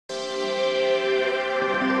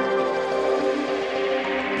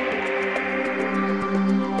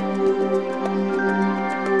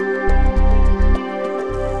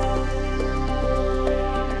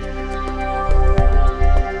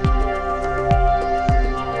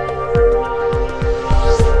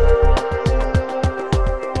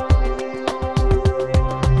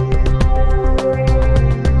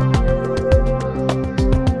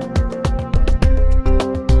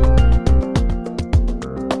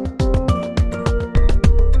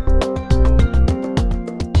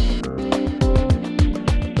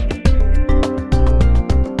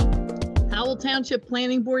Township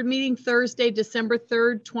Planning Board meeting Thursday, December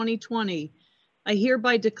 3rd, 2020. I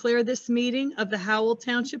hereby declare this meeting of the Howell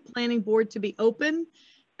Township Planning Board to be open.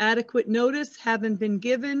 Adequate notice having been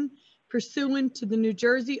given pursuant to the New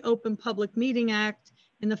Jersey Open Public Meeting Act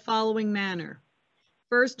in the following manner.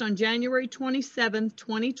 First, on January 27th,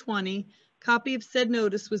 2020, copy of said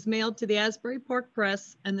notice was mailed to the Asbury Park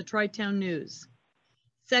Press and the Tri-Town News.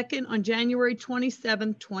 Second, on January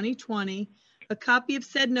 27th, 2020, a copy of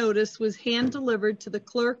said notice was hand-delivered to the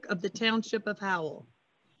clerk of the Township of Howell.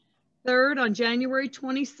 Third, on January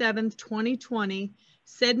 27th, 2020,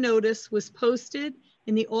 said notice was posted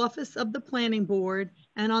in the office of the Planning Board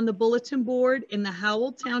and on the bulletin board in the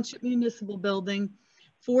Howell Township Municipal Building,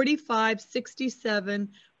 4567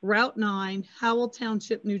 Route 9, Howell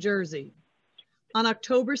Township, New Jersey. On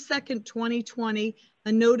October 2nd, 2020,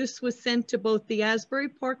 a notice was sent to both the Asbury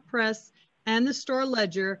Park Press and the Star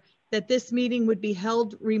Ledger that this meeting would be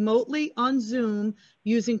held remotely on Zoom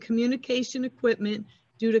using communication equipment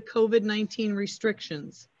due to COVID-19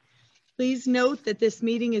 restrictions. Please note that this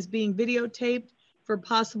meeting is being videotaped for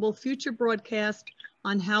possible future broadcast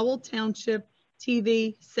on Howell Township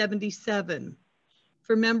TV 77.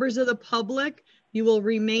 For members of the public, you will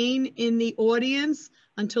remain in the audience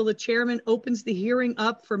until the chairman opens the hearing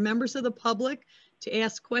up for members of the public to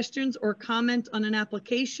ask questions or comment on an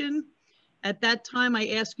application. At that time, I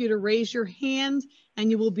ask you to raise your hand and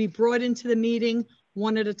you will be brought into the meeting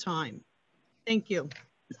one at a time. Thank you.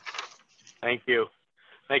 Thank you.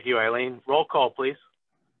 Thank you, Eileen. Roll call, please.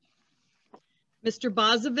 Mr.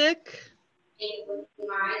 Bozovic?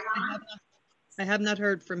 I have not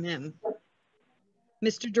heard from him.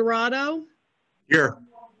 Mr. Dorado? Here.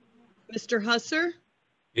 Mr. Husser?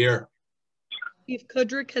 Here. Chief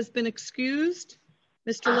Kudrick has been excused.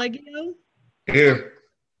 Mr. Leggio? Here.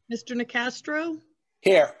 Mr. Nicastro?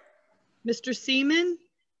 Here. Mr. Seaman?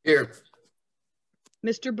 Here.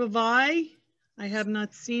 Mr. Bavai? I have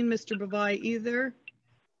not seen Mr. Bavai either.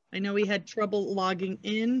 I know he had trouble logging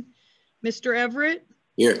in. Mr. Everett?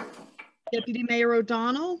 Here. Deputy Mayor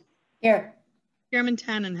O'Donnell? Here. Chairman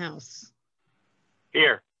Tannenhouse?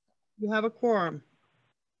 Here. You have a quorum.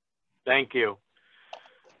 Thank you.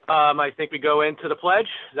 I think we go into the pledge.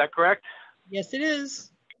 Is that correct? Yes, it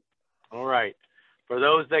is. All right. For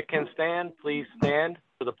those that can stand, please stand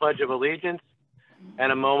for the Pledge of Allegiance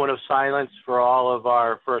and a moment of silence for all of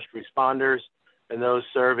our first responders and those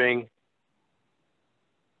serving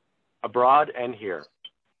abroad and here.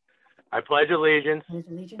 I pledge allegiance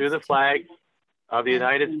to the flag of the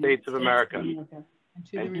United States of America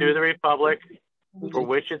and to the republic for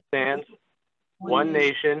which it stands, one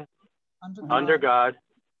nation, under God,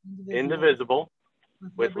 indivisible,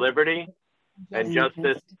 with liberty and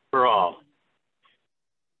justice for all.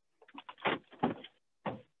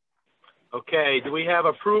 Okay, do we have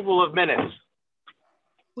approval of minutes?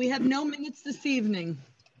 We have no minutes this evening.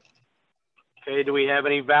 Okay, do we have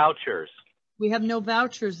any vouchers? We have no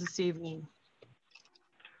vouchers this evening.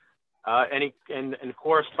 Any in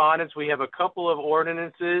correspondence, we have a couple of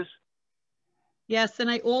ordinances. Yes, and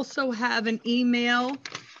I also have an email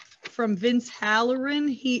from Vince Halloran.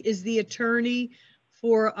 He is the attorney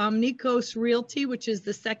for Omnikos Realty, which is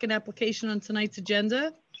the second application on tonight's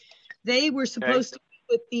agenda. They were supposed to meet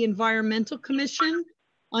with the Environmental Commission.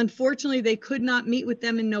 Unfortunately, they could not meet with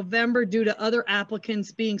them in November due to other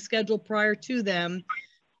applicants being scheduled prior to them.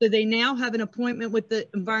 So they now have an appointment with the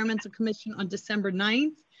Environmental Commission on December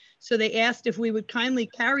 9th. So they asked if we would kindly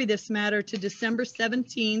carry this matter to December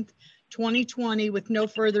 17th, 2020 with no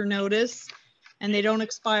further notice, and they don't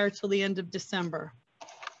expire till the end of December.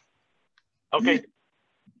 Okay.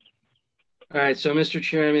 All right, so Mr.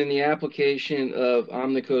 Chairman, the application of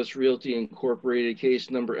Omnikos Realty Incorporated,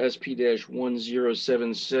 case number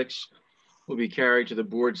SP-1076, will be carried to the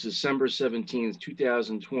board's December 17th,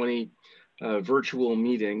 2020 virtual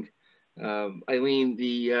meeting. Eileen,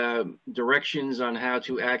 the directions on how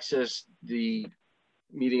to access the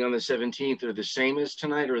meeting on the 17th are the same as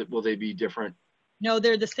tonight, or will they be different? No,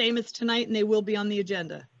 they're the same as tonight, and they will be on the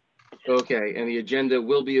agenda. Okay, and the agenda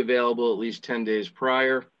will be available at least 10 days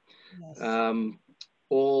prior. Yes.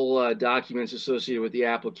 All documents associated with the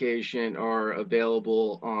application are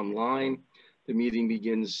available online. The meeting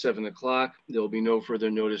begins 7 o'clock. There will be no further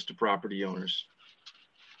notice to property owners.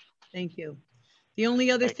 Thank you. The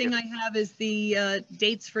only other thing I have is the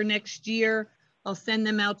dates for next year. I'll send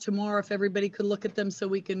them out tomorrow if everybody could look at them so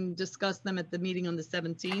we can discuss them at the meeting on the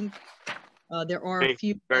 17th. There are a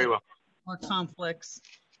few more conflicts.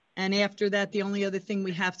 And after that, the only other thing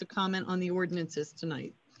we have to comment on the ordinances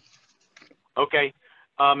tonight. Okay.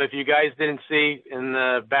 If you guys didn't see in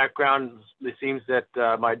the background, it seems that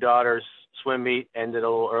my daughter's swim meet ended a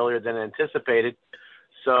little earlier than anticipated.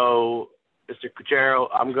 So, Mr. Cuchero,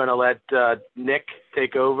 I'm going to let Nick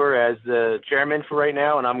take over as the chairman for right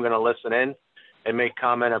now, and I'm going to listen in and make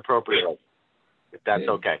comment appropriately, if that's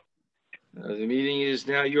okay. The meeting is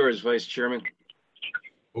now yours, Vice Chairman.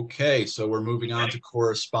 Okay, so we're moving on to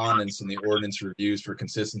correspondence and the ordinance reviews for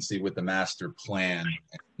consistency with the master plan.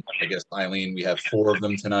 I guess, Eileen, we have 4 of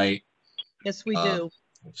them tonight. Yes, we do.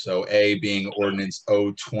 So A being ordinance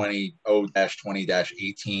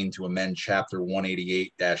 020-18 to amend chapter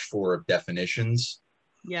 188-4 of definitions.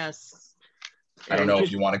 Yes. I don't know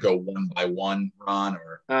if you want to go one by one, Ron,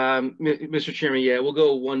 or Mr. Chairman, yeah, we'll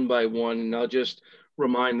go one by one, and I'll just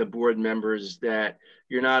remind the board members that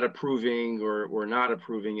you're not approving or not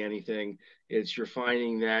approving anything. It's you're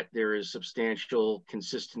finding that there is substantial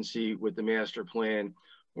consistency with the master plan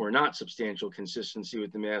or not substantial consistency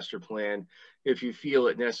with the master plan. If you feel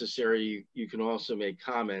it necessary, you can also make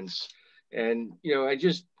comments. And, you know, I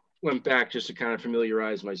just went back just to kind of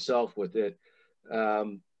familiarize myself with it.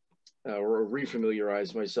 Or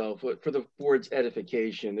refamiliarize myself. But for the board's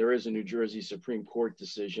edification, there is a New Jersey Supreme Court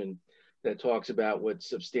decision that talks about what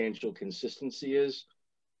substantial consistency is.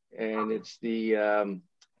 And it's the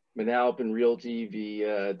Manalapan Realty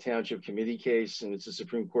v. Township Committee case, and it's a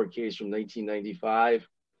Supreme Court case from 1995.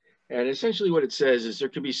 And essentially what it says is there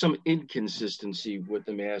could be some inconsistency with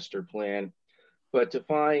the master plan, but to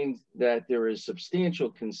find that there is substantial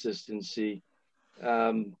consistency,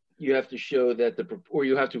 you have to show that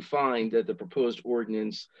you have to find that the proposed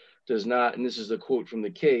ordinance does not, and this is a quote from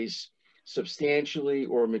the case, substantially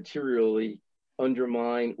or materially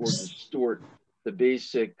undermine or distort the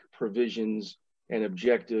basic provisions and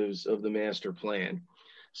objectives of the master plan.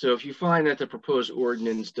 So if you find that the proposed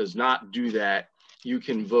ordinance does not do that, you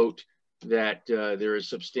can vote that there is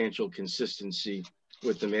substantial consistency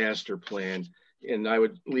with the master plan. And I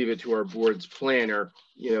would leave it to our board's planner,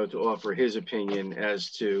 you know, to offer his opinion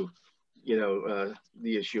as to, you know,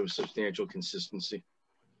 the issue of substantial consistency.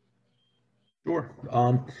 Sure.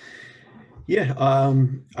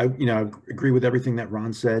 I agree with everything that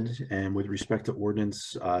Ron said. And with respect to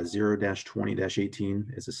ordinance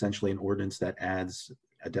 0-20-18 is essentially an ordinance that adds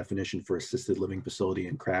a definition for assisted living facility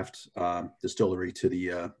and craft distillery to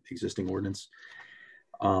the existing ordinance.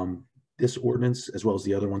 This ordinance, as well as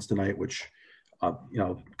the other ones tonight, which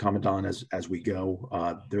comment on as we go.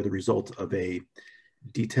 They're the result of a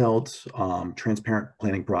detailed, transparent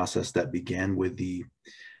planning process that began with the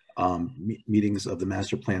meetings of the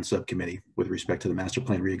master plan subcommittee with respect to the master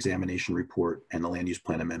plan reexamination report and the land use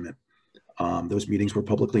plan amendment. Those meetings were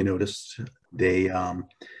publicly noticed.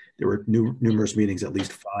 There were numerous meetings, at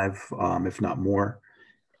least 5, if not more.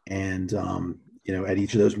 And at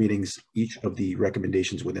each of those meetings, each of the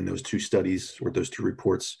recommendations within those 2 studies or those 2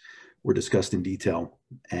 reports were discussed in detail.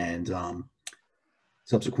 And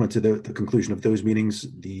subsequent to the conclusion of those meetings,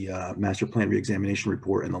 the master plan reexamination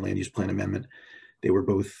report and the land use plan amendment, they were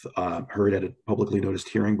both heard at a publicly noticed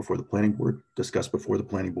hearing before the planning board, discussed before the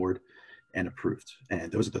planning board, and approved.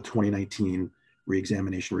 And those are the 2019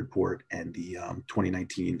 reexamination report and the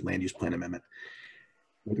 2019 land use plan amendment.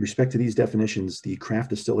 With respect to these definitions, the craft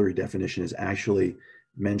distillery definition is actually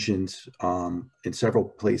mentioned in several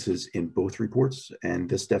places in both reports, and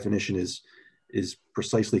this definition is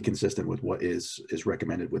precisely consistent with what is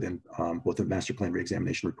recommended within both the master plan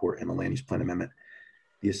reexamination report and the land use plan amendment.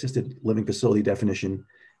 The assisted living facility definition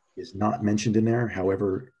is not mentioned in there.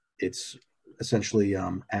 However, it's essentially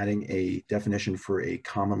adding a definition for a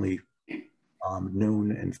commonly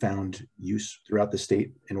known and found use throughout the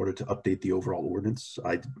state in order to update the overall ordinance.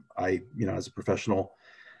 I as a professional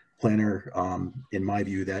planner, in my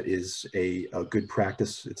view, that is a good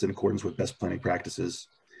practice. It's in accordance with best planning practices,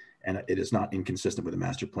 and it is not inconsistent with the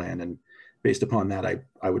master plan. And based upon that,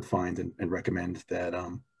 I would find and recommend that,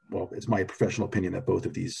 well, it's my professional opinion that both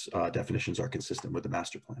of these definitions are consistent with the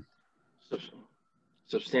master plan.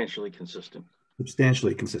 Substantially consistent.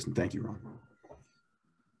 Substantially consistent. Thank you, Ron.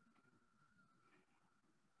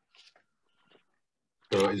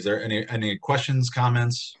 So is there any questions,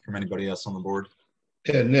 comments from anybody else on the board?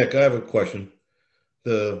 Yeah, Nick, I have a question.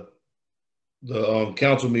 The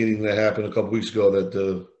council meeting that happened a couple weeks ago,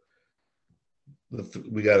 that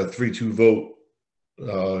we got a 3-2 vote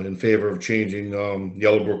in favor of changing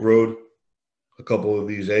Yellowbrook Road, a couple of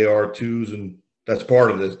these AR2s, and that's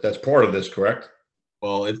part of this. That's part of this, correct?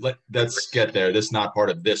 Well, let's get there. This is not part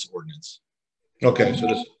of this ordinance. Okay, so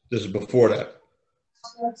this is before that.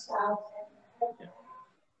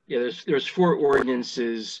 Yeah, there's 4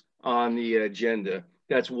 ordinances on the agenda.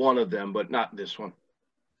 That's one of them, but not this one.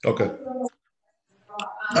 Okay.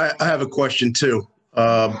 I have a question too.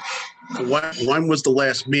 When was the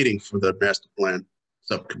last meeting for the master plan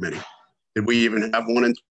subcommittee? Did we even have one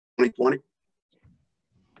in 2020?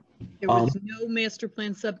 There was no master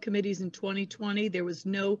plan subcommittees in 2020. There was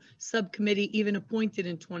no subcommittee even appointed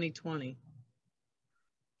in 2020.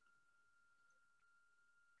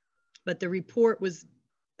 But the report was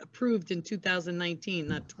approved in 2019,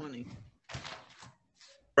 not 20.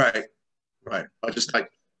 Right. I just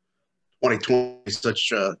like 2020 is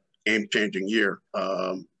such a game-changing year.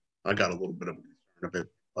 I got a little bit of concern of it,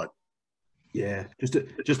 but yeah, just in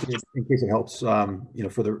case it helps, you know,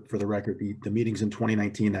 for the record, the meetings in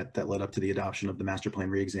 2019 that led up to the adoption of the master plan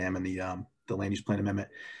re-exam and the land use plan amendment,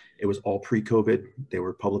 it was all pre-COVID. They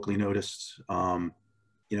were publicly noticed, you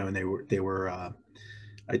know, and they were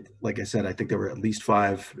like I said, I think there were at least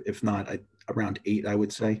 5, if not around 8, I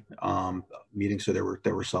would say, meetings. So there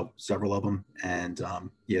were several of them, and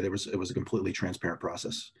yeah, it was a completely transparent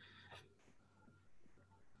process.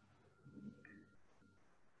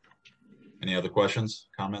 Any other questions,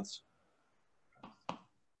 comments?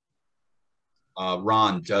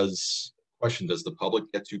 Ron, does the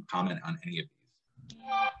public get to comment on any of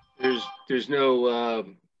these? There's no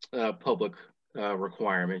public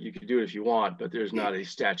requirement. You can do it if you want, but there's not a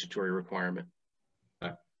statutory requirement.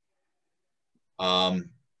 Okay.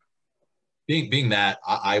 Being that,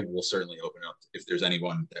 I will certainly open up if there's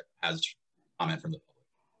anyone that has comment from the public.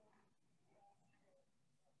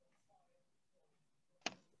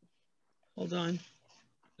 Hold on.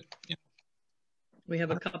 Yeah. We have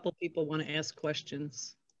a couple people want to ask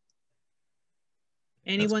questions.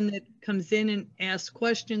 Anyone that comes in and asks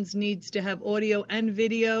questions needs to have audio and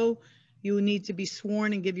video. You need to be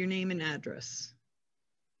sworn and give your name and address.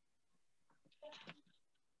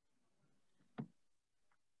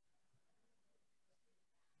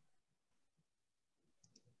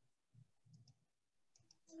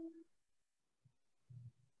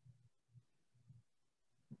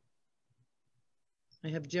 I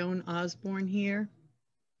have Joan Osborne here.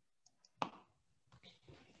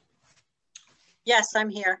 Yes, I'm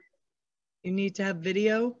here. You need to have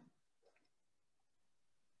video.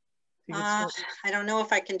 I don't know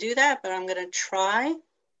if I can do that, but I'm going to try.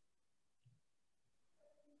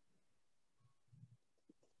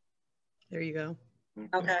 There you go.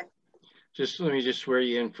 Okay. Let me swear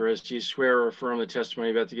you in first. Do you swear or affirm the testimony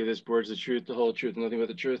about to give this board the truth, the whole truth, and nothing but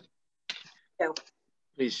the truth? No.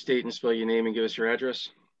 Please state and spell your name and give us your address.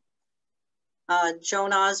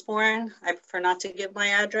 Joan Osborne. I prefer not to give my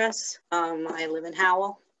address. I live in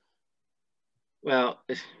Howell. Well,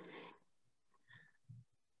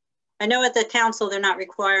 I know at the council they're not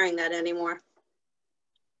requiring that anymore.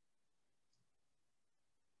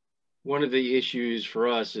 One of the issues for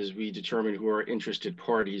us is we determine who our interested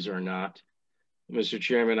parties are not. Mr.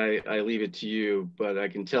 Chairman, I leave it to you, but I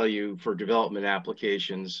can tell you for development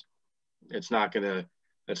applications, that's not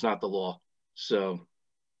the law. So,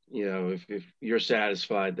 you know, if you're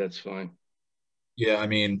satisfied, that's fine. Yeah, I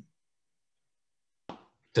mean, I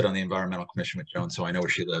sit on the environmental commission with Joan, so I know where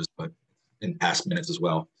she lives, but in past minutes as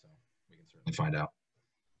well, so we can certainly find out.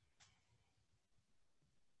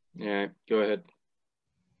 Yeah, go ahead.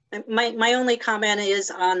 My only comment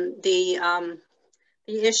is on the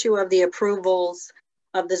issue of the approvals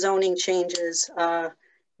of the zoning changes.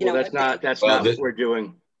 That's not what we're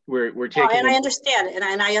doing. We're taking. And I understand,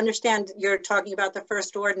 and I understand you're talking about the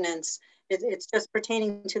first ordinance. It's just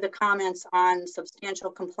pertaining to the comments on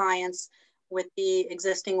substantial compliance with the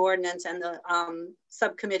existing ordinance and the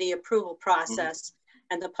subcommittee approval process,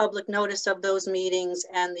 and the public notice of those meetings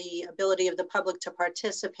and the ability of the public to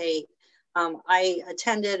participate. I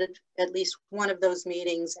attended at least one of those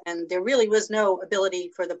meetings, and there really was no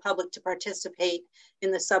ability for the public to participate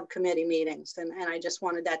in the subcommittee meetings. And I just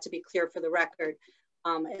wanted that to be clear for the record.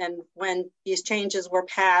 And when these changes were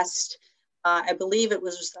passed, I believe it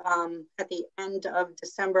was at the end of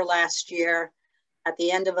December last year, at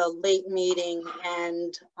the end of a late meeting,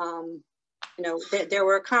 and you know, there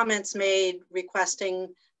were comments made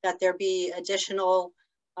requesting that there be additional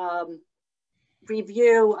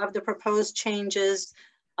review of the proposed changes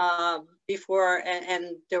before,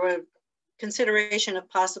 and there were consideration of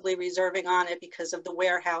possibly reserving on it because of the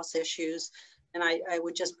warehouse issues. And I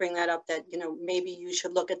would just bring that up, that, you know, maybe you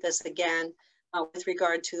should look at this again with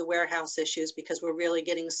regard to the warehouse issues, because we're really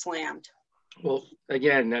getting slammed. Well,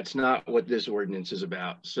 again, that's not what this ordinance is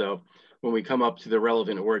about. So when we come up to the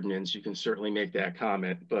relevant ordinance, you can certainly make that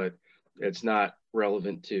comment, but it's not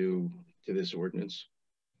relevant to this ordinance.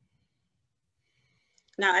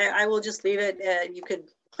 Now, I will just leave it. You could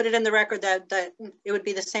put it in the record that it would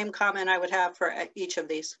be the same comment I would have for each of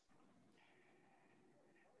these.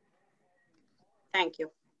 Thank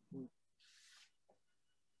you.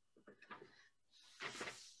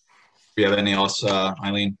 Do you have any else,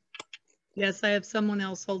 Eileen? Yes, I have someone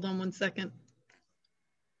else. Hold on one second.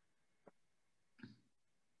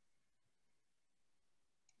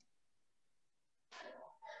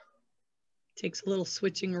 Takes a little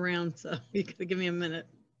switching around, so you gotta give me a minute.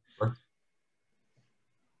 Sure.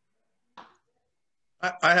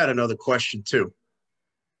 I had another question too,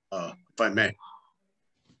 if I may.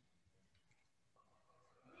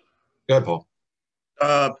 Go ahead, Paul.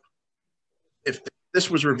 If this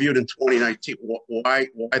was reviewed in 2019, why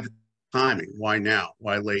the timing? Why now?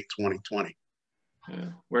 Why late 2020?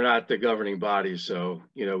 We're not the governing body, so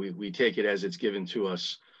we take it as it's given to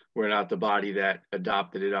us. We're not the body that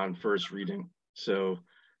adopted it on first reading, so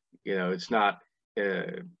it's not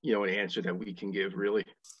an answer that we can give really.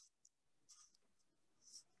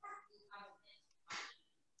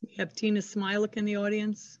 We have Tina Smilek in the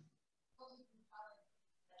audience.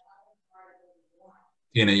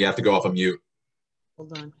 Tina, you have to go off of mute.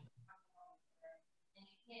 Hold on.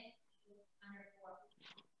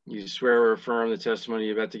 You swear or affirm the testimony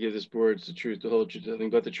you're about to give this board is the truth, the whole truth, nothing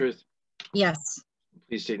but the truth? Yes.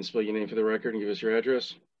 Please state and spell your name for the record and give us your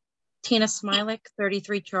address. Tina Smilek,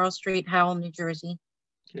 33 Charles Street, Howell, New Jersey.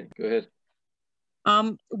 Okay, go ahead.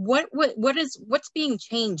 What's being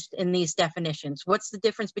changed in these definitions? What's the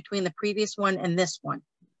difference between the previous one and this one?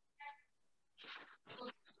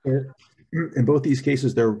 In both these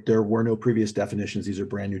cases, there were no previous definitions. These are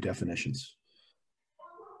brand new definitions.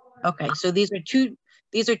 Okay, so these are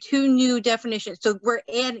two new definitions. So we're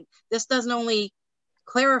adding, this doesn't only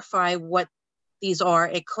clarify what these are,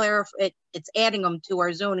 it's adding them to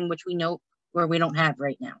our zoning, which we know where we don't have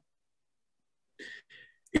right now.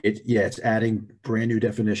 It's adding brand new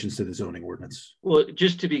definitions to the zoning ordinance. Well,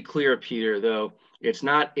 just to be clear, Peter, though, it's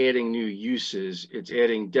not adding new uses, it's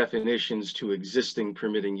adding definitions to existing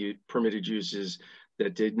permitted uses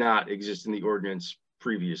that did not exist in the ordinance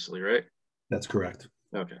previously, right? That's correct.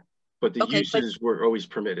 Okay, but the uses were always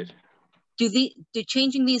permitted. Do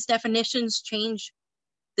changing these definitions change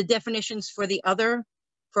the definitions for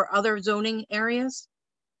other zoning areas?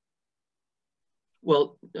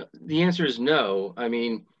 Well, the answer is no. I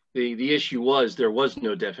mean, the issue was there was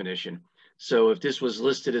no definition. So if this was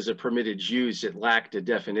listed as a permitted use, it lacked a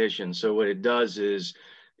definition. So what it does is,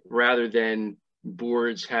 rather than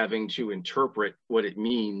boards having to interpret what it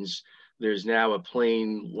means, there's now a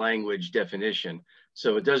plain language definition.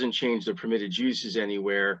 So it doesn't change the permitted uses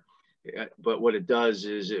anywhere, but what it does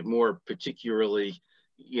is it more particularly,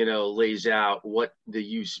 lays out what the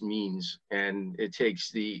use means, and it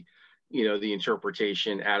takes the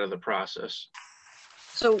interpretation out of the process.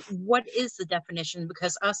 So what is the definition?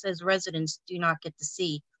 Because us as residents do not get to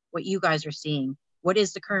see what you guys are seeing. What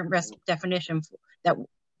is the current definition that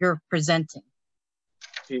you're presenting?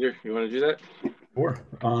 Peter, you want to do that? Sure.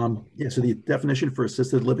 Yeah, so the definition for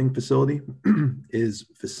assisted living facility is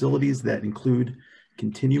facilities that include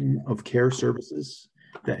continuum of care services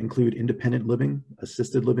that include independent living,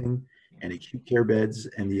 assisted living, and acute care beds,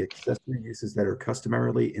 and the accessory uses that are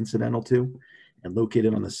customarily incidental to and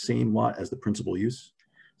located on the same lot as the principal use.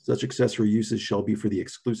 Such accessory uses shall be for the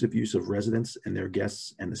exclusive use of residents and their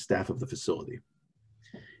guests and the staff of the facility.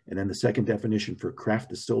 And then the second definition for craft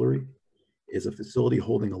distillery is a facility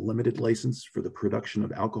holding a limited license for the production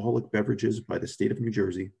of alcoholic beverages by the state of New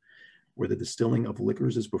Jersey, where the distilling of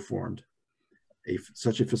liquors is performed.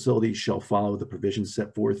 Such a facility shall follow the provisions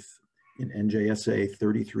set forth in NJSA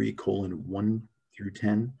 33:1 through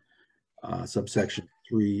 10, subsection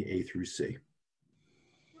 3A through C.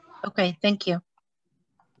 Okay, thank you.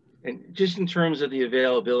 And just in terms of the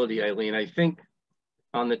availability, Eileen, I think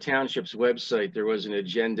on the township's website, there was an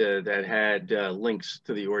agenda that had links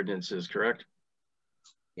to the ordinances, correct?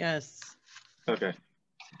 Yes. Okay.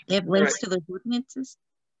 They have links to the ordinances?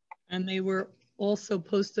 And they were also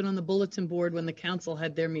posted on the bulletin board when the council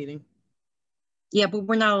had their meeting. Yeah, but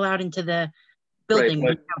we're not allowed into the building.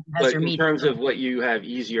 Right, but in terms of what you have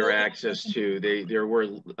easier access to, there were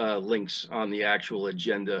links on the actual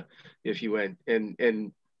agenda if you went, and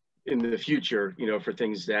in the future, for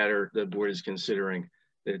things that the board is considering,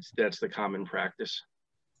 that's the common practice.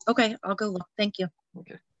 Okay, I'll go look. Thank you.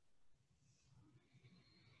 Okay.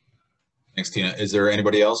 Thanks, Tina. Is there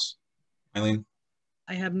anybody else, Eileen?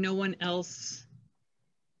 I have no one else.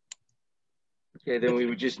 Okay, then we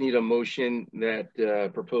would just need a motion that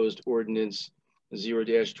proposed ordinance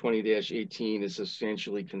 0-20-18 is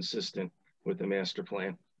substantially consistent with the master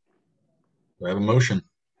plan. Do I have a motion?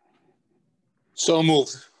 So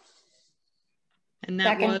moved. And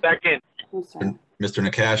that was Second. Mr.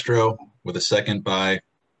 Nicastro with a second by? You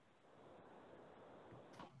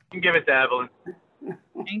can give it to Evelyn.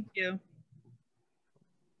 Thank you.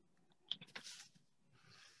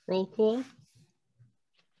 Roll call.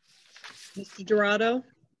 Mr. Dorado,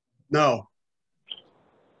 No.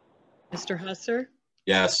 Mr. Husser,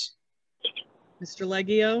 Yes. Mr.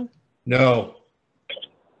 Leggio, No.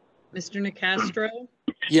 Mr. Nacastro,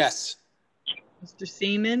 Yes. Mr.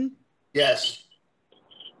 Seaman, Yes.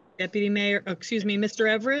 Deputy Mayor, oh, excuse me, Mr.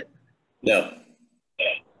 Everett. No.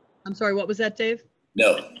 I'm sorry, what was that, Dave?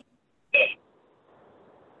 No.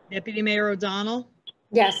 Deputy Mayor O'Donnell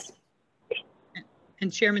Yes.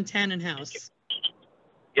 and Chairman Tannenhouse.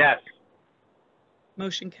 Yes.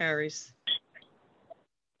 Motion carries.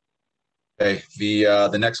 Okay,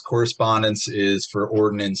 the next correspondence is for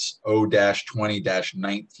ordinance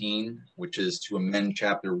O-20-19, which is to amend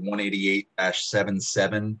chapter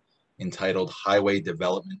 188-77 entitled Highway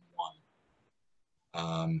Development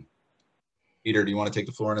 1. Peter, do you want to take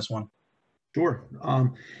the floor on this one? Sure.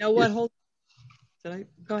 You know what? Hold. Did I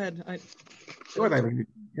go ahead? Go ahead, Eileen.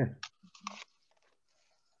 Yeah.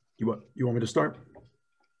 You want me to start?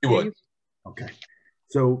 You would. Okay.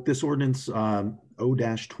 So this ordinance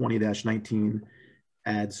O-20-19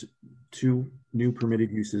 adds two new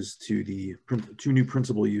permitted uses to the two new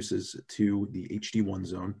principal uses to the HD1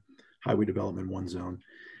 zone, Highway Development 1 zone.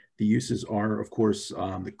 The uses are, of course,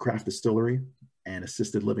 the craft distillery and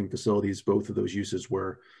assisted living facilities. Both of those uses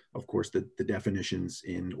were, of course, the definitions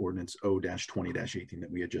in ordinance O-20-18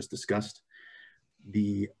 that we had just discussed.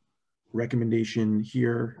 The recommendation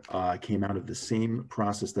here came out of the same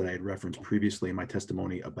process that I had referenced previously in my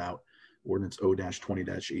testimony about ordinance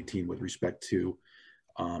O-20-18 with respect to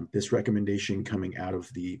this recommendation coming out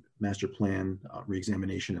of the master plan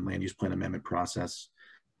reexamination and land use plan amendment process.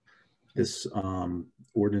 This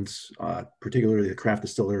ordinance, particularly the craft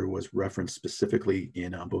distillery, was referenced specifically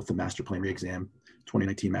in both the master plan reexam,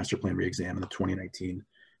 2019 master plan reexam, and the 2019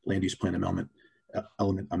 land use plan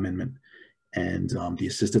amendment. And the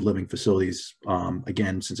assisted living facilities,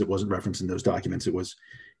 again, since it wasn't referenced in those documents, it was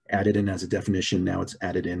added in as a definition. Now it's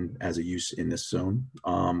added in as a use in this zone.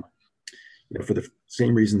 You know, for the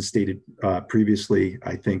same reasons stated previously,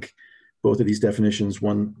 I think both of these definitions,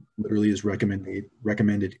 one literally is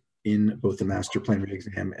recommended in both the master plan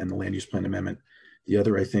reexam and the land use plan amendment. The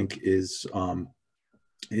other, I think, is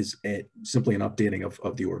simply an updating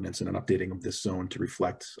of the ordinance and an updating of this zone to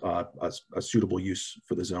reflect a suitable use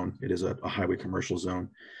for the zone. It is a highway commercial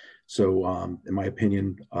zone. So in my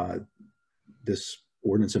opinion, this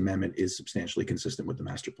ordinance amendment is substantially consistent with the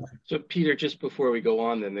master plan. So Peter, just before we go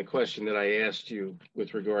on then, the question that I asked you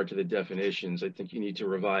with regard to the definitions, I think you need to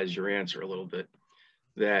revise your answer a little bit.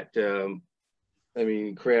 That, I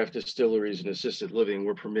mean, craft distilleries and assisted living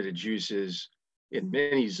were permitted uses in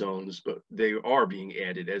many zones, but they are being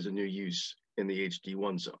added as a new use in the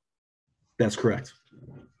HD1 zone. That's correct.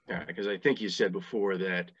 Yeah, because I think you said before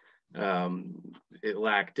that it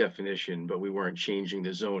lacked definition, but we weren't changing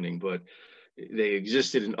the zoning, but they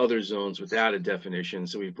existed in other zones without a definition.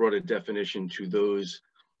 So we brought a definition to those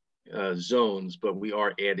zones, but we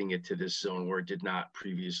are adding it to this zone where it did not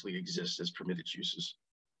previously exist as permitted uses.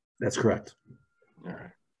 That's correct. All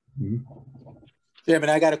right. Mm-hmm. Chairman,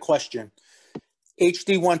 I got a question.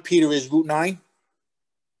 HD1, Peter, is Route 9?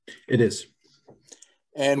 It is.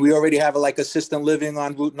 And we already have like assistant living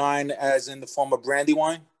on Route 9 as in the form of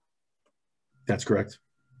Brandywine? That's correct.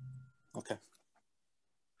 Okay.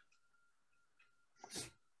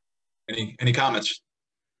 Any comments?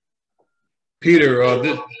 Peter,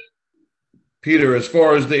 Peter, as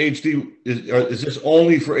far as the HD, is this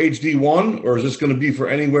only for HD1 or is this going to be for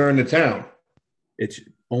anywhere in the town? It's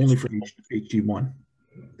only for HD1.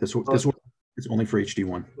 This it's only for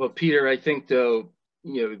HD1. Well, Peter, I think though,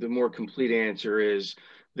 you know, the more complete answer is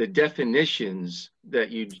the definitions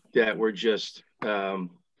that were just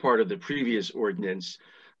part of the previous ordinance.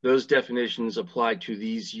 Those definitions apply to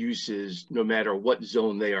these uses no matter what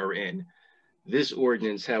zone they are in. This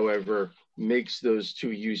ordinance, however, makes those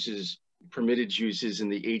two uses permitted uses in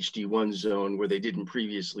the HD1 zone where they didn't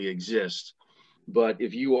previously exist. But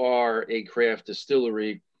if you are a craft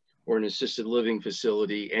distillery or an assisted living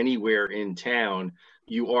facility anywhere in town,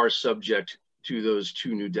 you are subject to those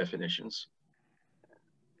two new definitions.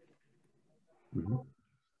 Mm-hmm.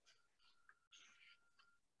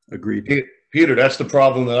 Agreed. Peter, that's the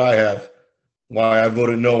problem that I have. Why I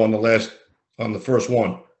voted no on the first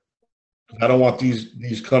one. I don't want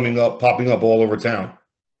these popping up all over town.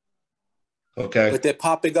 Okay. But they're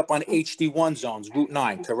popping up on HD1 zones, Route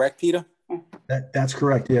 9, correct, Peter? That's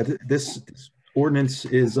correct. Yeah, this ordinance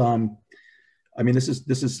is, I mean,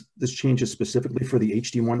 this change is specifically for the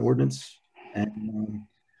HD1 ordinance, and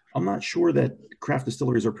I'm not sure that craft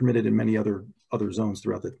distilleries are permitted in many other zones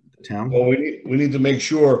throughout the town. Well, we need to make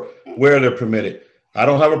sure where they're permitted. I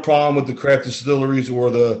don't have a problem with the craft distilleries or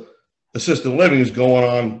the assisted living is going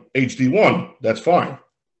on HD1. That's fine.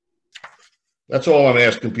 That's all I'm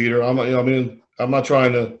asking, Peter. I'm not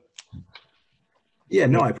trying to. Yeah,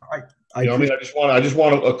 no, I I just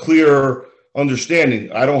want a clear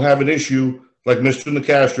understanding. I don't have an issue like Mr.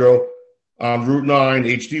 Nicastro on Route 9,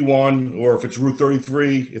 HD1, or if it's Route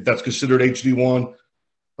 33, if that's considered HD1.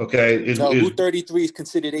 Okay. Route 33 is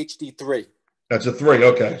considered HD3. That's a 3.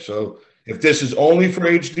 Okay. So if this is only for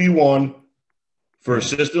HD1, for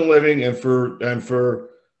assisted living and for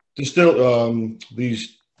this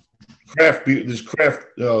craft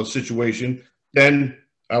situation, then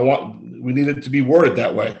we need it to be worded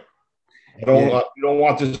that way. We don't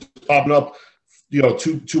want this popping up,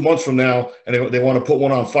 2 months from now, and they want to put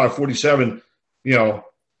one on 547,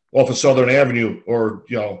 off of Southern Avenue, or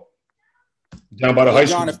down by the high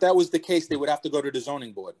school. John, if that was the case, they would have to go to the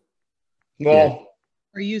zoning board. Well,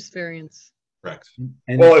 or use variance. Correct.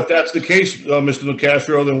 Well, if that's the case, Mr.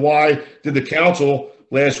 Nicastro, then why did the council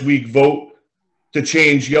last week vote to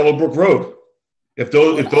change Yellowbrook Road? I'm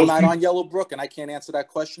not on Yellowbrook, and I can't answer that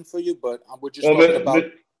question for you, but we're just talking about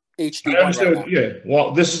HD1 right now. Yeah,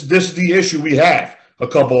 well, this is the issue we have. A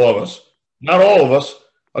couple of us, not all of us,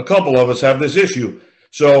 a couple of us have this issue.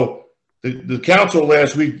 So the council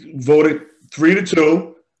last week voted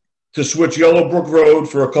 3-2 to switch Yellowbrook Road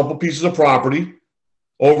for a couple pieces of property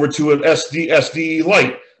over to an SDE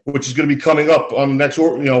light, which is going to be coming up on the next,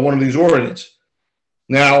 one of these ordinances.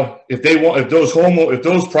 Now, if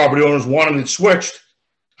those property owners wanted it switched,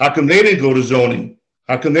 how come they didn't go to zoning?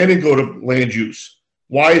 How come they didn't go to land use?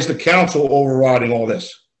 Why is the council overriding all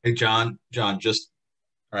this? Hey, John, just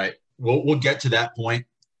all right. We'll get to that point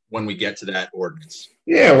when we get to that ordinance.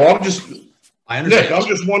 Yeah, well, I understand. Nick, I'm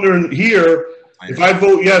just wondering here, if I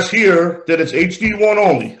vote yes here, that it's HD1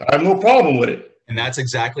 only. I have no problem with it. And that's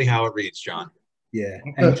exactly how it reads, John. Yeah,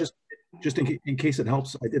 and just in case it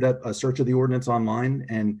helps, I did a search of the ordinance online,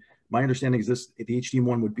 and my understanding is the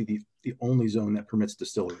HD1 would be the only zone that permits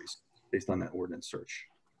distilleries based on that ordinance search.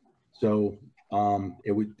 So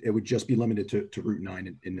it would just be limited to Route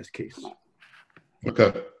 9 in this case.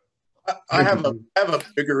 Okay. I have a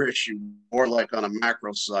bigger issue, more like on a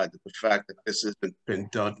macro side, that the fact that this has been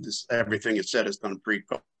done, everything it said is done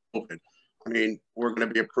pre-COVID. I mean, we're going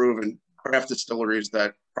to be approving craft distilleries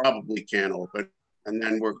that probably can't open, and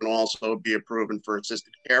then we're going to also be approving for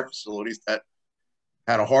assisted care facilities that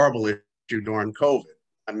had a horrible issue during COVID.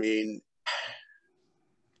 I mean,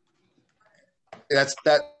 that's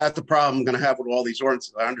the problem I'm going to have with all these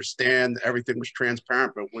ordinances. I understand everything was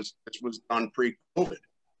transparent, but this was done pre-COVID.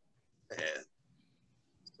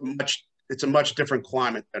 It's a much different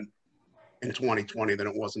climate than in 2020 than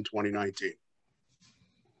it was in 2019.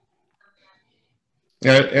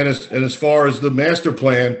 And as far as the master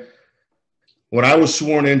plan, when I was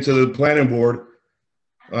sworn into the planning board,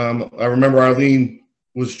 I remember Eileen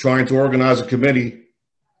was trying to organize a committee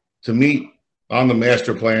to meet on the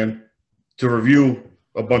master plan to review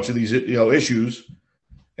a bunch of these issues.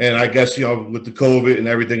 And I guess with the COVID and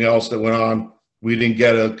everything else that went on, we didn't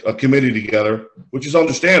get a committee together, which is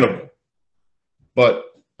understandable. But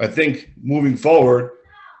I think moving forward,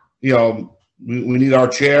 we need our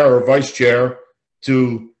chair or vice chair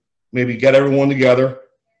to maybe get everyone together,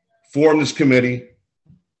 form this committee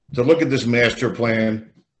to look at this master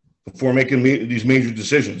plan before making these major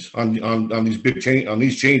decisions on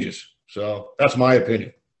these changes. So that's my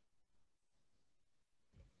opinion.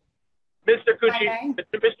 Mr.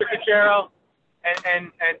 Cucchiaro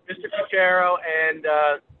and Mr. Cucchiaro and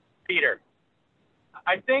Peter,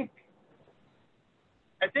 I think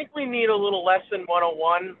we need a little lesson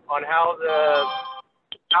 101 on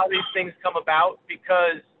how these things come about,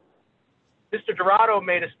 because Mr. Dorado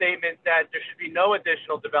made a statement that there should be no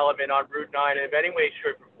additional development on Route 9 in any way,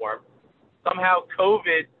 shape, or form. Somehow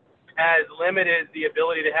COVID has limited the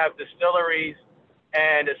ability to have distilleries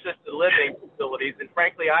and assisted living facilities, and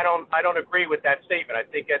frankly, I don't agree with that statement. I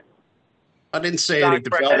think it's I didn't say any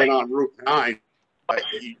development on Route 9.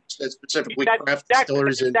 You said specifically craft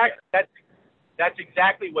distilleries. That's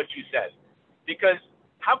exactly what you said. Because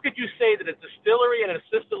how could you say that a distillery and an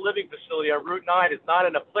assisted living facility on Route 9 is not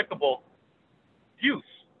an applicable use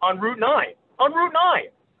on Route 9? On Route 9.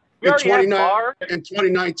 In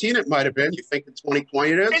 2019, it might have been. You think in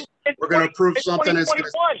 2020 it is? We're going to approve something that's going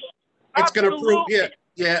to approve.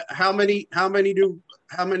 Yeah. How many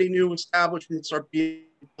new establishments are being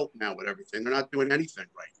built now with everything? They're not doing anything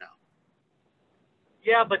right now.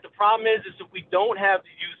 Yeah, but the problem is if we don't have the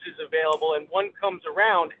uses available and one comes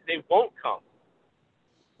around, they won't come.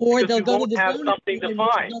 Or they'll go to the have something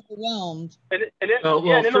defined. Overwhelmed. And then they'll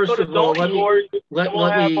go to zoning boards.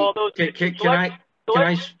 Can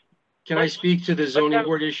So can I speak to the zoning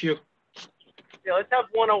board issue? Yeah, let's have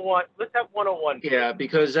 101. Let's have 101. Yeah,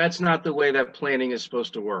 because that's not the way that planning is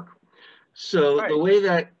supposed to work. So Right. the way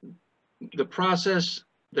that the process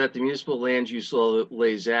that the municipal land use law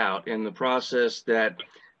lays out and the process that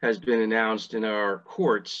has been announced in our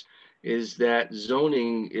courts is that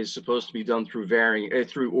zoning is supposed to be done through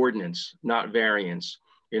through ordinance, not variance.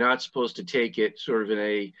 You're not supposed to take it sort of in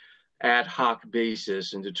a ad hoc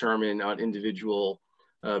basis and determine on individual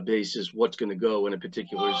basis what's going to go in a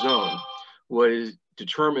particular zone. What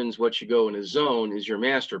determines what should go in a zone is your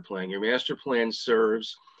master plan. Your master plan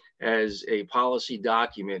serves as a policy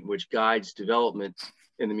document which guides development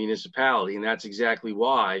in the municipality. And that's exactly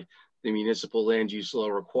why the municipal land use law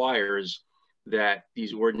requires that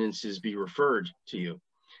these ordinances be referred to you.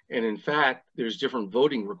 And in fact, there's different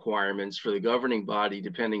voting requirements for the governing body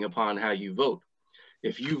depending upon how you vote.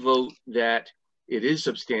 If you vote that it is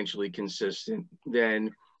substantially consistent,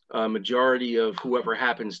 then a majority of whoever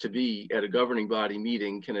happens to be at a governing body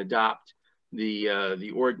meeting can adopt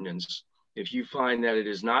the ordinance. If you find that it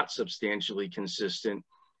is not substantially consistent,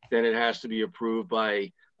 then it has to be approved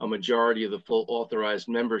by a majority of the full authorized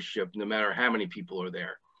membership, no matter how many people are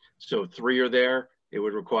there. So if 3 are there, it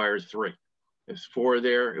would require 3. If 4 are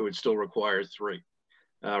there, it would still require 3,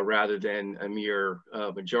 rather than a mere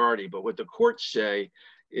majority. But what the courts say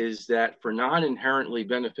is that for non-inherently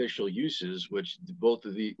beneficial uses, which both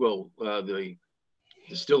of the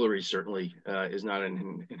distillery certainly is not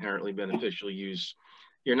an inherently beneficial use,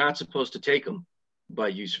 you're not supposed to take them by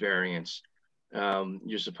use variance.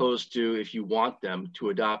 You're supposed to, if you want them,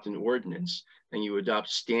 to adopt an ordinance and you adopt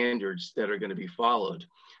standards that are going to be followed.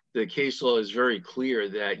 The case law is very clear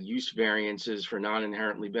that use variances for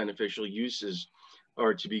non-inherently beneficial uses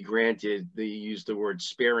are to be granted. They use the word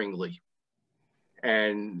sparingly.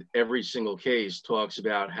 And every single case talks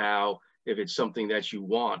about how if it's something that you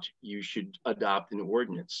want, you should adopt an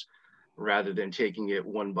ordinance rather than taking it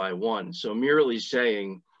one by one. So merely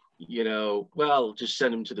saying, you know, well, just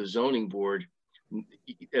send them to the zoning board,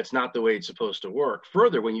 that's not the way it's supposed to work.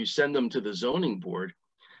 Further, when you send them to the zoning board,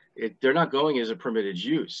 they're not going as a permitted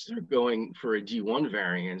use. They're going for a D1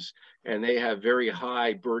 variance, and they have very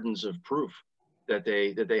high burdens of proof that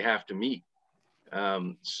they have to meet.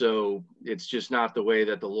 So it's just not the way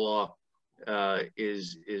that the law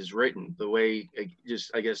is written. The way,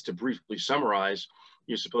 just I guess to briefly summarize,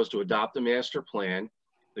 you're supposed to adopt a master plan.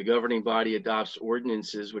 The governing body adopts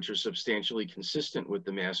ordinances which are substantially consistent with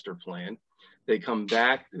the master plan. They come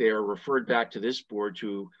back, they are referred back to this board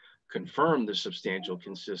to confirm the substantial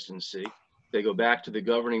consistency. They go back to the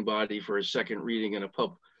governing body for a second reading and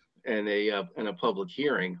a public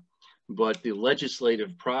hearing. But the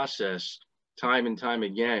legislative process, time and time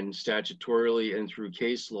again, statutorily and through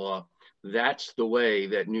case law, that's the way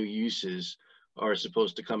that new uses are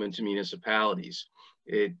supposed to come into municipalities.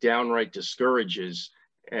 It downright discourages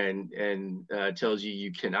and tells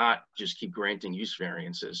you cannot just keep granting use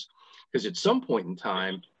variances. Because at some point in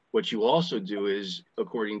time, what you also do is,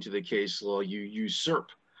 according to the case law, you usurp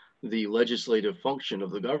the legislative function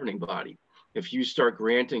of the governing body. If you start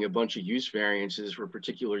granting a bunch of use variances for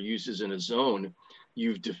particular uses in a zone,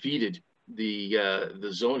 you've defeated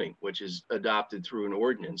the zoning, which is adopted through an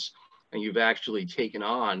ordinance, and you've actually taken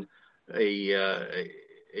on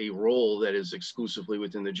a role that is exclusively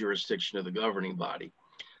within the jurisdiction of the governing body.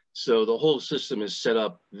 So the whole system is set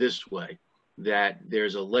up this way, that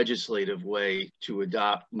there's a legislative way to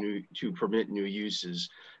permit new uses,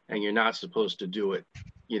 and you're not supposed to do it,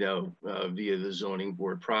 you know, via the zoning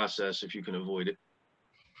board process if you can avoid it.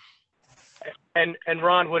 And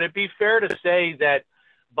Ron, would it be fair to say that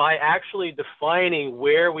by actually defining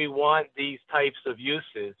where we want these types of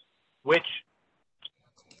uses, which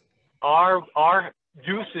are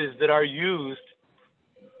uses that are used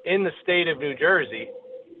in the state of New Jersey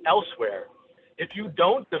elsewhere, if you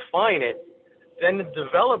don't define it, then the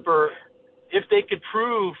developer, if they could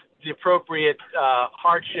prove the appropriate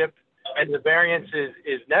hardship and the variance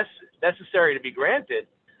is necessary to be granted,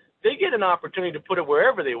 they get an opportunity to put it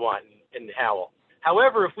wherever they want in Howell.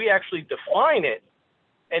 However, if we actually define it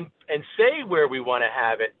and say where we want to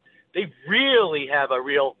have it, they really have a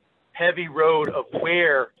real heavy road of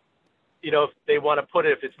where, you know, if they want to put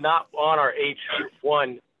it, if it's not on our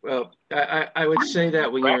H1. Well, I would say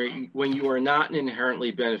that when you are not an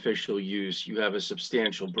inherently beneficial use, you have a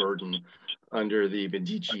substantial burden under the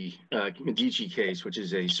Medici case, which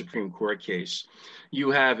is a Supreme Court case. You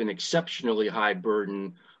have an exceptionally high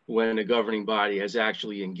burden when a governing body has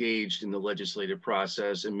actually engaged in the legislative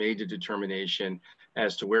process and made a determination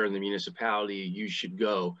as to where in the municipality you should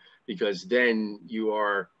go, because then you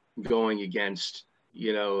are going against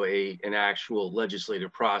you know, an actual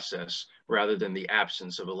legislative process rather than the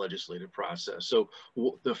absence of a legislative process. So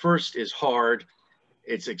the first is hard.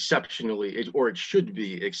 It's exceptionally, or it should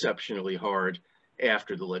be exceptionally hard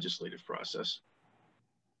after the legislative process.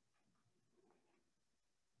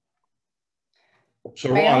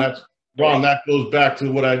 So Ron, that goes back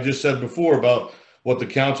to what I just said before about what the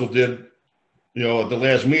council did, you know, at the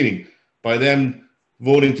last meeting, by them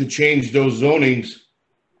voting to change those zonings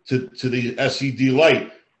to the SED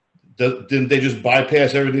light. Didn't they just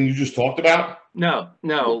bypass everything you just talked about? No,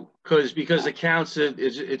 because the council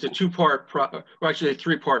it's a two-part, or actually a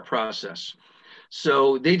three-part process.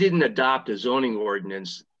 So they didn't adopt a zoning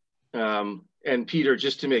ordinance. And Peter,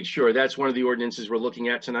 just to make sure, that's one of the ordinances we're looking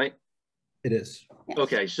at tonight? It is.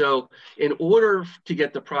 Okay, so in order to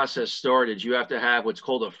get the process started, you have to have what's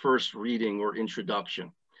called a first reading or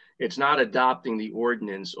introduction. It's not adopting the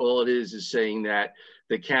ordinance. All it is saying that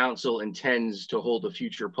the council intends to hold a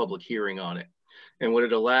future public hearing on it. And what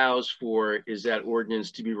it allows for is that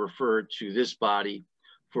ordinance to be referred to this body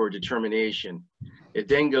for determination. It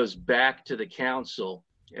then goes back to the council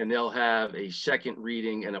and they'll have a second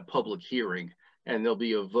reading and a public hearing, and there'll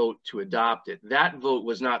be a vote to adopt it. That vote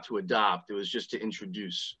was not to adopt, it was just to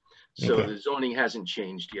introduce. So okay. The zoning hasn't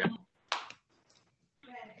changed yet.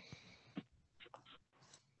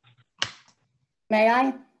 May I?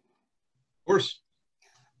 Of course.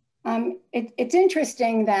 It's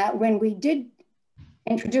interesting that when we did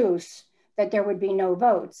introduce that there would be no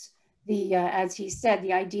votes, as he said,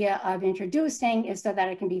 the idea of introducing is so that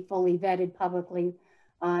it can be fully vetted publicly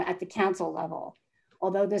at the council level.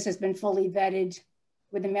 Although this has been fully vetted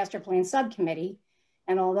with the master plan subcommittee,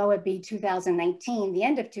 and although it be 2019, the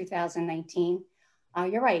end of 2019,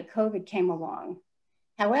 you're right, COVID came along.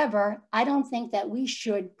 However, I don't think that we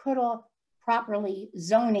should put off properly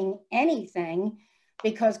zoning anything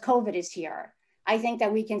because COVID is here. I think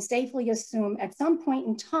that we can safely assume at some point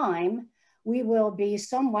in time, we will be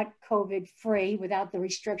somewhat COVID free without the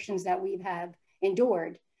restrictions that we have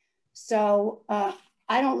endured. So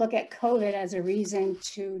I don't look at COVID as a reason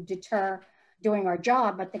to deter doing our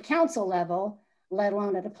job at the council level, let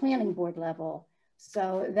alone at a planning board level.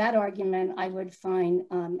 So that argument I would find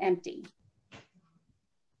empty.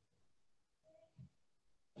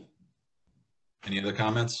 Any other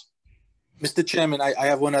comments? Mr. Chairman, I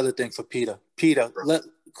have one other thing for Peter. Peter,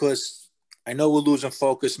 because I know we're losing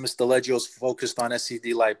focus. Mr. Leggio's focused on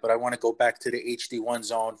SED Light, but I want to go back to the HD1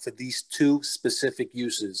 zone for these two specific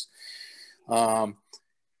uses.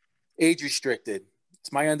 Age restricted.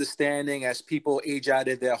 It's my understanding as people age out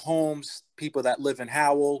of their homes, people that live in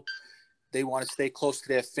Howell, they want to stay close to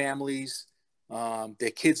their families. Their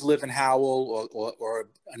kids live in Howell or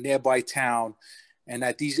a nearby town. And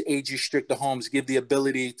that these age restricted homes give the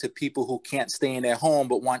ability to people who can't stay in their home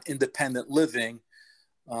but want independent living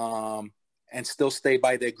and still stay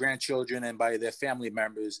by their grandchildren and by their family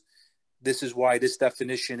members. This is why this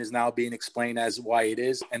definition is now being explained as why it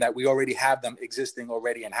is, and that we already have them existing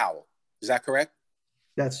already in Howell. Is that correct?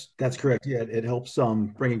 That's correct. Yeah, it helps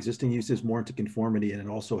bring existing uses more into conformity, and it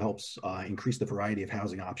also helps increase the variety of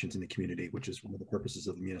housing options in the community, which is one of the purposes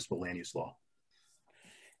of the municipal land use law.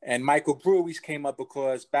 And microbreweries came up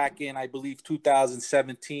because back in, I believe,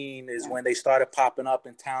 2017 is when they started popping up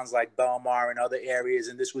in towns like Belmar and other areas.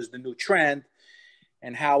 And this was the new trend.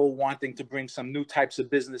 And Howell wanting to bring some new types of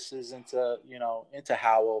businesses into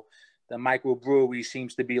Howell. The microbrewery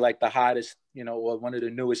seems to be like the hottest, or one of the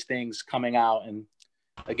newest things coming out. And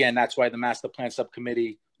again, that's why the master plan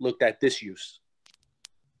subcommittee looked at this use.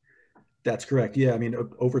 That's correct. Yeah. I mean,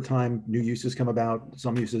 over time, new uses come about.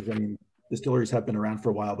 Some uses, distilleries have been around for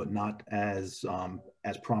a while, but not as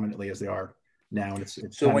prominently as they are now. And it's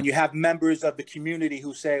so when you have members of the community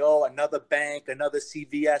who say, oh, another bank, another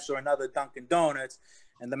CVS, or another Dunkin' Donuts,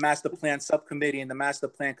 and the master plan subcommittee and the master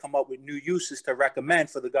plan come up with new uses to recommend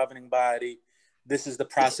for the governing body, this is the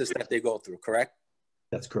process that they go through, correct?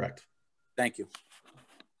 That's correct. Thank you.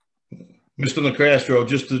 Mr. Nicastro,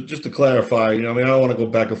 just to clarify, I don't want to go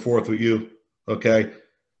back and forth with you, okay?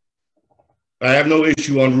 I have no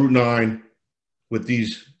issue on Route 9 with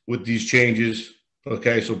these changes.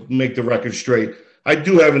 Okay, so make the record straight. I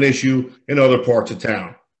do have an issue in other parts of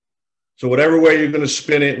town. So whatever way you're going to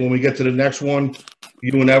spin it, when we get to the next one,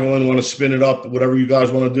 you and Evelyn want to spin it up. Whatever you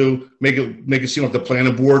guys want to do, make it seem like the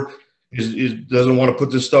planning board doesn't want to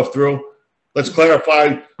put this stuff through. Let's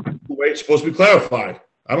clarify the way it's supposed to be clarified.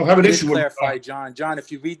 I don't have an issue with clarify, John. John,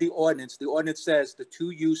 if you read the ordinance says the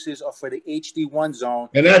two uses are for the HD1 zone.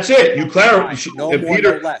 And that's it. You clarify. No more,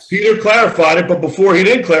 no less. Peter clarified it, but before he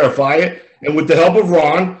didn't clarify it, and with the help of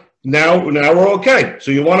Ron, now we're okay.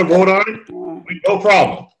 So you want to vote on it? No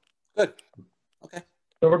problem. Good. Okay.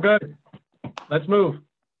 So we're good. Let's move.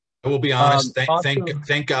 I will be honest. Awesome.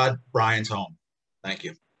 Thank God Brian's home. Thank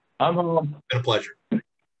you. I'm home. It's been a pleasure.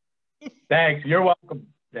 Thanks. You're welcome,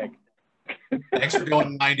 Nick. Thanks for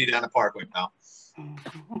going 90 down the Parkway, pal.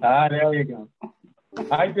 There you go.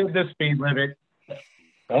 I did the speed limit.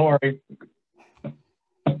 Don't worry.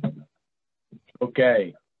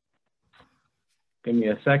 Okay. Give me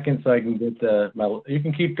a second so I can get you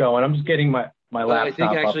can keep going. I'm just getting my laptop. I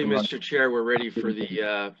think actually, Mr. Chair, we're ready for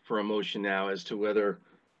the for a motion now as to whether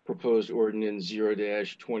proposed ordinance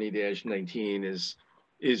 0-20-19 is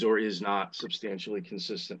or is not substantially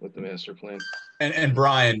consistent with the master plan. And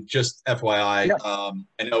Brian, just FYI, yeah.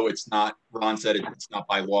 I know it's not, Ron said it's not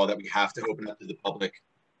by law that we have to open up to the public.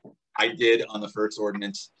 I did on the first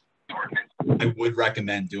ordinance. I would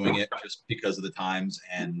recommend doing it just because of the times,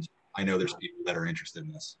 and I know there's people that are interested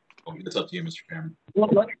in this. It's up to you, Mr. Chairman. Well,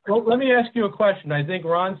 let me ask you a question. I think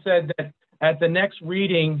Ron said that at the next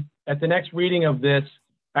reading of this,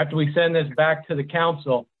 after we send this back to the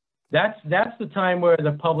council, that's the time where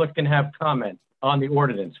the public can have comment on the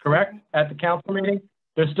ordinance, correct? At the council meeting,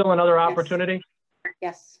 there's still another opportunity?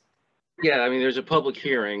 Yes. Yeah, I mean, there's a public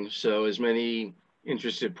hearing, so as many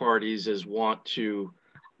interested parties as want to,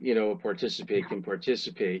 you know, participate can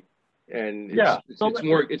participate. And it's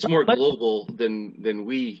more global than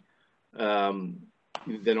we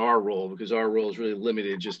than our role, because our role is really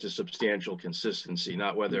limited just to substantial consistency,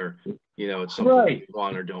 not whether, you know, it's something we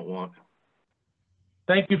want or don't want.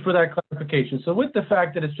 Thank you for that clarification. So with the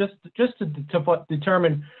fact that it's just to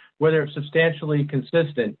determine whether it's substantially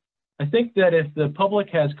consistent, I think that if the public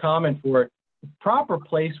has comment for it, the proper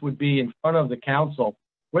place would be in front of the council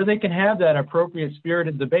where they can have that appropriate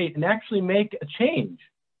spirited debate and actually make a change.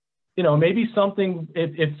 You know, maybe something,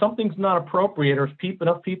 if something's not appropriate, or if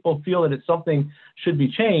enough people feel that it's something should be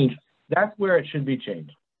changed, that's where it should be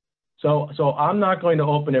changed. So I'm not going to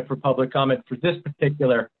open it for public comment for this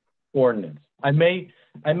particular ordinance. I may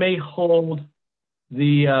hold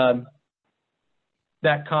the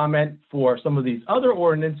that comment for some of these other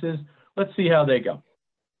ordinances. Let's see how they go.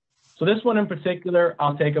 So this one in particular,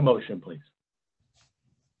 I'll take a motion, please.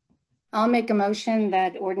 I'll make a motion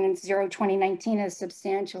that ordinance 0-2019 is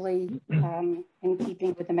substantially in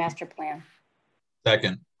keeping with the master plan.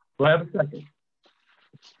 Second. Do I have a second?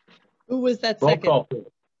 Who was that Roll second? call, please.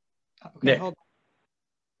 Okay, Nick. hold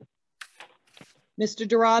on. Mr.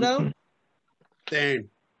 Dorado? Abstain.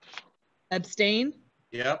 Abstain?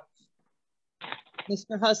 Yep.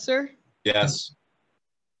 Mr. Husser? Yes.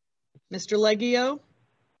 Mr. Leggio?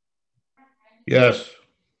 Yes.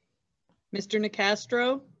 Mr.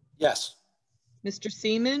 Nicastro? Yes. Mr.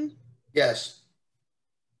 Seaman? Yes.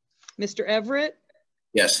 Mr. Everett?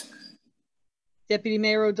 Yes. Deputy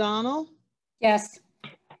Mayor O'Donnell? Yes.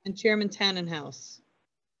 And Chairman Tannenhouse?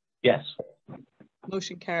 Yes.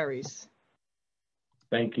 Motion carries.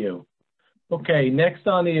 Thank you. Okay, next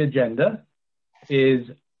on the agenda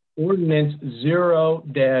is ordinance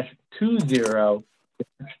 0-2020.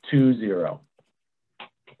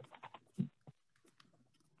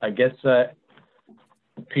 I guess,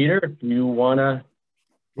 Peter, if you want to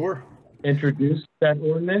introduce that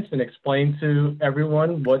ordinance and explain to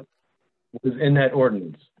everyone what was in that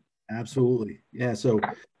ordinance. Absolutely. Yeah, so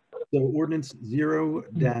ordinance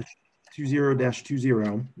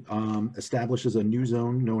 0-20-20 establishes a new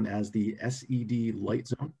zone known as the SED Light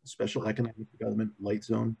Zone, Special Economic Development Light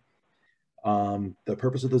Zone. The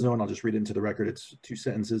purpose of the zone, I'll just read it into the record, it's 2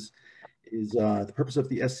 sentences, is the purpose of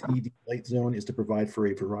the SED Light Zone is to provide for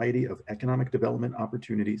a variety of economic development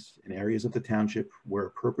opportunities in areas of the township where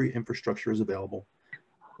appropriate infrastructure is available,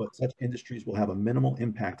 but such industries will have a minimal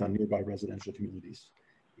impact on nearby residential communities.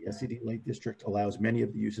 The SED Light District allows many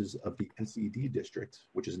of the uses of the SED District,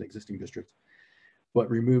 which is an existing district, but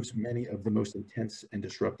removes many of the most intense and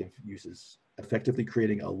disruptive uses, effectively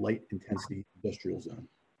creating a light intensity industrial zone.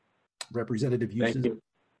 Representative uses. I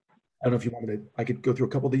don't know if you want me to, I could go through a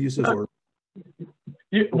couple of the uses or.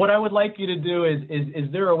 What I would like you to do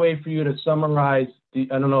is there a way for you to summarize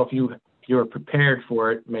I don't know if you're prepared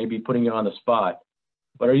for it, maybe putting you on the spot,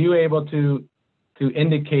 but are you able to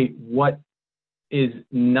indicate what is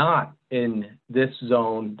not in this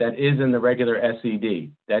zone that is in the regular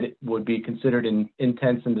SED, that it would be considered an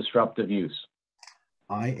intense and disruptive use?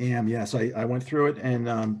 I am, yes. I went through it, and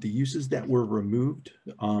the uses that were removed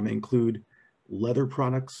include leather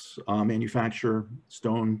products manufacture,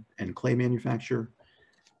 stone and clay manufacture,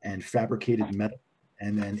 and fabricated metal.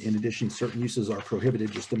 And then in addition, certain uses are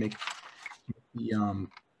prohibited just to make the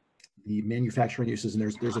manufacturing uses, and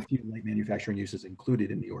there's a few light manufacturing uses included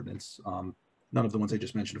in the ordinance. None of the ones I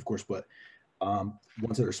just mentioned, of course, but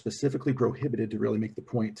ones that are specifically prohibited to really make the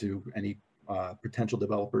point to any potential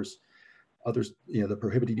developers. Others, the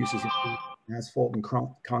prohibited uses include asphalt and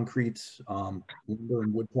concrete, lumber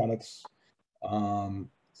and wood products,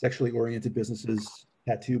 sexually oriented businesses,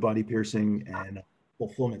 tattoo, body piercing, and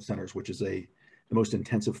fulfillment centers, which is the most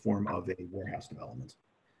intensive form of a warehouse development.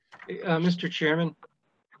 Mr. Chairman.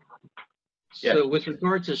 Yes. So with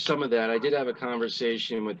regard to some of that, I did have a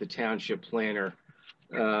conversation with the township planner,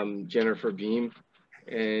 Jennifer Beam,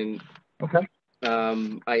 and Okay.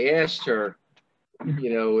 I asked her,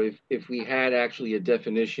 if we had actually a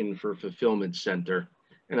definition for fulfillment center,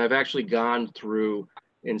 and I've actually gone through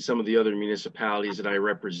in some of the other municipalities that I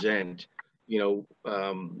represent,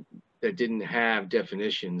 that didn't have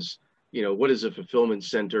definitions. What is a fulfillment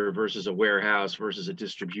center versus a warehouse versus a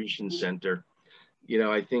distribution center?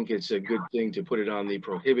 I think it's a good thing to put it on the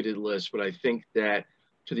prohibited list, but I think that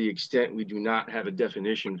to the extent we do not have a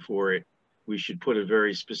definition for it, we should put a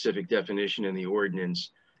very specific definition in the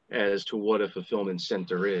ordinance as to what a fulfillment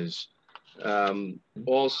center is.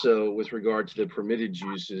 Also, with regard to the permitted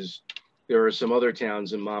uses, there are some other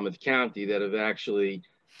towns in Monmouth County that have actually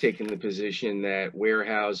taken the position that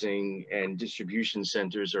warehousing and distribution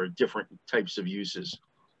centers are different types of uses.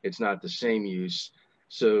 It's not the same use.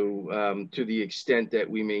 So to the extent that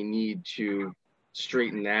we may need to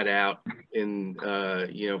straighten that out in,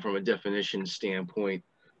 from a definition standpoint,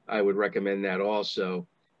 I would recommend that also.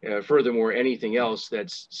 Furthermore, anything else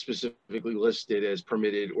that's specifically listed as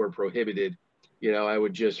permitted or prohibited, I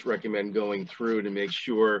would just recommend going through to make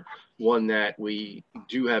sure, one, that we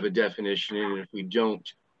do have a definition, and if we don't,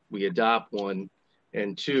 we adopt one.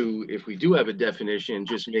 And two, if we do have a definition,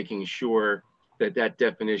 just making sure that that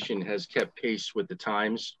definition has kept pace with the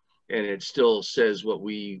times and it still says what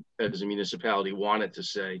we as a municipality want it to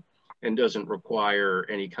say and doesn't require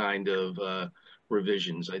any kind of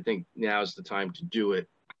revisions. I think now's the time to do it.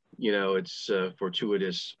 It's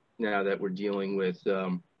fortuitous now that we're dealing with,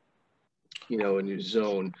 a new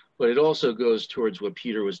zone, but it also goes towards what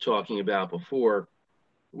Peter was talking about before,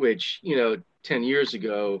 which, 10 years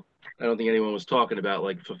ago, I don't think anyone was talking about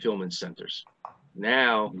like fulfillment centers.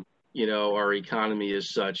 Now, our economy is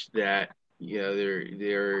such that,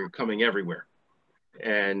 they're coming everywhere.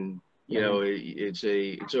 And,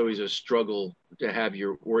 it's always a struggle to have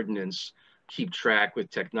your ordinance keep track with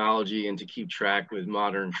technology and to keep track with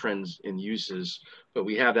modern trends and uses. But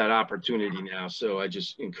we have that opportunity now. So I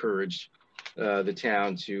just encourage the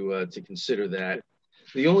town to consider that.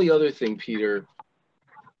 The only other thing, Peter,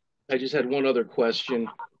 I just had one other question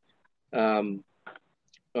on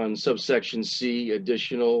subsection C,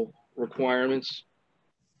 additional requirements.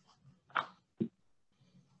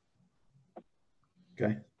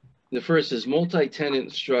 Okay. The first is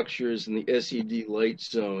multi-tenant structures in the SED light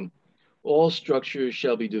zone. All structures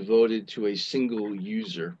shall be devoted to a single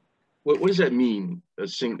user. What does that mean?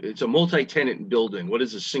 It's a multi-tenant building. What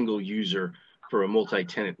is a single user for a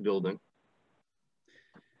multi-tenant building?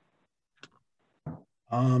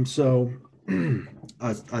 So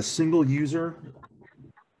a single user,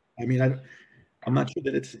 I mean, I'm not sure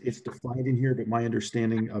that it's defined in here, but my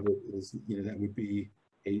understanding of it is, that would be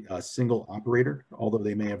a single operator, although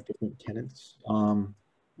they may have different tenants.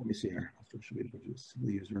 Let me see here. Should be a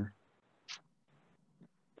single user.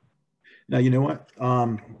 Now, you know what?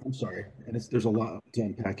 I'm sorry, and there's a lot to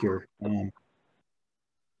unpack here.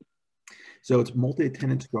 So it's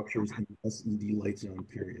multi-tenant structures in the SED light zone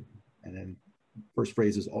period. And then first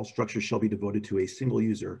phrase is all structures shall be devoted to a single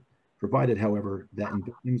user, provided, however, that in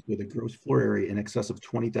buildings with a gross floor area in excess of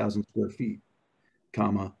 20,000 square feet,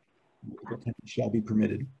 comma, shall be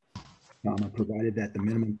permitted, comma, provided that the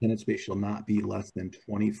minimum tenant space shall not be less than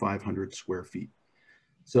 2,500 square feet.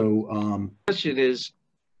 So the question is,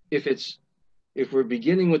 if we're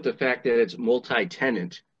beginning with the fact that it's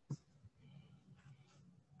multi-tenant,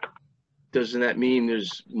 doesn't that mean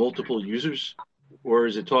there's multiple users, or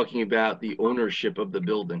is it talking about the ownership of the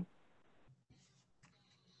building?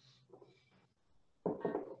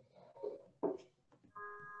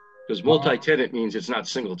 Because multi-tenant means it's not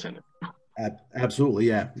single tenant. Absolutely,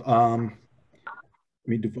 yeah. I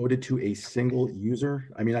mean, devoted to a single user.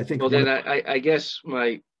 I mean, I think. Well, then I guess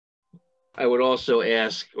I would also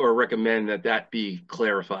ask or recommend that be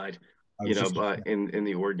clarified, in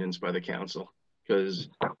the ordinance by the council, because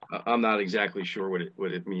I'm not exactly sure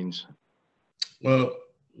what it means. Well,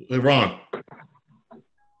 hey, Ron,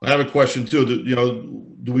 I have a question too.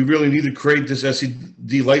 Do we really need to create this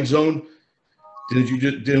SED light zone?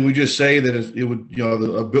 Didn't we just say that it would,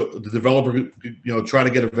 the developer could, try to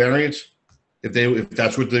get a variance if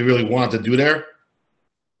that's what they really want to do there?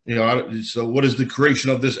 So what is the creation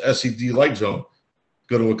of this SED light zone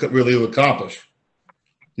going to really accomplish?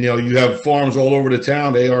 You have farms all over the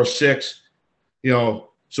town, AR6, You know,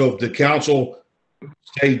 so if the council,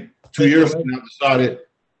 say 2 years from now, decided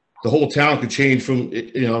the whole town could change from,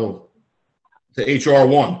 you know, to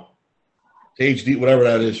HR1, to HD, whatever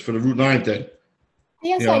that is for the Route 9 thing.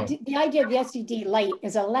 The idea of the SED light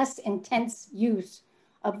is a less intense use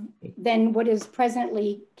than what is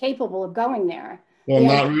presently capable of going there. Well,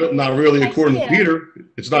 not really, according to Peter.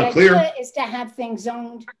 It's not clear. The idea is to have things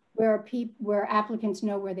zoned where applicants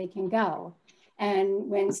know where they can go. And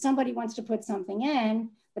when somebody wants to put something in,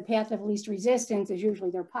 the path of least resistance is usually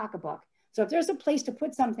their pocketbook. So if there's a place to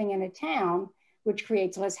put something in a town, which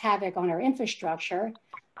creates less havoc on our infrastructure,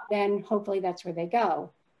 then hopefully that's where they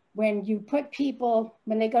go. When you put people,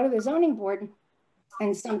 when they go to the zoning board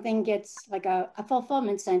and something gets like a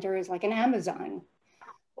fulfillment center is like an Amazon,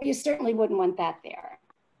 well, you certainly wouldn't want that there.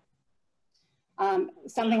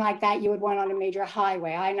 Something like that you would want on a major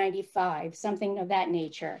highway, I-95, something of that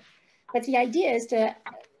nature. But the idea is to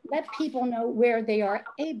let people know where they are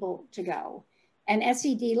able to go. And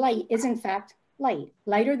SED light is in fact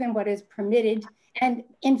lighter than what is permitted, and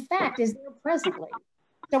in fact is there presently.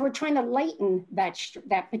 So we're trying to lighten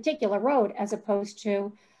that particular road as opposed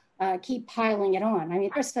to keep piling it on. I mean,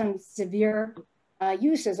 there's some severe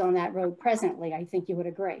uses on that road presently, I think you would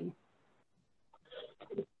agree.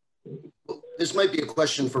 This might be a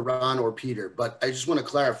question for Ron or Peter, but I just want to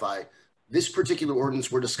clarify, this particular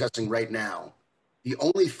ordinance we're discussing right now, the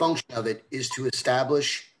only function of it is to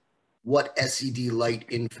establish what SED light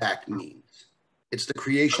in fact means. It's the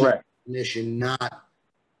creation of a definition, not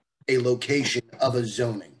a location of a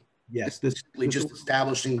zoning. Yes, this just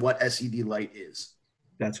establishing what SED light is.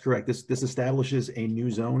 That's correct. This establishes a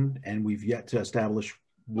new zone, and we've yet to establish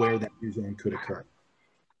where that new zone could occur.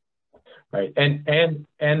 Right, and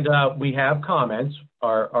we have comments.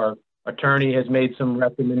 Our attorney has made some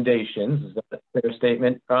recommendations. Is that a fair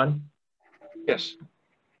statement, Ron? Yes.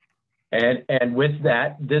 And with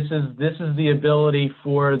that, this is the ability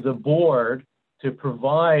for the board to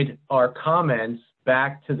provide our comments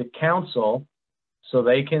back to the council so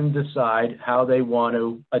they can decide how they want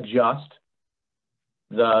to adjust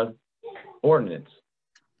the ordinance.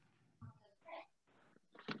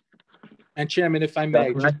 And Chairman, if I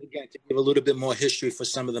may, just again to give a little bit more history for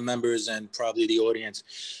some of the members and probably the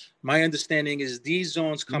audience. My understanding is these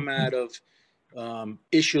zones come out of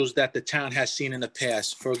issues that the town has seen in the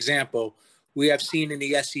past. For example, we have seen in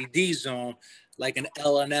the SED zone, like an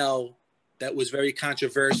L&L that was very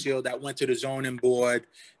controversial, that went to the zoning board,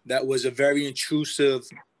 that was a very intrusive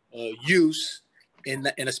use in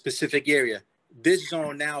a specific area. This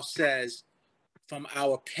zone now says, from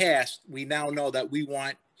our past, we now know that we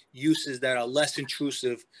want uses that are less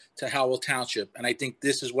intrusive to Howell Township. And I think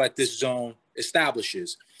this is what this zone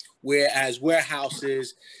establishes. Whereas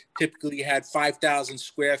warehouses typically had 5,000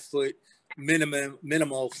 square foot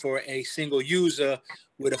minimal for a single user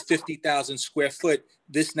with a 50,000 square foot,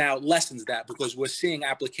 this now lessens that because we're seeing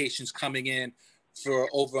applications coming in for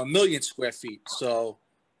over 1 million square feet. So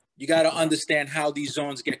you got to understand how these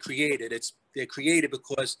zones get created. They're created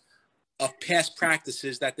because of past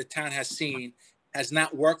practices that the town has seen has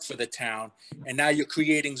not worked for the town. And now you're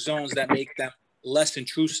creating zones that make them less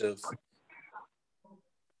intrusive,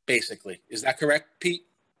 basically. Is that correct, Pete?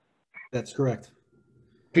 That's correct.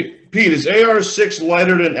 Pete, is AR6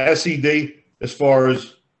 lighter than SED as far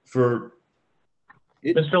as for?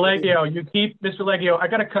 Mr. Leggio, I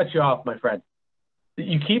got to cut you off, my friend.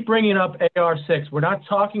 You keep bringing up AR6. We're not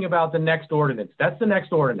talking about the next ordinance. That's the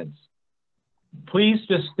next ordinance. Please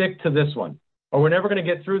just stick to this one, or we're never going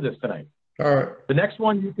to get through this tonight. All right. The next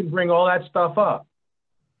one, you can bring all that stuff up.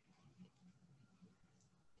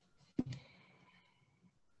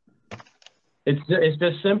 It's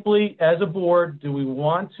just simply, as a board, do we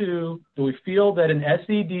feel that an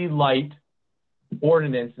SED light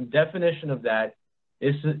ordinance and definition of that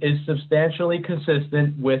is substantially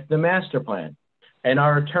consistent with the master plan? And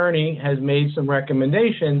our attorney has made some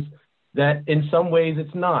recommendations that in some ways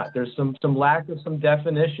it's not. There's some lack of some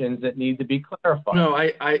definitions that need to be clarified. No,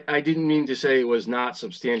 I didn't mean to say it was not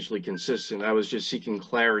substantially consistent. I was just seeking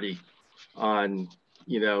clarity on,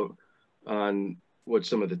 on what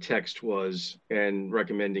some of the text was and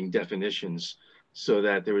recommending definitions so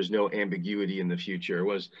that there was no ambiguity in the future.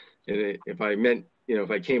 If I meant,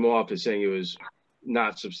 if I came off as saying it was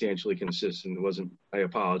not substantially consistent, it wasn't, I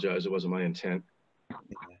apologize, it wasn't my intent.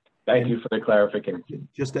 Thank you for the clarification.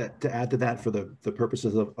 Just to add to that for the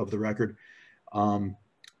purposes of the record,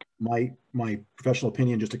 my professional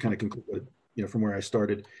opinion, just to kind of conclude, from where I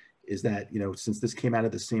started, is that, since this came out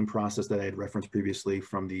of the same process that I had referenced previously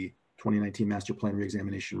from the 2019 Master Plan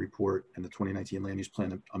Reexamination Report and the 2019 Land Use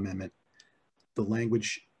Plan Amendment, the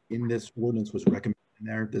language in this ordinance was recommended in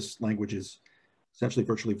there. This language is essentially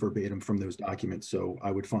virtually verbatim from those documents. So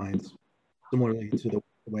I would find, similarly to the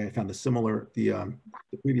way I found the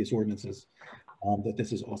previous ordinances, that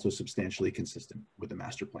this is also substantially consistent with the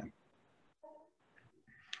master plan.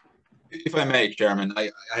 If I may, Chairman,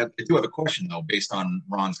 I do have a question though, based on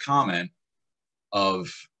Ron's comment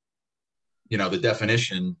of, you know, the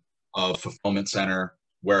definition of fulfillment center,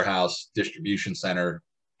 warehouse, distribution center,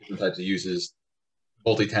 different types of uses,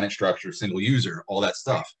 multi-tenant structure, single user, all that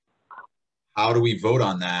stuff. How do we vote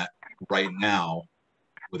on that right now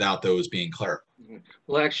without those being clarified?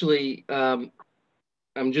 Well, actually, I'm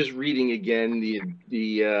just reading again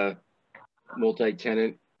the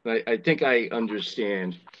multi-tenant. I think I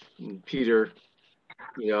understand. Peter,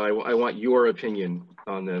 you know, I want your opinion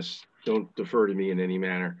on this. Don't defer to me in any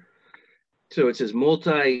manner. So it says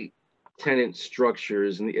multi-tenant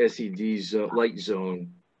structures in the SED light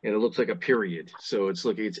zone, and it looks like a period. So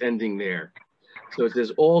it's ending there. So it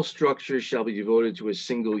says all structures shall be devoted to a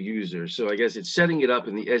single user. So I guess it's setting it up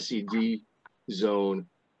in the SED zone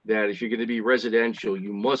that if you're going to be residential, it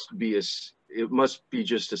must be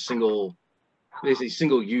just a single, they say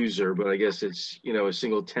single user, but I guess it's, you know, a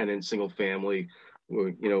single tenant, single family, or,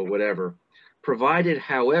 you know, whatever. Provided,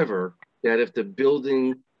 however, that if the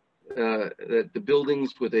buildings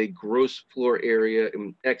with a gross floor area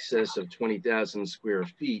in excess of 20,000 square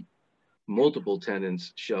feet, multiple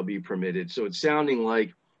tenants shall be permitted. So it's sounding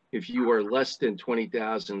like if you are less than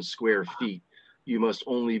 20,000 square feet, you must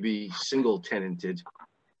only be single tenanted.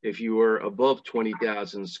 If you are above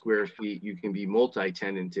 20,000 square feet, you can be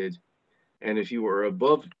multi-tenanted. And if you are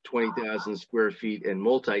above 20,000 square feet and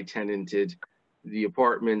multi-tenanted, the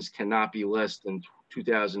apartments cannot be less than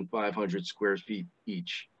 2,500 square feet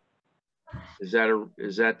each. Is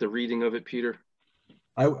that the reading of it, Peter?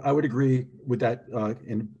 I would agree with that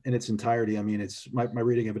in its entirety. I mean, it's my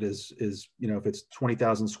reading of it is, you know, if it's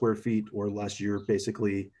 20,000 square feet or less, you're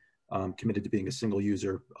basically committed to being a single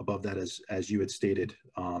user. Above that, as you had stated,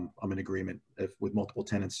 I'm in agreement. If with multiple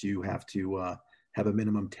tenants, you have to have a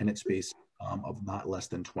minimum tenant space of not less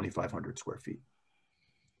than 2,500 square feet.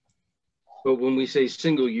 But when we say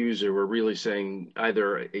single user, we're really saying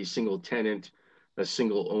either a single tenant, a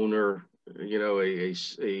single owner, you know, a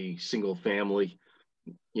single family,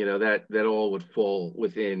 you know, that all would fall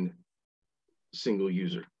within single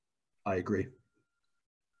user. I agree.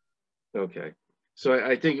 Okay. So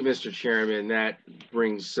I think, Mr. Chairman, that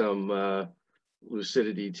brings some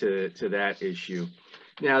lucidity to that issue.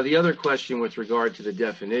 Now, the other question with regard to the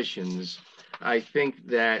definitions, I think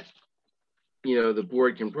that, you know, the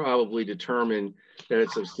board can probably determine that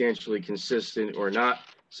it's substantially consistent or not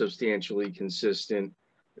substantially consistent,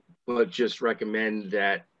 but just recommend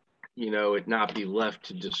that, you know, it not be left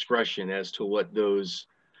to discretion as to what those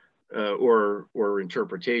or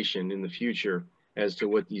interpretation in the future as to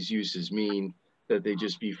what these uses mean, that they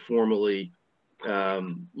just be formally,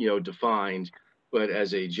 you know, defined. But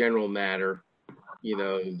as a general matter, you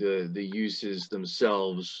know, the uses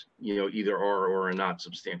themselves, you know, either are or are not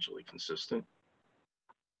substantially consistent.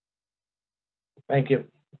 Thank you.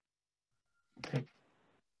 Okay.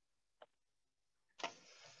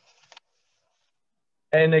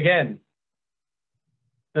 And again,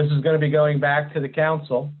 this is going to be going back to the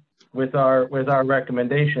council with our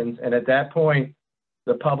recommendations, and at that point,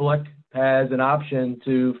 the public has an option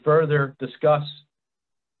to further discuss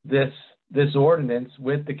this ordinance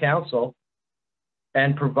with the council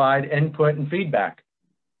and provide input and feedback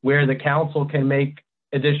where the council can make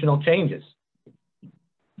additional changes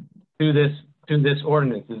to this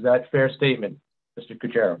ordinance. Is that a fair statement, Mr.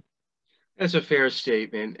 Cuchero? That's a fair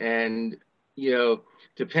statement. And, you know,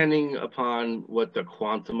 depending upon what the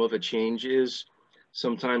quantum of a change is,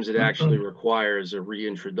 sometimes it actually requires a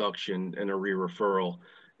reintroduction and a re-referral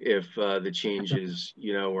if the changes,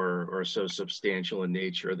 you know, are so substantial in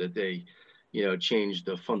nature that they, you know, change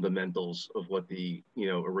the fundamentals of what the, you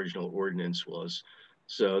know, original ordinance was.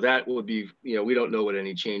 So that would be, you know, we don't know what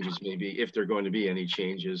any changes may be, if there are going to be any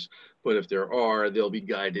changes, but if there are, they'll be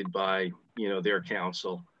guided by, you know, their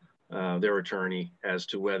counsel, their attorney, as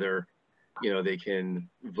to whether, you know, they can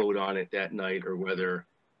vote on it that night or whether,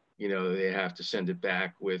 you know, they have to send it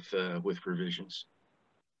back with revisions.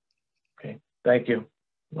 Okay, thank you.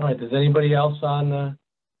 All right, does anybody else on the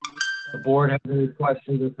board have any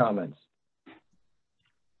questions or comments?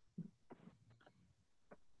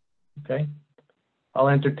 Okay, I'll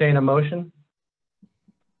entertain a motion.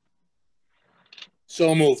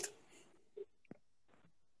 So moved.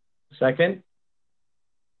 Second?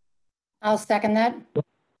 I'll second that.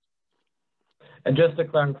 And just to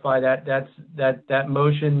clarify, that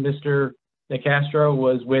motion, Mr. DeCastro,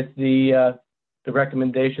 was with the the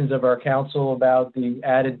recommendations of our council about the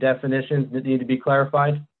added definitions that need to be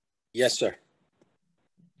clarified? Yes, sir.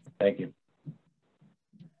 Thank you.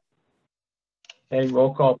 Okay,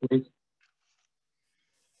 roll call, please.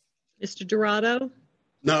 Mr. Dorado,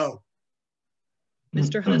 No.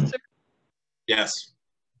 Mr. Husser, Yes.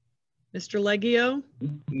 Mr. Leggio,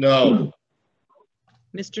 No.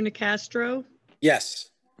 Mr. Nicastro, Yes.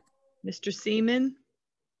 Mr. Seaman,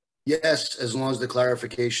 Yes, as long as the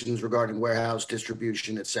clarifications regarding warehouse,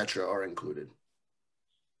 distribution, et cetera, are included.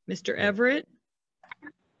 Mr. Everett,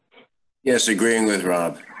 Yes, agreeing with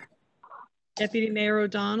Rob. Deputy Mayor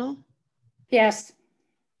O'Donnell, Yes.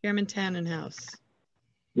 Chairman Tannenhouse.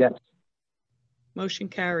 Yes. Motion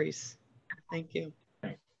carries. Thank you.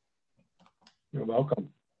 You're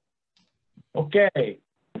welcome. Okay.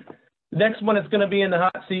 The next one that's going to be in the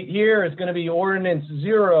hot seat here is going to be ordinance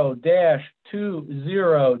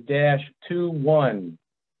 0-20-21.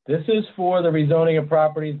 This is for the rezoning of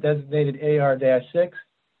properties designated AR-6 to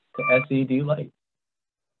SED light.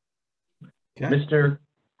 Okay. Mr.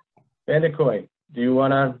 Vandekoy, do you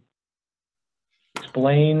want to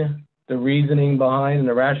explain the reasoning behind and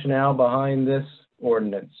the rationale behind this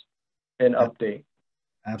ordinance and update?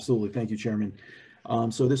 Absolutely. Thank you, Chairman.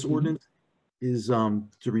 So this ordinance is to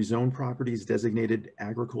rezone properties designated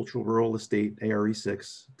agricultural rural estate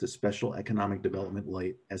ARE6 to special economic development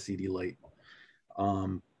light SED light.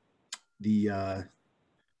 The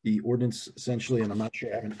ordinance essentially, and I'm not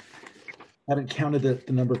sure, I haven't counted the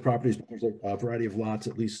number of properties, but there's a variety of lots,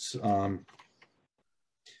 at least,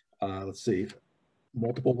 let's see,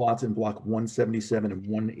 multiple lots in block 177 and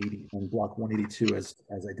 180 and block 182 as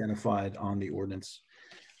identified on the ordinance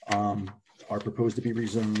are proposed to be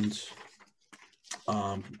rezoned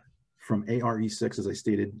from ARE6, as I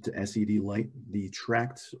stated, to SED light. The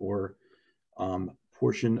tract or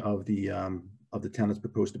portion of the town that's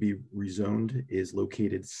proposed to be rezoned is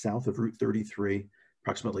located south of Route 33,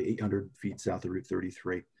 approximately 800 feet south of Route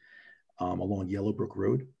 33, along Yellowbrook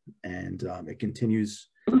Road, and it continues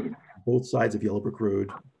both sides of Yellowbrook Road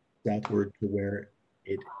southward to where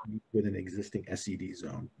it meets with an existing SED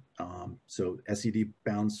zone. So SED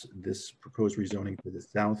bounds this proposed rezoning to the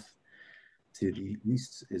south. To the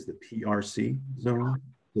east is the PRC zone.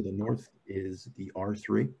 To the north is the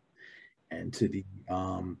R3. And to the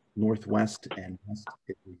northwest and west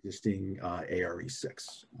is the existing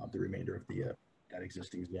ARE6, the remainder of that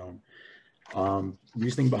existing zone.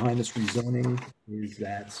 Reasoning behind this rezoning is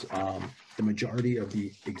that the majority of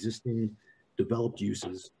the existing developed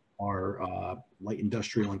uses are light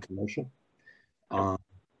industrial and commercial.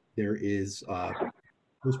 There is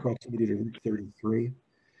close proximity to Route 33.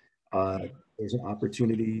 There's an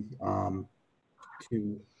opportunity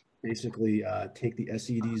to basically take the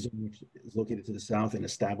SED zone, which is located to the south, and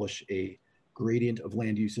establish a gradient of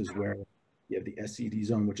land uses where you have the SED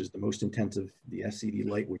zone, which is the most intensive, the SED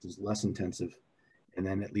light, which is less intensive, and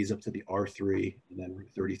then it leads up to the R3, and then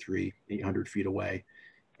Route 33, 800 feet away,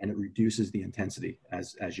 and it reduces the intensity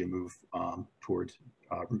as you move toward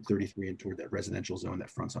Route 33 and toward that residential zone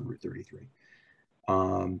that fronts on Route 33.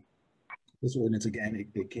 This ordinance, again,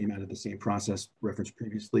 it came out of the same process referenced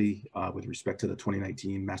previously with respect to the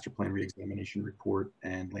 2019 Master Plan Reexamination Report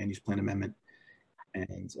and Land Use Plan Amendment.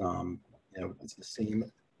 And it's the same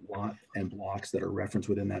lot and blocks that are referenced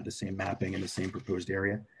within that, the same mapping and the same proposed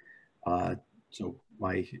area. So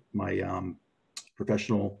my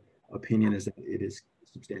professional opinion is that it is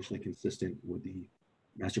substantially consistent with the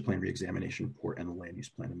Master Plan Reexamination Report and the Land Use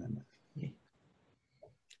Plan Amendment.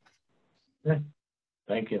 Okay.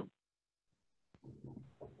 Thank you.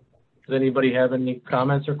 Does anybody have any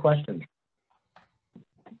comments or questions?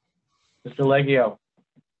 Mr. Leggio.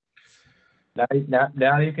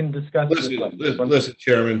 Now you can discuss. Listen,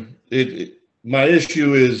 Chairman. My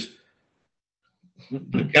issue is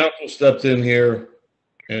the council stepped in here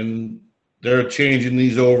and they're changing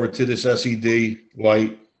these over to this SED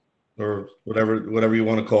light or whatever you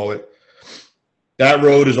want to call it. That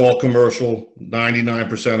road is all commercial,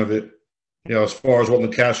 99% of it. You know, as far as what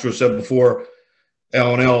Nicastro said before,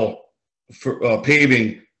 L&L for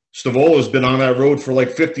paving, Stavola's been on that road for like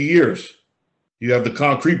 50 years. You have the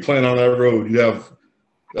concrete plant on that road. You have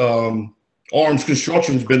Arms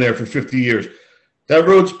Construction's been there for 50 years. That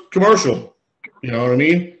road's commercial. You know what I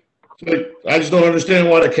mean? So I just don't understand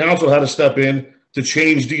why the council had to step in to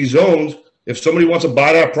change these zones. If somebody wants to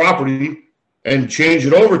buy that property and change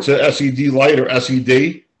it over to SED light or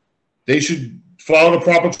SED, they should follow the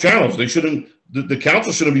proper channels. They shouldn't. The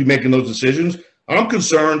council shouldn't be making those decisions. I'm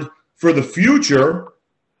concerned for the future.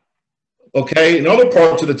 Okay, in other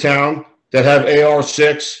parts of the town that have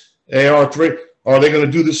AR6, AR3, are they going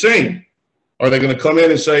to do the same? Are they going to come in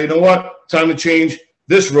and say, you know what, time to change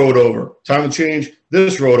this road over, time to change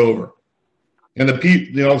this road over? And the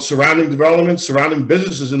people, you know, surrounding developments, surrounding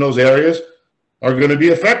businesses in those areas are going to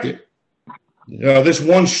be affected. You know, this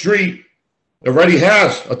one street already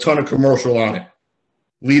has a ton of commercial on it,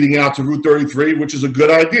 leading out to Route 33, which is a good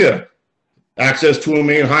idea. Access to a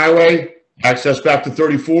main highway, access back to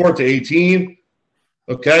 34, to 18.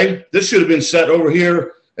 Okay, this should have been set over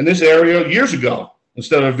here in this area years ago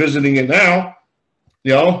instead of visiting it now.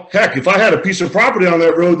 You know, heck, if I had a piece of property on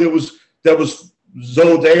that road that was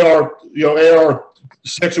zoned AR, you know,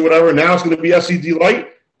 AR6 or whatever, now it's going to be SED light,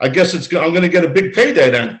 I guess I'm going to get a big payday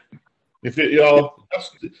then. If it, you know,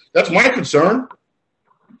 that's my concern.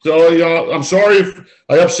 So, you know, I'm sorry if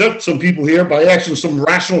I upset some people here by asking some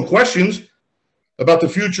rational questions about the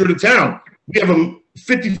future of the town. We have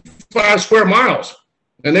 55 square miles,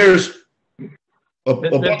 and there's a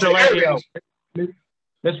bunch of areas.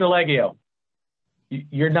 Mr. Leggio,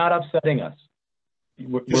 you're not upsetting us.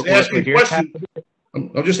 Just asking questions.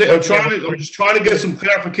 I'm just trying to get some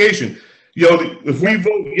clarification. You know, if we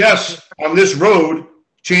vote yes on this road,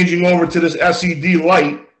 changing over to this SED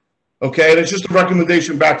light, okay, and it's just a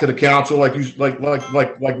recommendation back to the council, like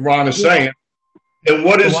Ron is saying. And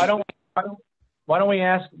what is? Why don't we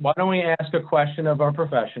ask a question of our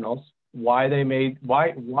professionals? Why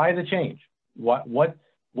the change? What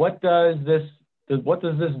does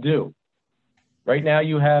this do? Right now,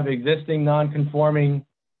 you have existing non-conforming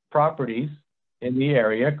properties in the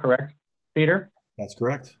area, correct, Peter? That's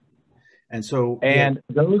correct. And so,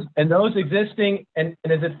 those existing, and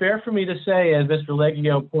is it fair for me to say, as Mr.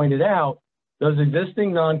 Leggio pointed out, those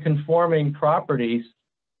existing non-conforming properties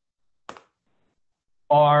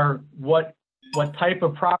are what type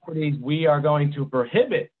of properties we are going to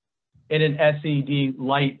prohibit in an SED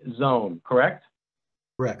light zone, correct?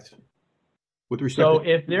 Correct. With respect so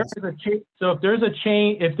if there's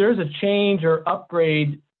a change or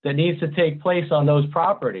upgrade that needs to take place on those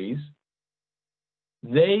properties,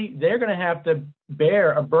 they're going to have to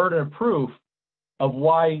bear a burden of proof of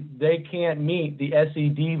why they can't meet the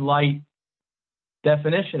SED light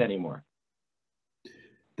definition anymore.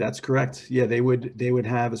 That's correct. Yeah, they would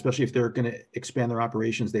have, especially if they're going to expand their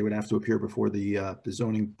operations, they would have to appear before the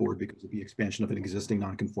zoning board because of the expansion of an existing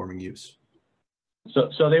non-conforming use.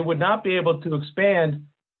 So they would not be able to expand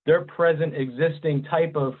their present existing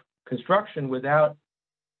type of construction without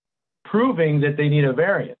proving that they need a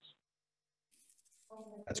variance.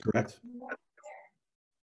 That's correct.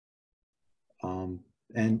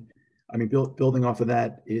 And I mean, building off of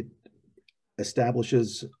that, it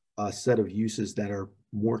establishes a set of uses that are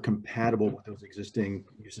more compatible with those existing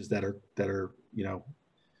uses that are you know,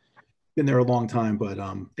 been there a long time, but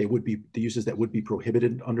they would be the uses that would be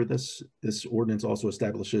prohibited under this ordinance. Also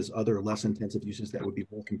establishes other less intensive uses that would be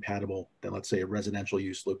more compatible than, let's say, a residential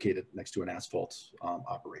use located next to an asphalt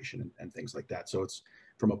operation and things like that. So it's,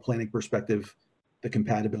 from a planning perspective, the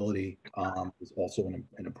compatibility is also an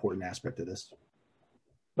important aspect of this.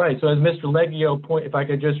 Right. So as Mr. Leggio if I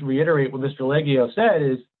could just reiterate what Mr. Leggio said,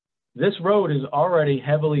 is this road is already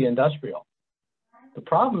heavily industrial. The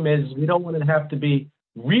problem is we don't want to have to be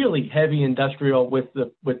really heavy industrial with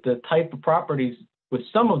the type of properties, with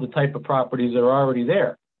some of the type of properties that are already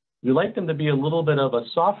there. We like them to be a little bit of a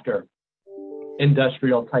softer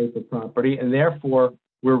industrial type of property, and therefore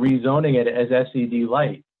we're rezoning it as SED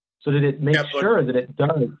light so that it makes sure that it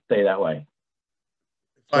does stay that way.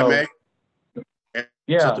 If I may?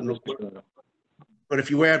 Yeah. But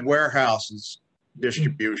if you add warehouses,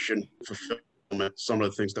 distribution, fulfillment, some of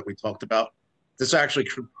the things that we talked about, this actually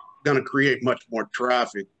going to create much more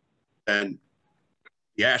traffic than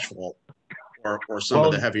the asphalt or some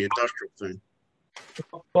of the heavy industrial thing.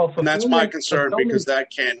 Well, and that's my concern, because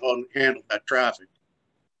that can't handle that traffic.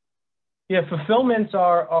 Yeah, fulfillments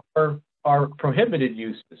are prohibited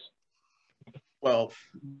uses. Well,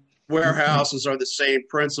 warehouses are the same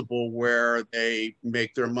principle, where they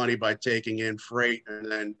make their money by taking in freight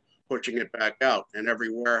and then pushing it back out. And every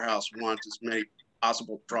warehouse wants as many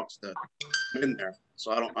possible trucks to come in there.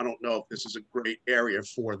 So I don't know if this is a great area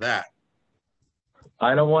for that.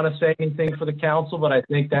 I don't want to say anything for the council, but I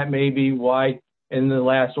think that may be why in the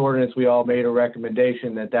last ordinance we all made a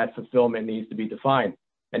recommendation that fulfillment needs to be defined.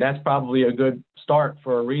 And that's probably a good start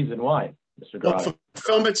for a reason why, Mr. Dorado. Well,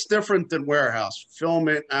 fulfillment's different than warehouse.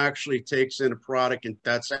 Fulfillment actually takes in a product, and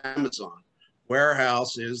that's Amazon.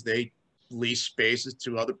 Warehouse is they lease spaces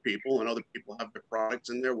to other people, and other people have their products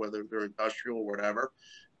in there, whether they're industrial or whatever,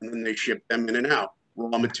 and then they ship them in and out.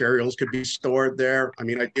 Raw materials could be stored there. I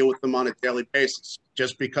mean, I deal with them on a daily basis.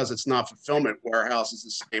 Just because it's not fulfillment, warehouse is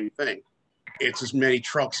the same thing. it's as many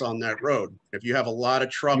trucks on that road. If you have a lot of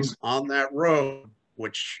trucks on that road,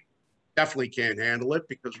 which definitely can't handle it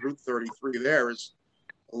because Route 33 there is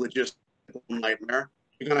a logistical nightmare,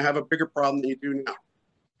 you're going to have a bigger problem than you do now.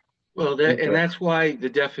 Well, and that's why the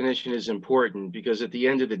definition is important, because at the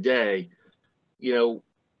end of the day, you know,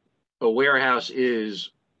 a warehouse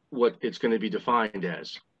is what it's going to be defined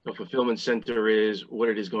as. A fulfillment center is what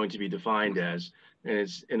it is going to be defined as.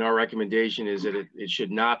 And our recommendation is that it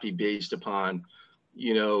should not be based upon,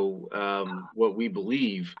 you know, what we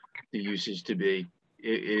believe the use is to be.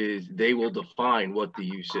 It is, they will define what the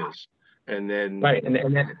use is. And then right, and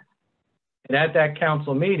at that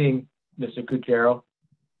council meeting, Mr. Cuchero,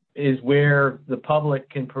 is where the public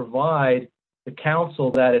can provide the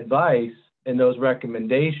council that advice and those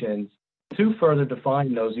recommendations to further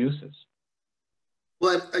define those uses.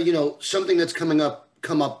 Well, you know, something that's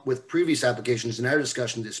come up with previous applications in our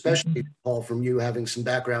discussions, especially Paul, from you having some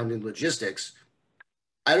background in logistics.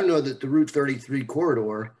 I don't know that the Route 33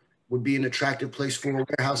 corridor would be an attractive place for a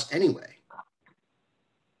warehouse anyway.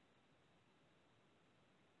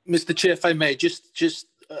 Mr. Chair, if I may, just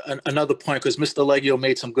another point, because Mr. Leggio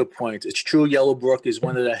made some good points. It's true Yellowbrook is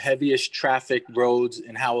one of the heaviest traffic roads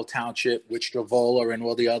in Howell Township, with Stravola and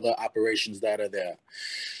all the other operations that are there.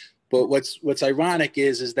 But what's ironic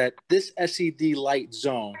is that this SED light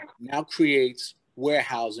zone now creates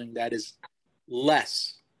warehousing that is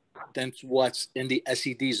less than what's in the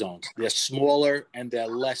SED zones. They're smaller and they're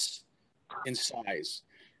less in size.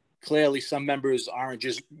 Clearly, some members aren't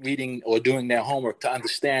just reading or doing their homework to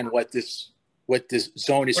understand what this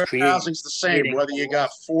zone is creating. Warehousing's the same, whether you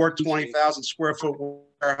got 4 20,000 square foot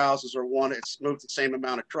warehouses or one, it's moved the same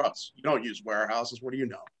amount of trucks. You don't use warehouses. What do you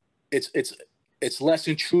know? It's less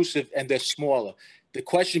intrusive and they're smaller. The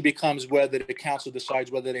question becomes whether the council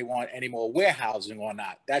decides whether they want any more warehousing or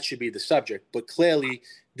not. That should be the subject. But clearly,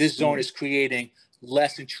 this zone is creating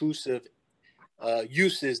less intrusive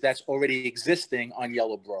uses that's already existing on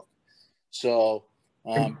Yellowbrook. So,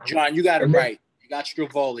 John, you got it right. You got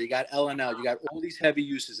Stravola, you got L&L, you got all these heavy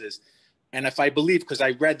uses. And if I believe, because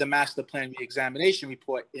I read the master plan examination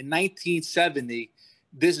report, in 1970,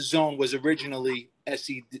 this zone was originally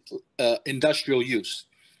SED, industrial use.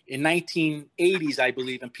 In 1980s, I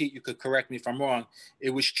believe, and Pete, you could correct me if I'm wrong, it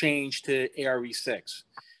was changed to ARE6.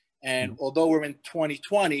 And although we're in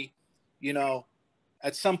 2020, you know,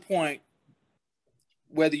 at some point,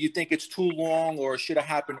 whether you think it's too long or should have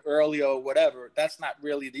happened earlier or whatever, that's not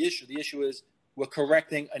really the issue. The issue is we're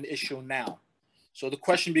correcting an issue now. So the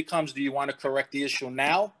question becomes, do you want to correct the issue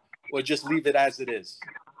now or just leave it as it is?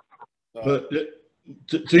 But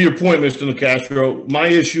to your point, Mr. Nicastro, my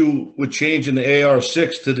issue with changing the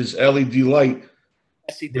AR6 to this LED light,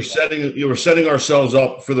 we're setting ourselves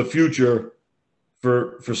up for the future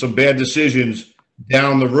for some bad decisions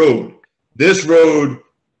down the road. This road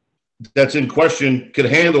that's in question could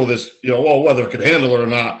handle this, you know, well, whether it could handle it or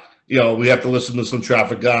not, you know, we have to listen to some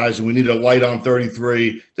traffic guys, and we need a light on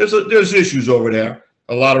 33. There's issues over there.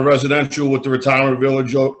 A lot of residential with the retirement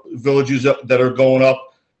villages that are going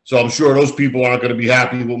up. So I'm sure those people aren't going to be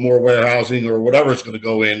happy with more warehousing or whatever it's going to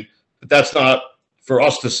go in. But that's not for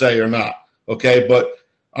us to say or not. Okay. But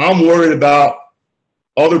I'm worried about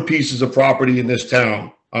other pieces of property in this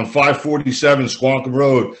town on 547 Squonkam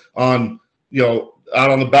Road, on, you know, out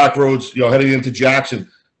on the back roads, you know, heading into Jackson,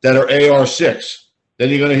 that are AR6. Then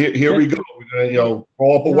you're going to here we go. We're going to, you know,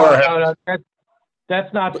 roll up a warehouse. No,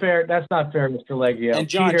 that's not fair. That's not fair, Mr. Leggio. And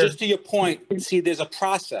John, just to your point, see, there's a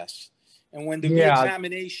process. And when the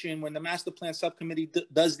reexamination, when the master plan subcommittee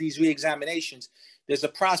does these reexaminations, there's a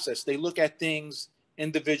process. They look at things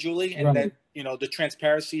individually, and then, you know, the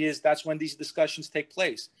transparency is that's when these discussions take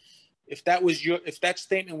place. If that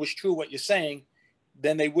statement was true, what you're saying,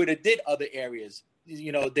 then they would have did other areas.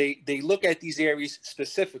 You know, they look at these areas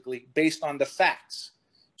specifically based on the facts.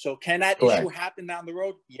 So can that issue happen down the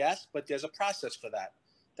road? Yes, but there's a process for that.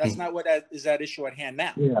 That's not what is that issue at hand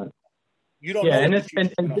now. Yeah. You don't know what the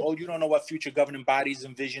future's going to hold. You don't know what future governing bodies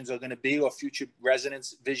and visions are going to be, or future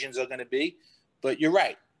residents' visions are going to be. But you're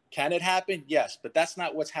right. Can it happen? Yes, but that's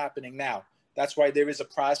not what's happening now. That's why there is a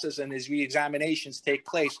process, and these reexaminations take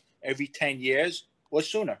place every 10 years or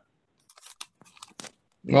sooner.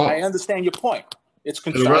 Well, I understand your point. It's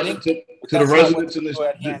concerning. To the residents in this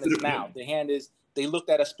hand is now. The hand is they looked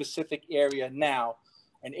at a specific area now,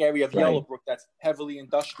 an area of Yellowbrook that's heavily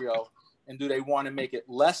industrial, and do they want to make it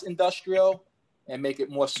less industrial and make it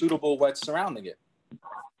more suitable what's surrounding it?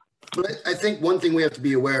 But I think one thing we have to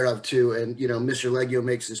be aware of too, and you know, Mr. Leggio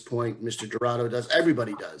makes this point, Mr. Dorado does,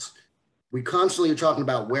 everybody does. We constantly are talking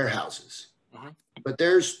about warehouses, but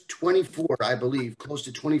there's 24, I believe, close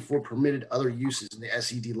to 24 permitted other uses in the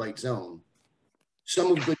SED light zone.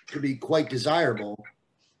 some of which could be quite desirable,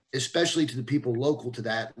 especially to the people local to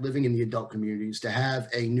that, living in the adult communities, to have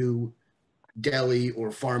a new deli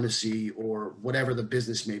or pharmacy or whatever the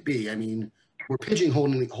business may be. I mean, we're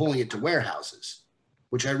pigeonholing it to warehouses,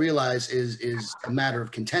 which I realize is a matter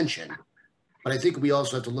of contention. But I think we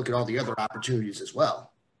also have to look at all the other opportunities as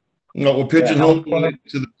well. You know, we're pigeonholing it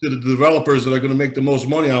to the developers that are going to make the most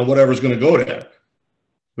money on whatever's going to go there.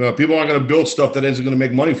 You know, people aren't going to build stuff that isn't going to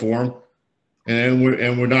make money for them, and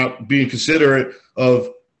we're not being considerate of,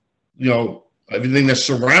 you know, everything that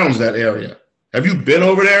surrounds that area. Have you been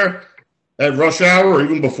over there at rush hour or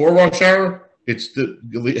even before rush hour? It's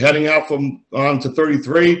heading out from on to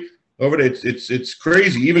 33 over there. It's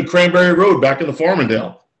crazy. Even Cranberry Road back in the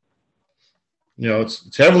Farmingdale. You know,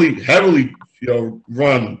 it's heavily, you know,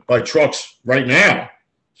 run by trucks right now.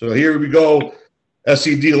 So here we go,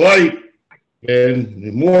 SED light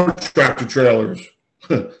and more tractor trailers,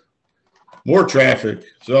 more traffic.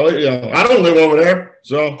 So, you know, I don't live over there,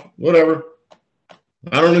 so whatever.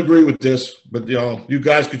 I don't agree with this, but, you know, you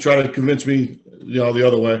guys could try to convince me, you know, the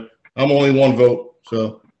other way. I'm only one vote,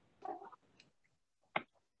 so.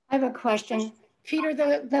 I have a question. Peter,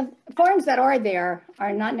 the farms that are there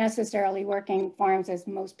are not necessarily working farms as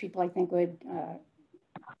most people, I think, would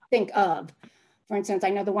think of. For instance, I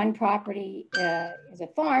know the one property is a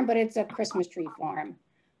farm, but it's a Christmas tree farm.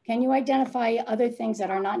 Can you identify other things that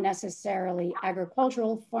are not necessarily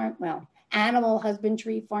agricultural farm, well, animal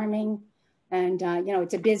husbandry farming, and you know,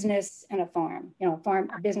 it's a business and a farm, you know,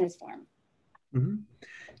 a business farm? Mm-hmm.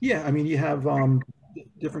 Yeah, I mean, you have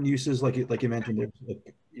different uses, like you mentioned,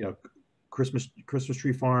 like, you know, Christmas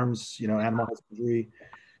tree farms, you know, animal husbandry.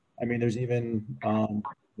 I mean, there's even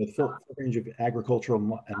the full range of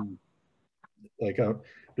agricultural and like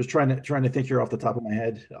just trying to think here off the top of my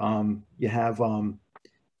head. You have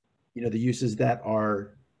you know, the uses that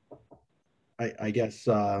are, I guess,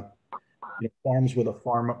 you know, farms with a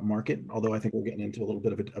farm market. Although I think we're getting into a little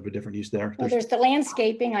bit of a different use there. Well, there's the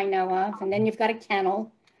landscaping I know of, and then you've got a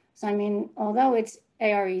kennel. So I mean, although it's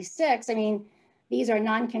ARE 6, I mean, these are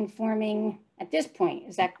non-conforming at this point.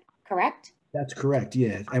 Is that correct? That's correct.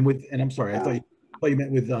 Yeah, and I'm sorry, I thought you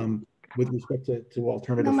meant with respect to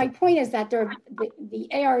alternative. No, my point is that the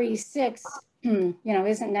ARE 6, you know,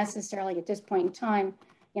 isn't necessarily at this point in time,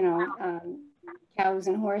 you know, cows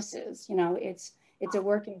and horses. You know, it's a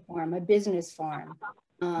working farm, a business farm,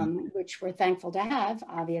 which we're thankful to have,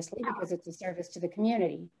 obviously, because it's a service to the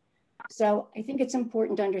community. So I think it's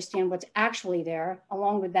important to understand what's actually there,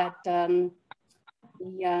 along with that.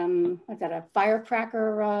 What's that, a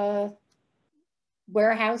firecracker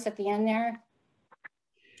warehouse at the end there?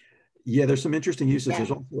 Yeah, there's some interesting uses. Yeah. There's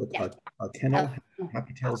also a kennel,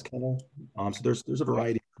 Happy Tails kennel. So there's a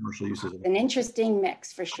variety of commercial uses. An interesting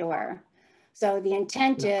mix for sure. So the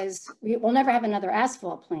intent is we'll never have another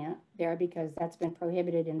asphalt plant there because that's been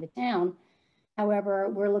prohibited in the town. However,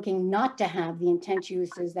 we're looking not to have the intent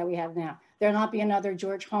uses that we have now. There'll not be another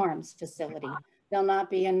George Harms facility. There'll not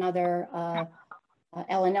be another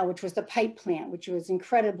L&L, which was the pipe plant, which was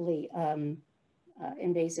incredibly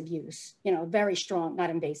invasive use, you know, very strong, not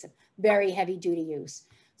invasive, very heavy duty use.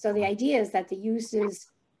 So the idea is that the uses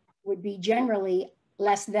would be generally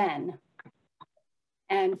less than,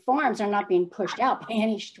 and farms are not being pushed out by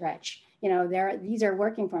any stretch. You know, these are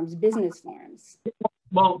working farms, business farms.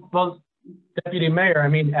 Well, Deputy Mayor, I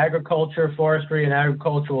mean, agriculture, forestry, and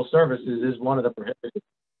agricultural services is one of the prohibited.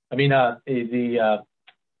 I mean,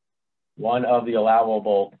 one of the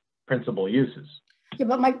allowable principal uses. Yeah,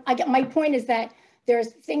 but my point is that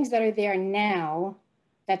there's things that are there now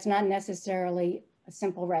that's not necessarily a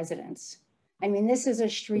simple residence. I mean, this is a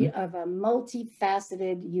street of a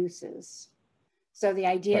multifaceted uses. So the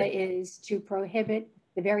idea is to prohibit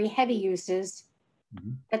the very heavy uses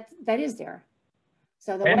that is there.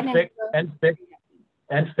 So the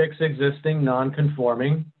fix existing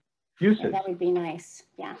non-conforming uses. Yeah, that would be nice.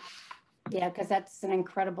 Yeah, yeah, because that's an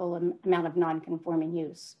incredible amount of non-conforming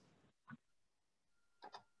use.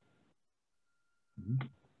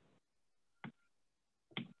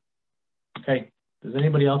 Okay. Does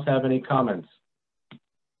anybody else have any comments?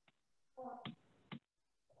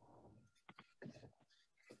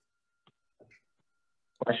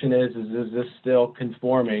 Question is this still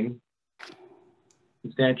conforming,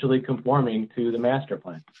 substantially conforming to the master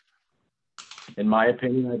plan? In my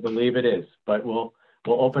opinion, I believe it is, but we'll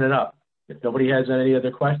open it up. If nobody has any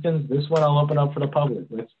other questions, this one I'll open up for the public.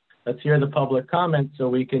 Let's hear the public comment so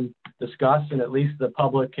we can discuss, and at least the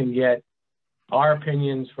public can get our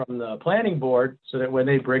opinions from the planning board so that when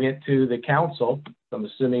they bring it to the council, I'm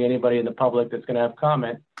assuming anybody in the public that's going to have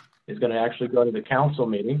comment is going to actually go to the council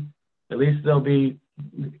meeting. At least they'll be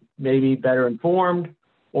maybe better informed,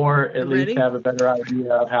 or at least have a better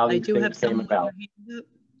idea of how these things came about.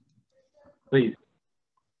 Please.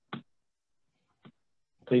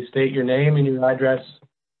 Please state your name and your address.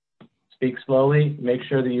 Speak slowly. Make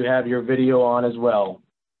sure that you have your video on as well.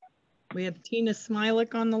 We have Tina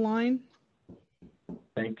Smilek on the line.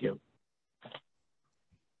 Thank you.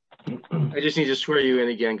 I just need to swear you in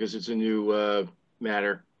again because it's a new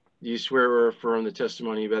matter. Do you swear or affirm the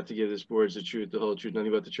testimony you're about to give this board is the truth, the whole truth,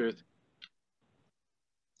 nothing but the truth?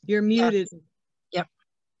 You're muted. Yep.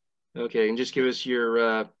 Okay, and just give us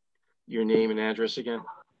your name and address again.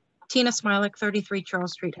 Tina Smilek, 33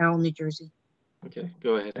 Charles Street, Howell, New Jersey. Okay,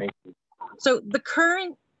 go ahead. Thank you. So the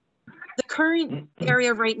current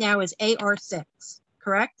area right now is AR6,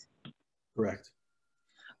 correct? Correct.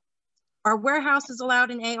 Are warehouses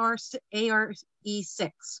allowed in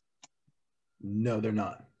ARE6? No, they're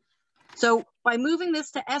not. So by moving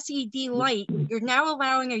this to SED light, you're now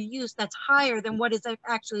allowing a use that's higher than what is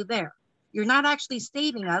actually there. You're not actually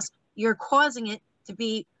saving us, you're causing it to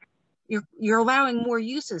be, you're allowing more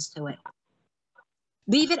uses to it.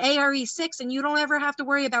 Leave it ARE6 and you don't ever have to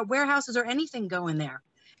worry about warehouses or anything going there.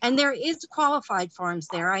 And there is qualified farms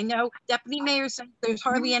there. I know Deputy Mayor said there's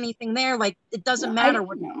hardly anything there. Like, it doesn't matter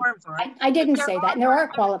what the farms are. I didn't say that. And there are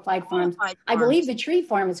qualified farms. I believe the tree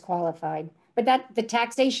farm is qualified, but that the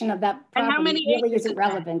taxation of that property really isn't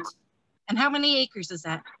relevant. And how many acres is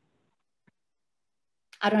that?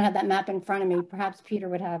 I don't have that map in front of me. Perhaps Peter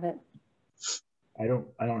would have it. I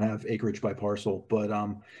don't have acreage by parcel, but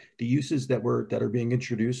the uses that are being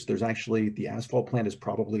introduced, there's actually, the asphalt plant is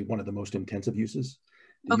probably one of the most intensive uses.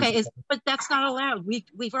 Okay, but that's not allowed.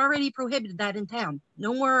 We've already prohibited that in town.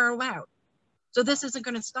 No more are allowed. So this isn't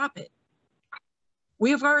going to stop it.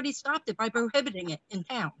 We have already stopped it by prohibiting it in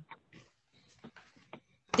town.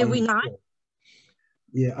 Did we not?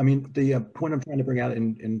 Yeah, I mean, the point I'm trying to bring out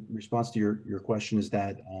in response to your question is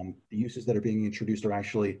that the uses that are being introduced are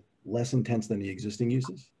actually less intense than the existing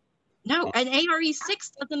uses. No, and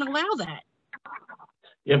ARE6 doesn't allow that.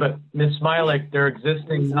 Yeah, but Ms. Smilek, there are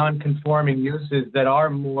existing non-conforming uses that are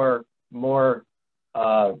more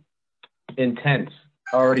intense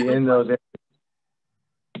already in those areas.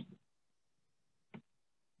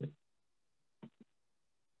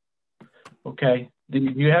 Okay. Do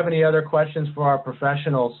you have any other questions for our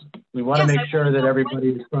professionals? We want to make sure that everybody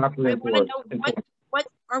is properly informed. What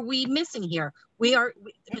are we missing here? The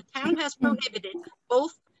town has prohibited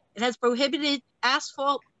both. It has prohibited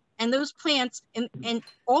asphalt and those plants in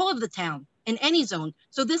all of the town, in any zone.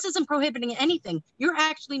 So this isn't prohibiting anything. You're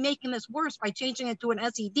actually making this worse by changing it to an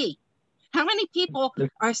SED. How many people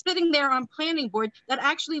are sitting there on planning board that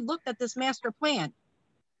actually looked at this master plan?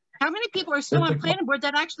 How many people are still on planning board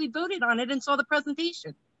that actually voted on it and saw the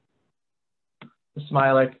presentation?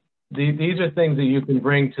 Smilek, these are things that you can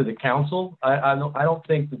bring to the council. I don't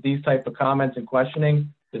think that these type of comments and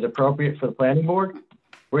questioning is appropriate for the planning board.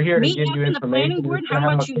 We're here to give you information. The planning board, how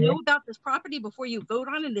much you know about this property before you vote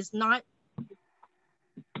on it is not.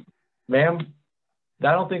 Ma'am,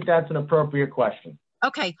 I don't think that's an appropriate question.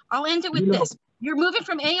 Okay, I'll end it with this. You're moving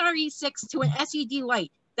from ARE6 to an SED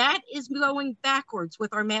light. That is going backwards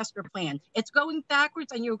with our master plan. It's going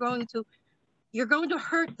backwards, and you're going to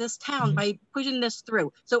hurt this town by pushing this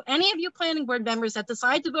through. So any of you planning board members that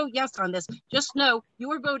decide to vote yes on this, just know you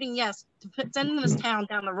are voting yes to sending this town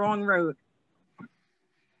down the wrong road.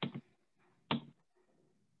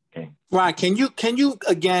 Okay. Ron, can you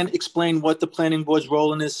again explain what the planning board's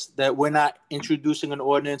role in this, that we're not introducing an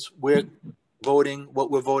ordinance, we're voting what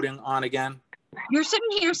we're voting on again? You're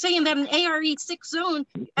sitting here saying that an ARE6 zone,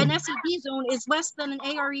 an SED zone is less than an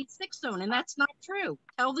ARE6 zone, and that's not true.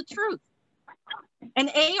 Tell the truth. An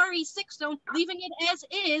ARE6 zone, leaving it as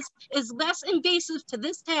is less invasive to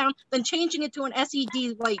this town than changing it to an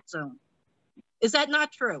SED light zone. Is that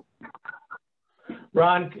not true?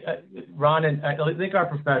 Ron, and I think our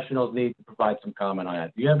professionals need to provide some comment on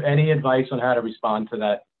that. Do you have any advice on how to respond to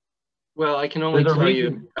that? Well, I can only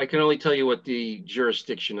tell you what the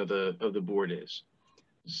jurisdiction of the board is.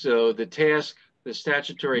 So the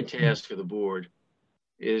statutory task of the board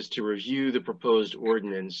is to review the proposed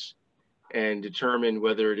ordinance and determine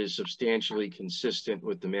whether it is substantially consistent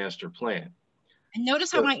with the master plan. And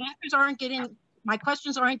notice how my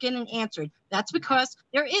questions aren't getting answered. That's because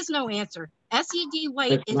there is no answer. SED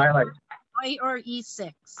light is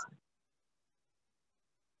ARE6.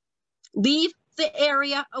 Leave the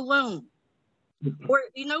area alone. Or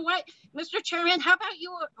you know what, Mr. Chairman, how about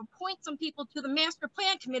you appoint some people to the master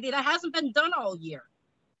plan committee that hasn't been done all year?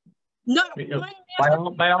 No.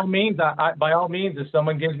 By all means, if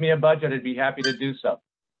someone gives me a budget, I'd be happy to do so.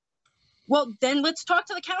 Well, then let's talk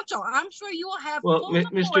to the council. I'm sure you will have Well, full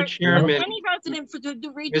Mr. support Chairman, of any resident to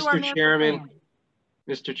redo our Mr. master Chairman, plan.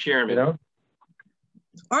 Mr. Chairman.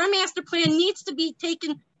 Our master plan needs to be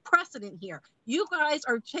taken precedent here. You guys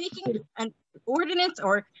are taking an ordinance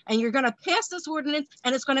and you're going to pass this ordinance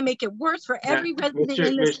and it's going to make it worse for every resident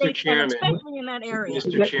in the state, and especially in that area.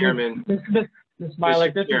 Mr. Chairman,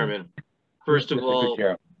 Mr. Chairman, first of all,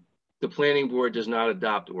 the planning board does not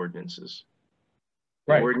adopt ordinances.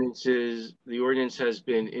 The ordinance has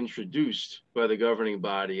been introduced by the governing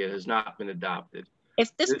body. It has not been adopted.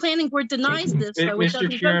 If this planning board denies this, so Mr.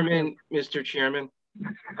 Chairman,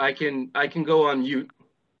 I can go on mute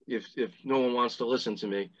if no one wants to listen to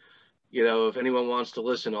me. You know, if anyone wants to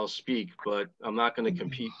listen, I'll speak, but I'm not going to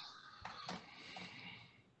compete.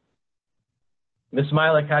 Ms.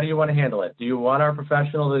 Smilik, how do you want to handle it? Do you want our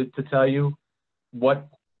professional to tell you what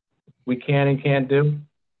we can and can't do?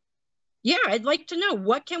 Yeah, I'd like to know I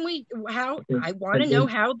want to know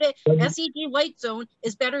how the SED light zone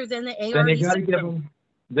is better than the ARE.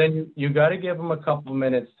 Then you got to give them a couple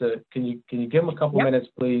minutes to. Can you give them a couple minutes,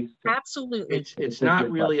 please? Absolutely. It's not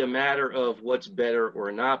really a matter of what's better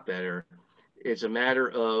or not better. It's a matter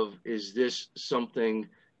of, is this something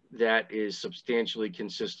that is substantially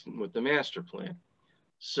consistent with the master plan?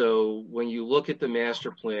 So when you look at the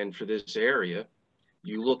master plan for this area,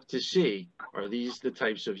 you look to see, are these the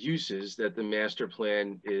types of uses that the master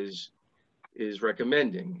plan is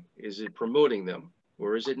recommending? Is it promoting them?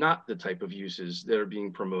 Or is it not the type of uses that are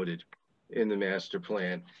being promoted in the master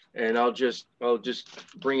plan? And I'll just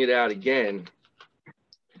bring it out again,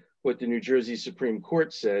 what the New Jersey Supreme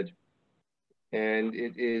Court said. And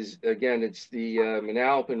it is, again, it's the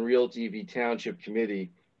Manalapan Realty v. Township Committee,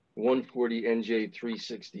 140 NJ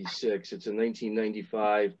 366. It's a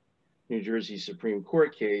 1995 New Jersey Supreme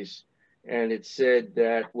Court case. And it said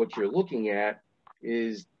that what you're looking at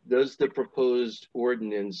is, does the proposed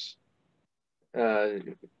ordinance,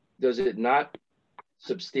 does it not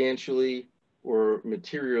substantially or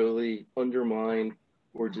materially undermine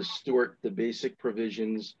or distort the basic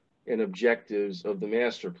provisions and objectives of the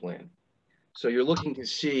master plan? So you're looking to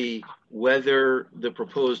see whether the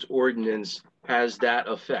proposed ordinance has that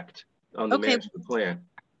effect on the master plan.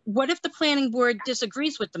 What if the planning board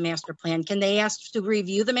disagrees with the master plan? Can they ask to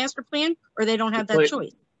review the master plan, or they don't have that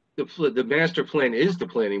choice? The master plan is the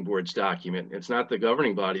planning board's document. It's not the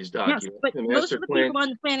governing body's document. Yes, but most of the people on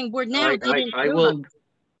the planning board now I will,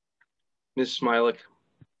 Ms. Smilik,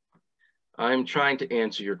 I'm trying to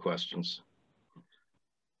answer your questions.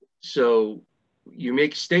 So you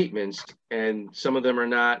make statements and some of them are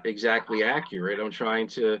not exactly accurate. I'm trying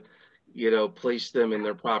to, place them in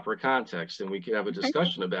their proper context, and we can have a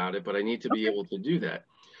discussion about it, but I need to be able to do that.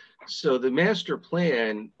 So the master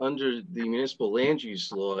plan under the municipal land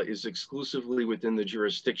use law is exclusively within the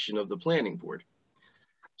jurisdiction of the planning board.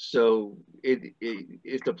 So it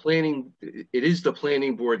is the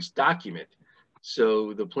planning board's document.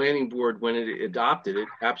 So the planning board, when it adopted it,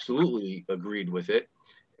 absolutely agreed with it.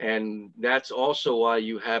 And that's also why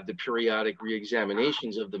you have the periodic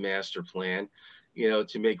reexaminations of the master plan,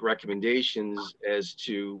 to make recommendations as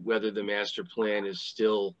to whether the master plan is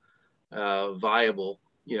still viable,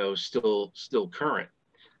 still current.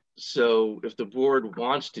 So if the board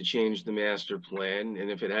wants to change the master plan, and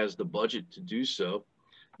if it has the budget to do so,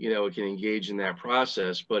 it can engage in that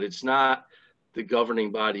process, but it's not the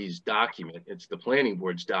governing body's document. It's the planning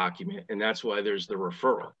board's document. And that's why there's the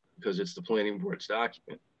referral, because it's the planning board's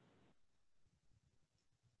document.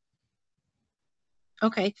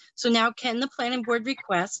 Okay, so now can the planning board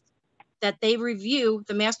request that they review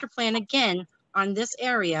the master plan again on this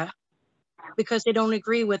area because they don't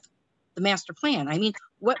agree with the master plan? I mean,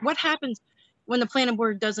 what happens when the planning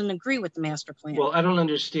board doesn't agree with the master plan? Well, I don't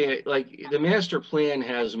understand. Like, the master plan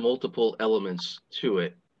has multiple elements to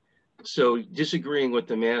it. So disagreeing with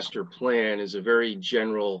the master plan is a very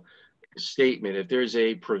general statement. If there's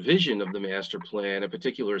a provision of the master plan, a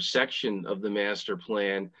particular section of the master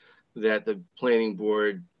plan that the planning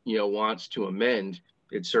board, wants to amend,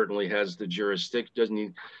 it certainly has the jurisdiction. Doesn't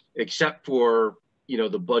need, except for,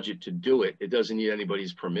 the budget to do it. It doesn't need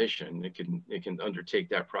anybody's permission. It can undertake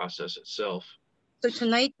that process itself. So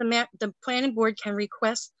tonight, the planning board can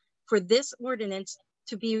request for this ordinance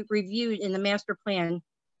to be reviewed in the master plan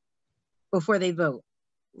before they vote.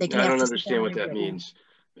 They can. I don't understand what that means.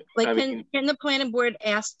 Like, can the planning board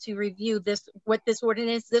ask to review this, what this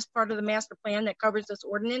ordinance, this part of the master plan that covers this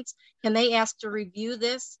ordinance? Can they ask to review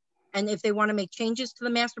this? And if they want to make changes to the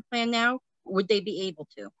master plan now, would they be able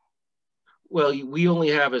to? Well, we only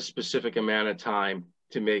have a specific amount of time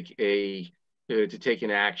to make to take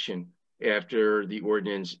an action. after the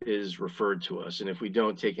ordinance is referred to us. And if we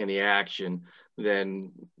don't take any action,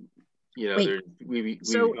 then, you know, we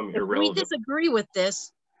become irrelevant. If we disagree with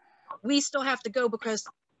this, we still have to go because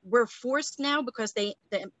we're forced now because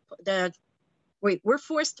we're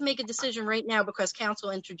forced to make a decision right now because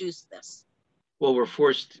council introduced this. Well,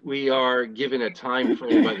 we are given a time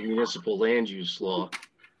frame by the municipal land use law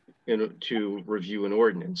to review an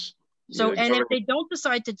ordinance. So, and if they don't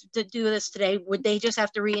decide to do this today, would they just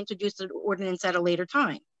have to reintroduce the ordinance at a later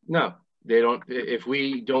time? No, they don't. If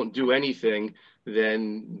we don't do anything,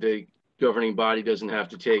 then the governing body doesn't have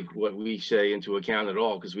to take what we say into account at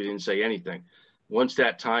all because we didn't say anything. Once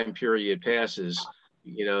that time period passes,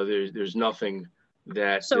 you know, there's nothing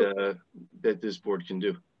that that this board can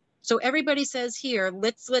do. So everybody says here,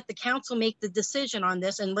 let's let the council make the decision on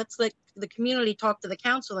this and let's let the community talk to the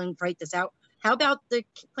council and write this out. How about the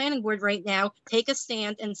planning board right now take a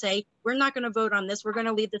stand and say, we're not going to vote on this. We're going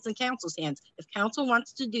to leave this in council's hands. If council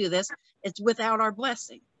wants to do this, it's without our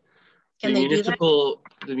blessing. Can they do that?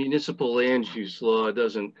 The municipal land use law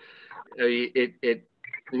doesn't, the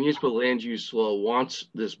municipal land use law wants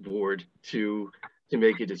this board to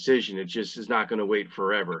make a decision. It just is not going to wait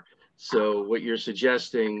forever. So what you're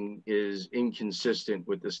suggesting is inconsistent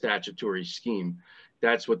with the statutory scheme.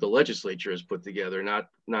 That's what the legislature has put together, not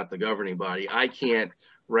the governing body. I can't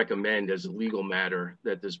recommend as a legal matter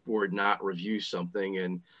that this board not review something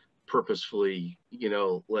and purposefully, you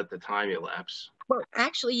know, let the time elapse. Well,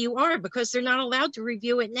 actually you are, because they're not allowed to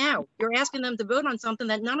review it now. You're asking them to vote on something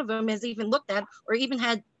that none of them has even looked at or even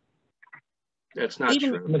had. That's not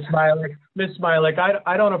true. Ms. Smilek,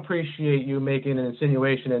 I don't appreciate you making an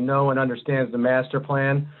insinuation and no one understands the master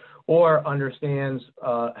plan or understands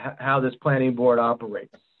how this planning board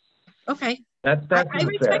operates. Okay. That's I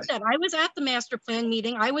respect that. I was at the master plan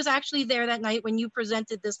meeting. I was actually there that night when you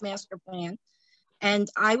presented this master plan. And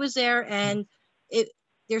I was there and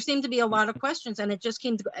there seemed to be a lot of questions and it just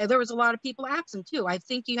came to, there was a lot of people absent too. I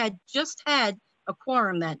think you had just had a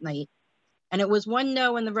quorum that night and it was 1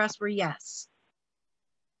 no and the rest were yes,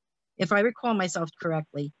 if I recall myself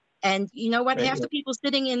correctly. And you know what, half the people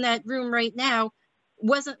sitting in that room right now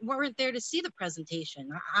weren't there to see the presentation.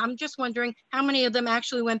 I'm just wondering how many of them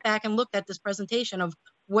actually went back and looked at this presentation of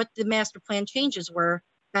what the master plan changes were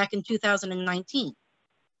back in 2019.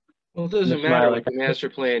 Well, it doesn't matter what the master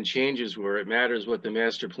plan changes were, it matters what the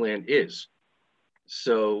master plan is.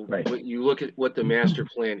 So when you look at what the master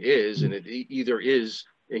plan is, and it either is,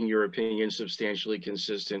 in your opinion, substantially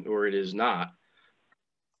consistent or it is not.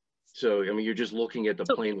 So, I mean, you're just looking at the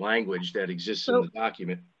plain language that exists in the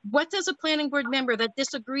document. What does a planning board member that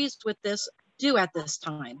disagrees with this do at this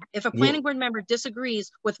time? If a planning board member disagrees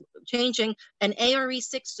with changing an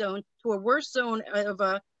ARE6 zone to a worse zone of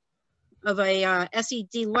a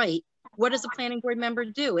SED light, what does the planning board member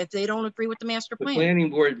do if they don't agree with the master plan? The planning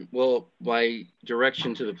board, well, my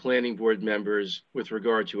direction to the planning board members with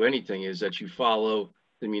regard to anything is that you follow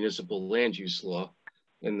the municipal land use law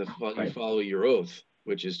and you follow your oath,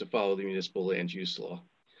 which is to follow the municipal land use law.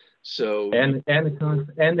 So and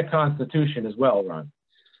the Constitution as well, Ron.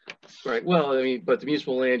 Right. Well, I mean, but the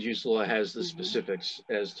municipal land use law has the specifics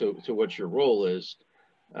as to what your role is.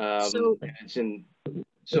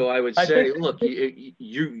 So I would say, look,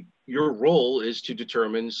 your role is to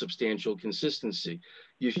determine substantial consistency.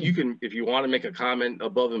 If you want to make a comment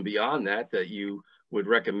above and beyond that you would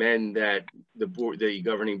recommend that the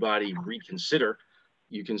governing body reconsider,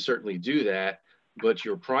 you can certainly do that. But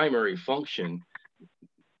your primary function,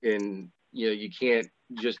 you can't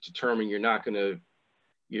just determine you're not going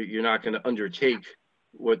to undertake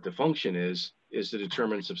what the function is to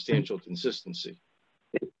determine substantial consistency.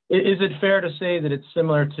 Is it fair to say that it's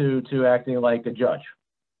similar to acting like a judge?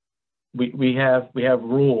 We have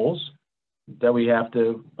rules that we have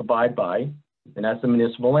to abide by, and that's the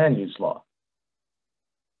municipal land use law.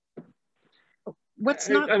 What's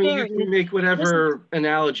not fair? I mean, you can make whatever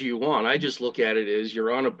analogy you want. I just look at it as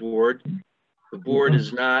you're on a board. The board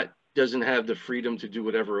doesn't have the freedom to do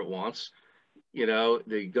whatever it wants. You know,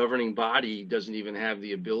 the governing body doesn't even have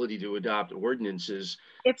the ability to adopt ordinances.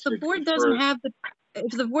 If the board doesn't have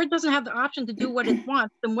the option to do what it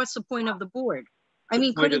wants, then what's the point of the board? I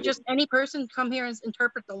mean, couldn't just any person come here and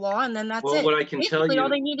interpret the law and then that's it? What I can tell you, all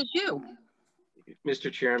they need is you.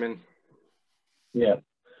 Mr. Chairman. Yeah.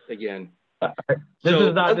 Again.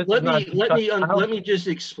 Let me just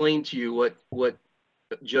explain to you what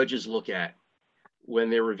judges look at when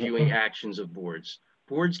they're reviewing actions of boards.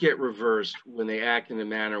 Boards get reversed when they act in a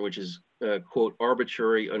manner which is, quote,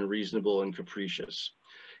 arbitrary, unreasonable, and capricious.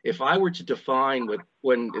 If I were to define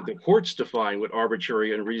when the courts define what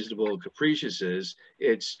arbitrary, unreasonable, and capricious is,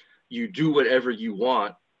 it's you do whatever you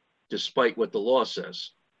want despite what the law says.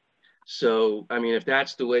 So, I mean, if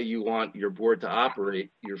that's the way you want your board to operate,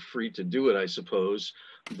 you're free to do it, I suppose.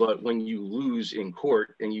 But when you lose in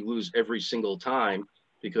court, and you lose every single time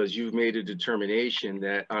because you've made a determination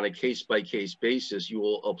that on a case-by-case basis, you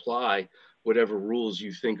will apply whatever rules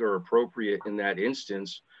you think are appropriate in that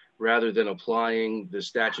instance, rather than applying the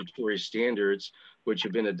statutory standards, which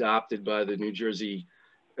have been adopted by the New Jersey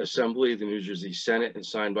Assembly, the New Jersey Senate, and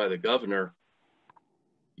signed by the governor,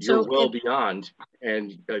 you're well beyond,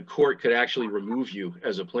 and a court could actually remove you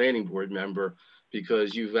as a planning board member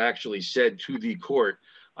because you've actually said to the court,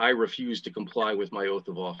 I refuse to comply with my oath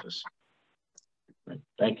of office.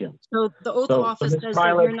 Thank you. So the oath of office says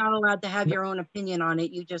that you're not allowed to have your own opinion on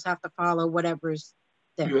it. You just have to follow whatever's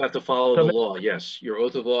there. You have to follow the law, yes. Your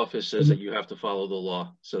oath of office says that you have to follow the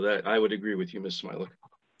law. So that I would agree with you, Ms. Smilik.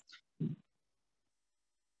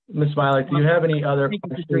 Ms. Smilik, do you have any other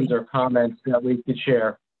questions or comments that we could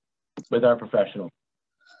share with our professionals?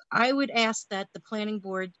 I would ask that the planning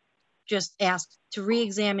board just ask to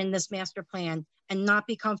re-examine this master plan and not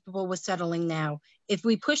be comfortable with settling now. If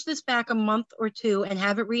we push this back a month or two and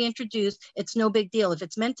have it reintroduced, it's no big deal. If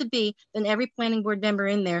it's meant to be, then every planning board member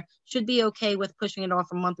in there should be okay with pushing it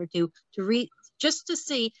off a month or two to just to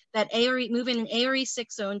see that moving an ARE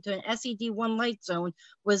 6 zone to an SED1 light zone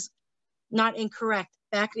was not incorrect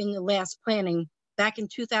back in the last planning, back in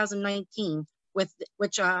 2019, with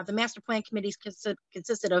which the master plan committees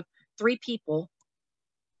consisted of 3 people.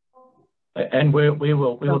 And we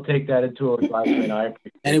will take that into advisement.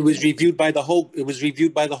 And it was reviewed by the whole. It was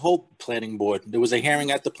reviewed by the whole planning board. There was a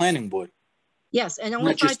hearing at the planning board. Yes, and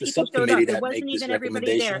only not 5 just the people showed up. subcommittee It that wasn't make this even everybody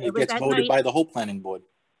there. recommendation. It gets voted by the whole planning board.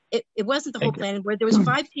 It wasn't the whole planning board. There was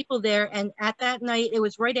 5 people there, and at that night, it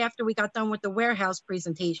was right after we got done with the warehouse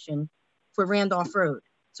presentation for Randolph Road.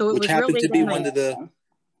 So it which was happened really to be one of the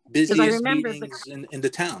busiest meetings in the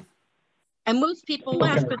town. And most people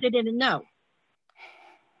left because they didn't know.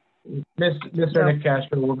 Mr. Nick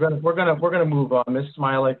Castro, we're gonna move on. Ms.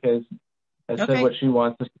 Smilik has said what she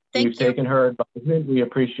wants to say. We've taken her advisement. We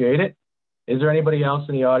appreciate it. Is there anybody else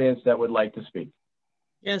in the audience that would like to speak?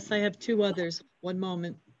 Yes, I have 2 others. One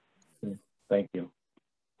moment. Thank you.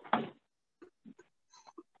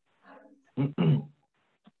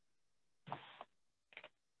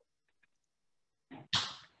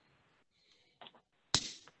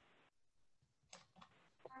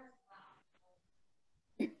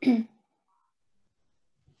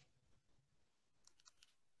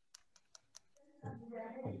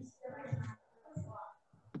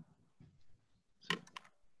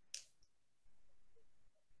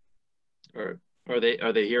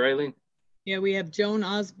 Are they here, Eileen? Yeah, we have Joan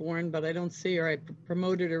Osborne, but I don't see her. I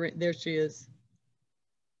promoted her. There she is.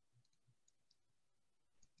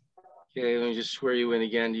 Okay, let me just swear you in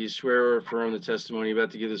again. Do you swear or affirm the testimony you're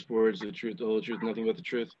about to give this board is the truth, the whole truth, nothing but the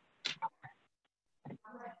truth?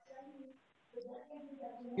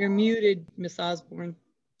 You're muted, Miss Osborne.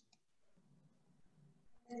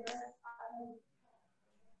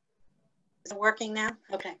 Is it working now?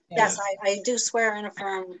 Okay. Yes, I do swear and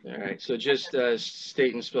affirm. All right, so just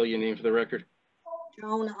state and spell your name for the record.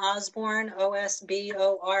 Joan Osborne, O-S-B-O-R-N-E.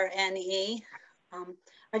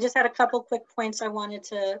 I just had a couple quick points I wanted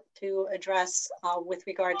to address with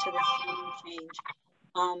regard to this change.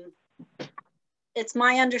 It's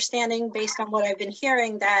my understanding, based on what I've been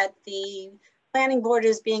hearing, that the planning board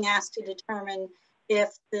is being asked to determine if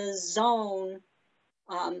the zone,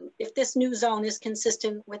 if this new zone is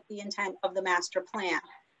consistent with the intent of the master plan.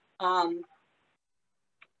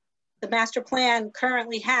 The master plan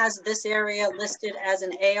currently has this area listed as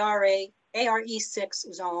an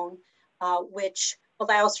ARE6 zone, which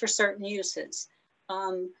allows for certain uses.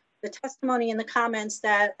 The testimony and the comments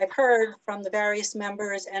that I've heard from the various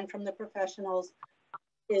members and from the professionals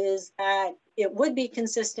is that it would be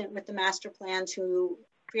consistent with the master plan to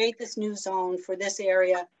create this new zone for this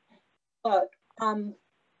area. But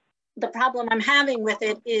the problem I'm having with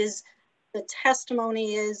it is the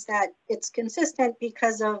testimony is that it's consistent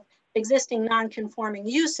because of existing non-conforming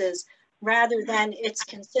uses rather than it's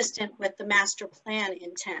consistent with the master plan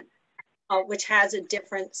intent, which has a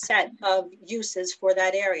different set of uses for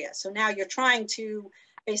that area. So now you're trying to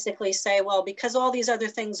basically say, well, because all these other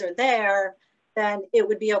things are there, then it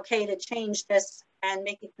would be okay to change this and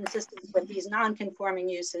make it consistent with these non-conforming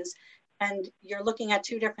uses. And you're looking at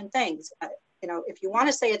 2 different things. You know, if you want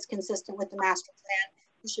to say it's consistent with the master plan,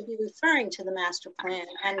 you should be referring to the master plan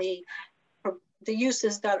and the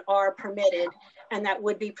uses that are permitted and that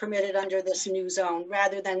would be permitted under this new zone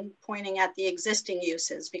rather than pointing at the existing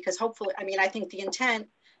uses, because hopefully, I mean, I think the intent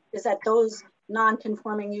is that those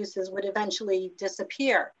non-conforming uses would eventually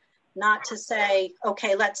disappear. not to say,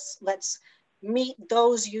 okay, let's meet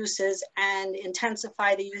those uses and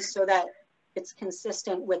intensify the use so that it's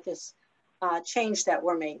consistent with this change that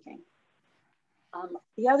we're making.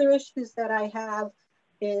 The other issues that I have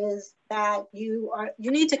is that you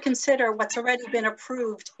need to consider what's already been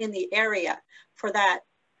approved in the area for that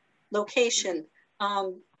location.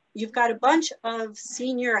 You've got a bunch of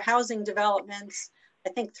senior housing developments. I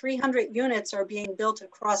think 300 units are being built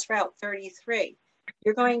across Route 33.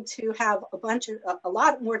 You're going to have a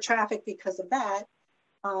lot more traffic because of that.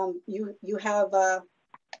 You have a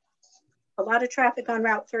lot of traffic on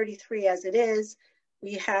Route 33 as it is.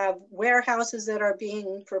 We have warehouses that are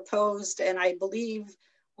being proposed, and I believe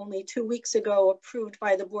only 2 weeks ago approved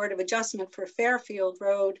by the Board of Adjustment for Fairfield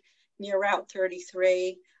Road near Route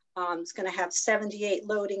 33. It's going to have 78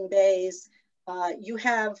 loading bays. You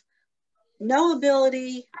have no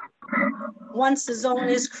ability, once the zone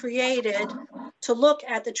is created, to look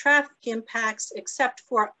at the traffic impacts except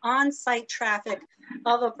for on-site traffic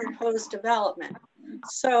of a proposed development.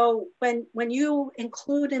 So when you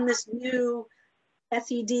include in this new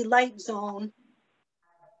SED light zone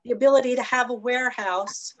the ability to have a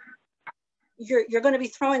warehouse, you're going to be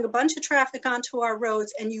throwing a bunch of traffic onto our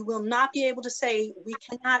roads, and you will not be able to say we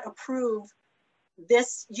cannot approve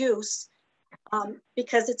this use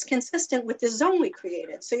because it's consistent with the zone we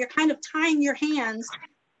created. So you're kind of tying your hands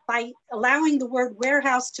by allowing the word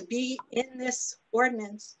warehouse to be in this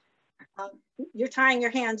ordinance. You're tying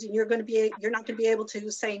your hands, and you're not going to be able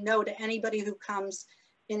to say no to anybody who comes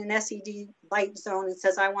in an SED light zone and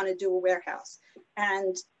says, I want to do a warehouse.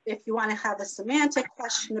 And if you want to have a semantic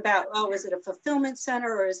question about, oh, is it a fulfillment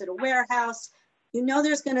center or is it a warehouse? You know,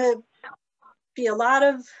 there's going to be a lot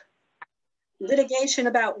of litigation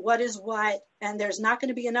about what is what, and there's not going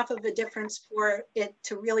to be enough of a difference for it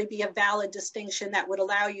to really be a valid distinction that would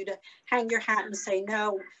allow you to hang your hat and say,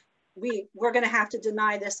 no, we're going to have to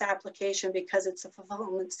deny this application because it's a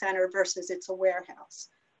fulfillment center versus it's a warehouse.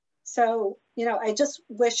 So, you know, I just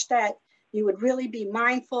wish that you would really be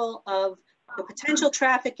mindful of the potential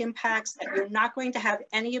traffic impacts that you're not going to have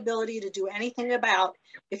any ability to do anything about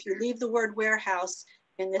if you leave the word warehouse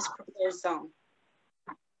in this proposed zone.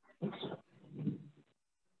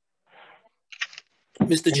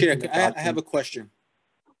 Mr. Chair, I have a question.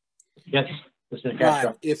 Yes, Mr.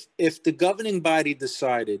 Ron, if the governing body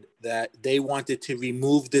decided that they wanted to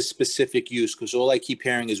remove this specific use, because all I keep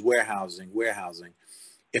hearing is warehousing,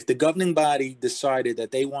 if the governing body decided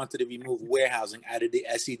that they wanted to remove warehousing out of the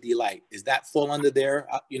SED light, does that fall under their,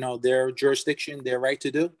 their jurisdiction, their right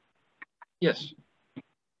to do? Yes.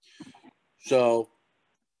 So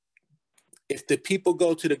if the people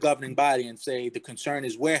go to the governing body and say the concern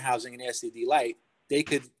is warehousing in SED light, they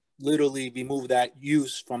could literally remove that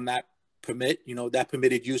use from that permit, that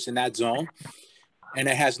permitted use in that zone. And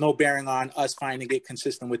it has no bearing on us finding it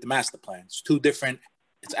consistent with the master plan. It's two different,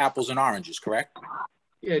 it's apples and oranges, correct?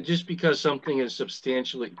 Yeah, just because something is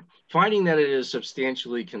finding that it is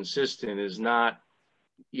substantially consistent is not,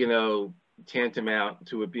 tantamount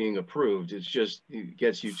to it being approved. It's just, it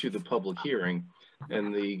gets you to the public hearing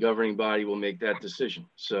and the governing body will make that decision.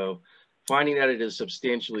 So finding that it is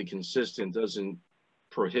substantially consistent doesn't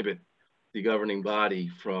prohibit the governing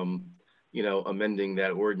body from, amending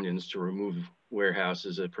that ordinance to remove warehouse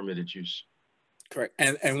as a permitted use. Correct.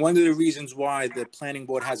 And one of the reasons why the planning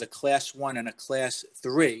board has a class 1 and a class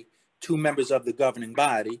 3, 2 members of the governing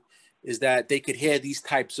body, is that they could hear these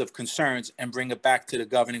types of concerns and bring it back to the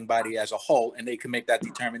governing body as a whole, and they can make that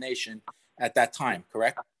determination at that time,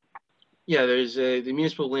 correct? Yeah, the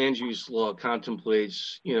municipal land use law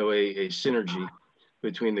contemplates, a synergy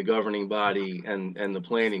between the governing body and the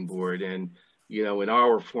planning board. And, in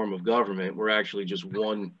our form of government, we're actually just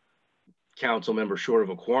one council member short of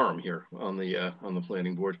a quorum here on the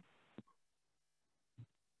planning board.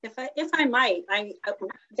 If I might,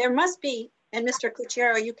 there must be, and Mr.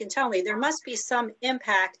 Cucchiaro, you can tell me, there must be some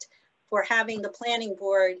impact for having the planning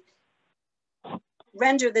board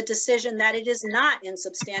render the decision that it is not in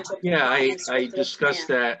substantial compliance. Yeah, I discussed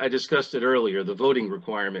that. I discussed it earlier. The voting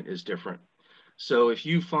requirement is different. So if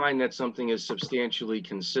you find that something is substantially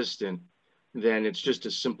consistent, then it's just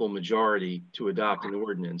a simple majority to adopt an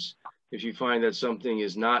ordinance. If you find that something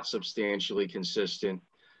is not substantially consistent,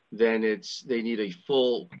 then they need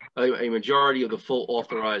a majority of the full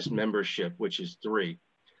authorized membership, which is 3.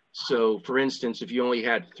 So for instance, if you only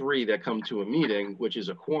had 3 that come to a meeting, which is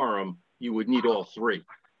a quorum, you would need all 3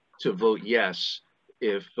 to vote yes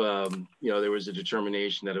if there was a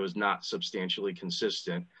determination that it was not substantially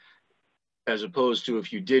consistent, as opposed to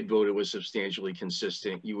if you did vote it was substantially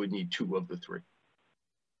consistent, you would need 2 of the 3.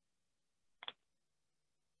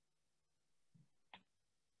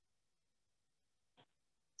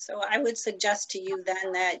 So I would suggest to you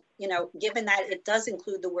then that, you know, given that it does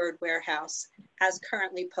include the word warehouse as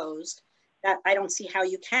currently posed, that I don't see how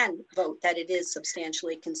you can vote that it is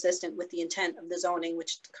substantially consistent with the intent of the zoning,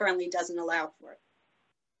 which currently doesn't allow for it.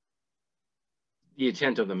 The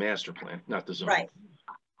intent of the master plan, not the zoning. Right,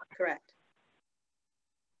 correct.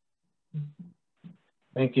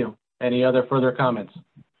 Thank you. Any other further comments?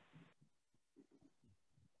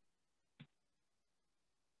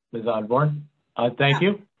 Ms. Osborne? Thank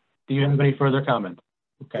you. Do you have any further comments?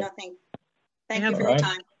 Okay. Nothing. Thank you for your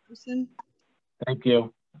time. Thank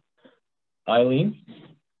you. Eileen,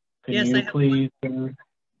 can Yes, you please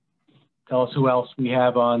tell us who else we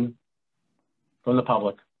have on from the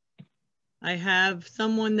public? I have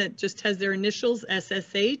someone that just has their initials,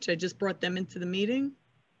 SSH. I just brought them into the meeting.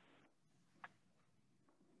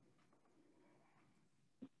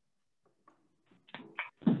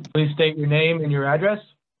 Please state your name and your address.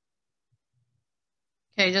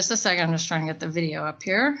 Okay, just a second. I'm just trying to get the video up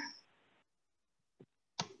here.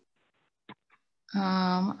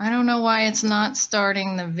 I don't know why it's not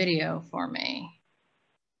starting the video for me.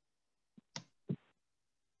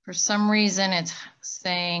 For some reason, it's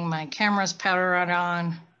saying my camera's powered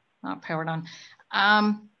on, not powered on.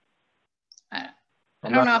 I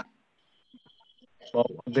don't know. Well,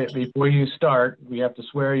 before you start, we have to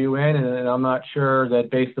swear you in, and I'm not sure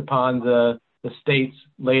that based upon the state's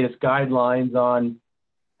latest guidelines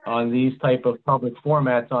on these type of public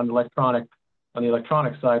formats on the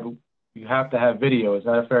electronic side, you have to have video. Is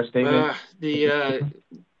that a fair statement?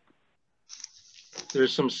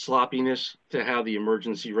 There's some sloppiness to how the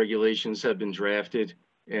emergency regulations have been drafted,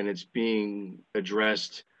 and it's being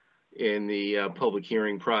addressed in the public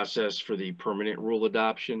hearing process for the permanent rule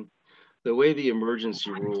adoption. The way the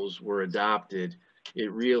emergency rules were adopted,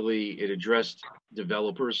 it addressed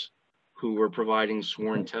developers who were providing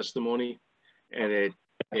sworn testimony, and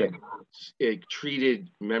it treated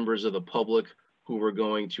members of the public who were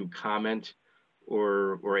going to comment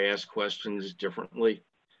or ask questions differently.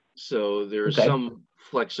 So there's some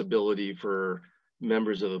flexibility for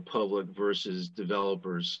members of the public versus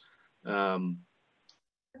developers.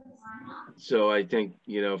 So I think,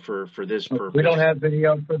 you know, for this purpose, we don't have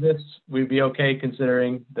video for this. We'd be okay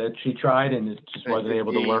considering that she tried and it just wasn't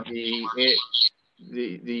able to work.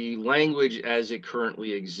 The language as it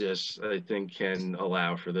currently exists, I think, can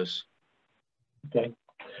allow for this. Okay,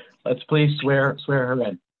 let's please swear her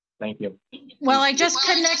in. Thank you. Well, I just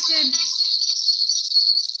connected.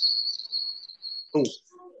 Oh.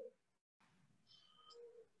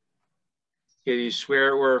 Okay, do you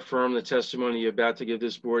swear or affirm the testimony you're about to give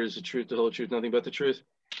this board is the truth, the whole truth, nothing but the truth?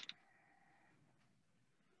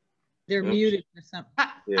 They're muted for something.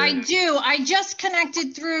 I do. I just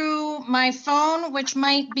connected through my phone, which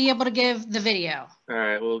might be able to give the video. All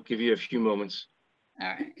right, we'll give you a few moments. All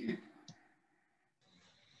right.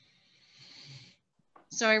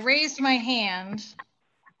 So I raised my hand.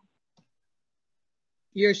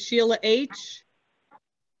 You're Sheila H?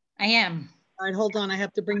 I am. All right, hold on. I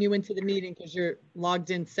have to bring you into the meeting because you're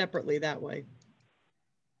logged in separately that way.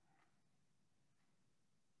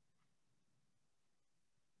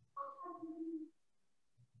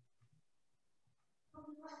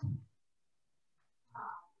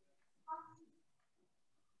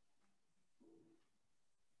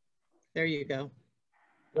 There you go.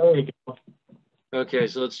 There you go. Okay,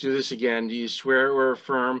 so let's do this again. Do you swear or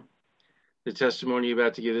affirm the testimony you're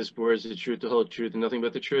about to give this board is the truth, the whole truth, and nothing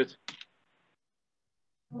but the truth?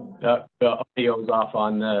 The audio is off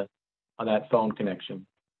on that phone connection.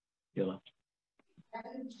 Sheila.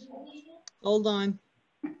 Hold on.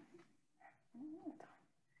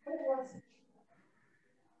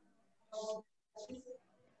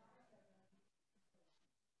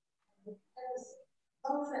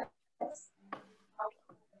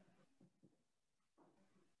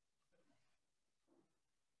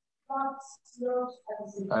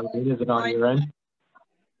 Eileen, is it on your end?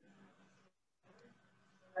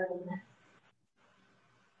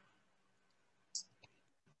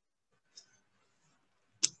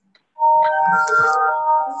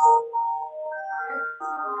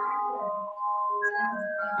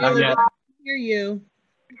 Not yet. I hear you.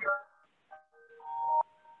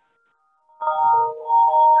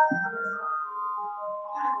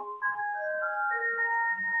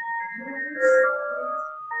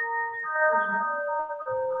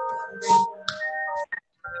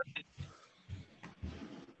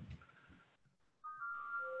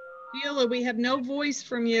 Sheila, we have no voice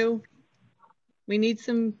from you. We need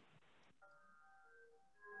some.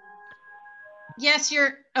 Yes,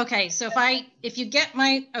 you're okay. So if you get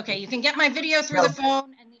my, okay, you can get my video through the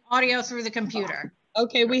phone and the audio through the computer.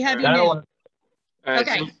 Okay, we have you now. All right,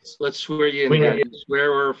 Okay. so let's swear you in. Again.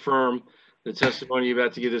 Swear or affirm the testimony you're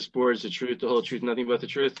about to give this board is the truth, the whole truth, nothing but the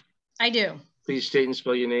truth. I do. Please state and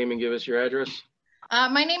spell your name and give us your address.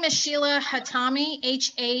 My name is Sheila Hatami,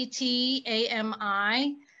 Hatami,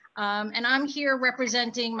 and I'm here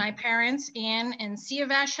representing my parents, Ann and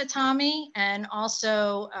Siavash Hatami, and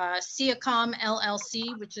also Siacom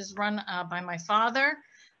LLC, which is run by my father.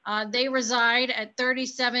 They reside at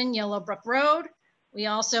 37 Yellowbrook Road. We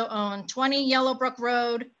also own 20 Yellowbrook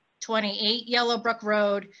Road, 28 Yellowbrook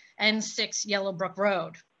Road, and 6 Yellowbrook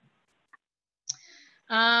Road.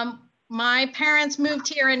 My parents moved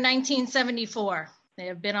here in 1974. They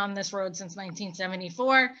have been on this road since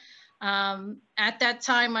 1974. At that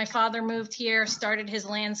time, my father moved here, started his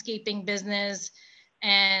landscaping business,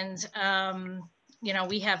 and you know,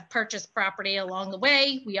 we have purchased property along the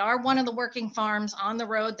way. We are one of the working farms on the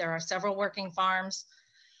road. There are several working farms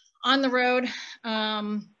on the road.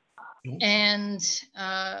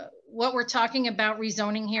 What we're talking about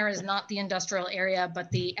rezoning here is not the industrial area,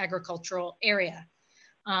 but the agricultural area.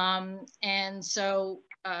 And so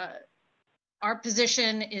our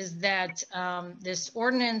position is that this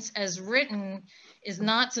ordinance as written is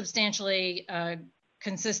not substantially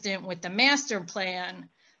consistent with the master plan,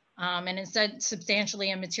 and instead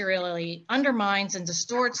substantially and materially undermines and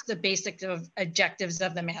distorts the basic objectives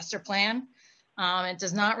of the master plan. It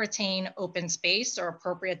does not retain open space or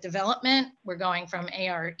appropriate development. We're going from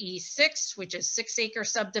ARE 6, which is 6-acre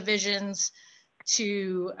subdivisions,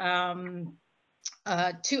 to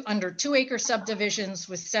under 2-acre subdivisions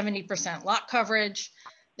with 70% lot coverage.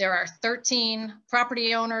 There are 13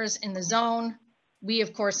 property owners in the zone. We,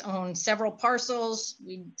 of course, own several parcels.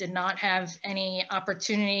 We did not have any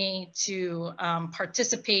opportunity to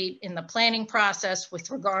participate in the planning process with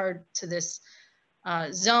regard to this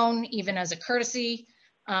zone, even as a courtesy,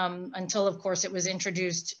 until, of course, it was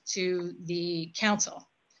introduced to the council.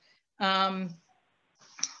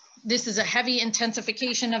 This is a heavy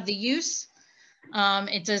intensification of the use.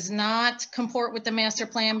 It does not comport with the master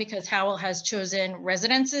plan because Howell has chosen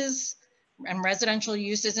residences and residential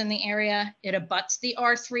uses in the area. It abuts the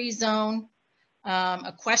R3 zone.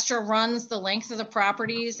 Equestra runs the length of the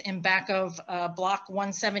properties in back of block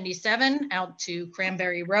 177 out to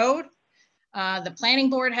Cranberry Road. The planning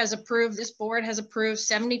board has approved, this board has approved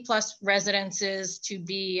 70+ residences to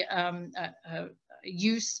be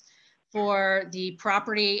use for the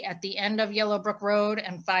property at the end of Yellowbrook Road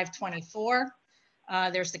and 524.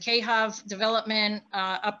 There's the KHAV development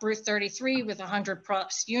up Route 33 with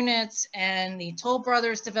 100+ units, and the Toll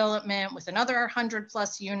Brothers development with another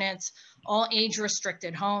 100+ units, all age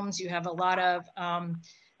restricted homes. You have a lot of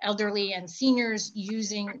elderly and seniors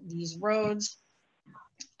using these roads.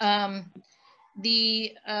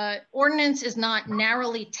 The ordinance is not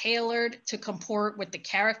narrowly tailored to comport with the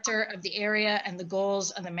character of the area and the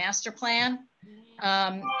goals of the master plan.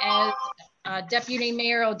 As Deputy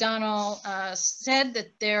Mayor O'Donnell said,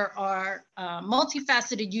 that there are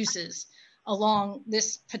multifaceted uses along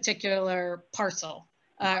this particular parcel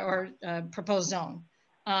or proposed zone.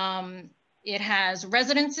 It has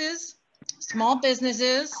residences, small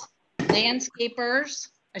businesses, landscapers,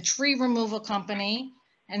 a tree removal company,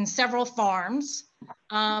 and several farms.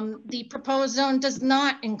 The proposed zone does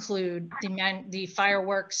not include the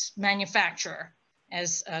fireworks manufacturer,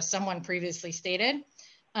 as someone previously stated.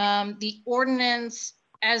 The ordinance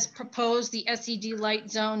as proposed, the SED light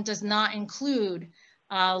zone does not include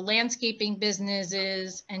landscaping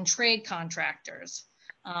businesses and trade contractors.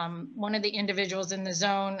 One of the individuals in the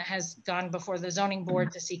zone has gone before the zoning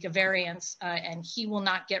board to seek a variance, and he will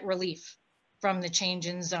not get relief from the change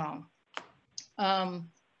in zone.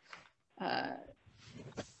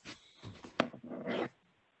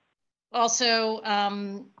 Also,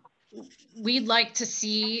 we'd like to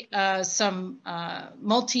see some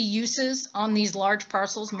multi-uses on these large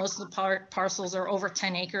parcels. Most of the parcels are over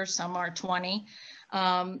 10 acres, some are 20.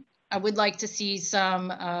 I would like to see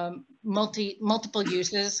some multiple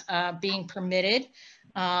uses being permitted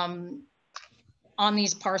on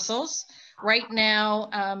these parcels. Right now,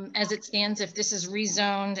 as it stands, if this is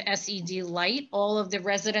rezoned SED light, all of the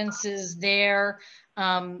residences there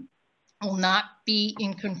will not be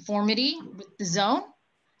in conformity with the zone.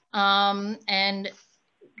 And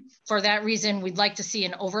for that reason, we'd like to see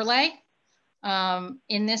an overlay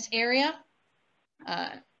in this area.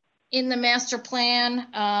 In the master plan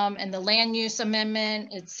and the land use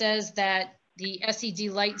amendment, it says that the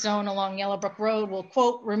SED light zone along Yellowbrook Road will,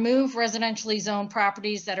 quote, remove residentially zoned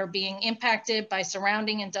properties that are being impacted by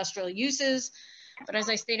surrounding industrial uses. But as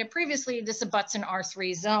I stated previously, this abuts an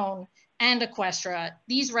R3 zone and Equestra.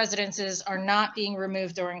 These residences are not being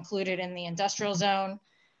removed or included in the industrial zone.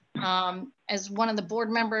 As one of the board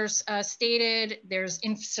members stated, there's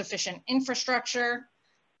insufficient infrastructure.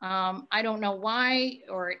 I don't know why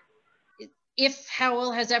or if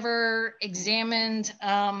Howell has ever examined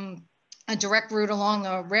a direct route along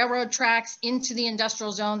the railroad tracks into the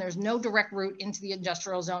industrial zone. There's no direct route into the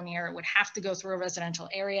industrial zone here. It would have to go through a residential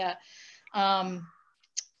area. And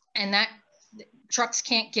that trucks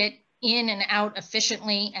can't get in and out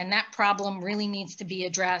efficiently, and that problem really needs to be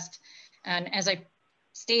addressed. And as I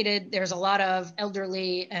stated, there's a lot of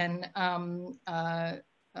elderly and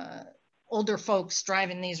older folks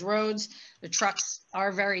driving these roads. The trucks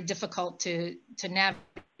are very difficult to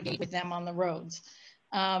navigate with them on the roads.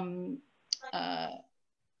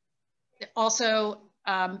 Also,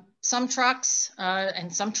 some trucks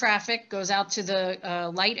and some traffic goes out to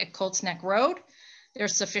the light at Colts Neck Road.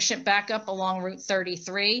 There's sufficient backup along Route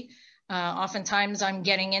 33. Oftentimes I'm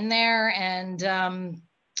getting in there and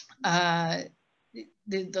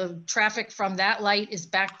the traffic from that light is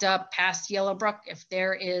backed up past Yellowbrook. If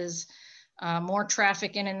there is more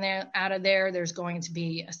traffic in and there, out of there, there's going to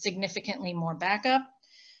be a significantly more backup.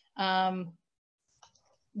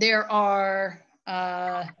 There are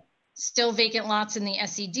still vacant lots in the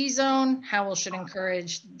SED zone. Howell should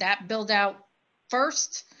encourage that build out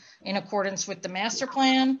first in accordance with the master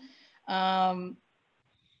plan.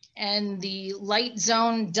 And the light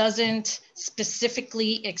zone doesn't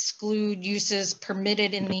specifically exclude uses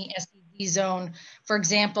permitted in the SED zone. For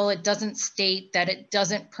example, it doesn't state that it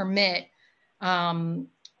doesn't permit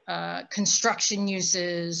construction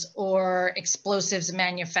uses or explosives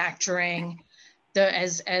manufacturing.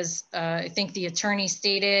 As I think the attorney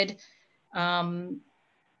stated,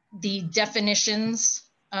 the definitions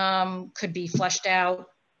could be fleshed out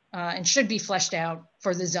and should be fleshed out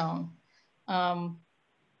for the zone.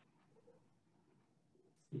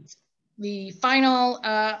 The final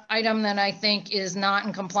item that I think is not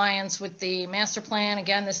in compliance with the master plan,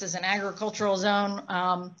 again, this is an agricultural zone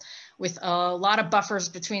with a lot of buffers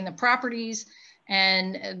between the properties,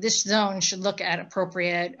 and this zone should look at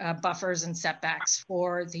appropriate buffers and setbacks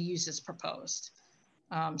for the uses proposed.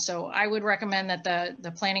 So I would recommend that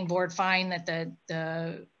the planning board find that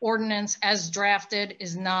the ordinance as drafted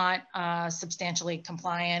is not substantially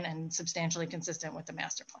compliant and substantially consistent with the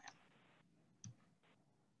master plan.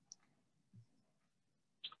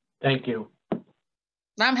 Thank you.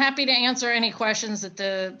 I'm happy to answer any questions that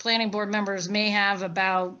the planning board members may have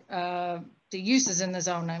about the uses in the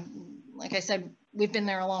zone. Like I said, we've been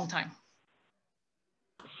there a long time.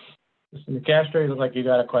 Mr. McCastro, you look like you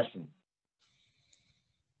got a question.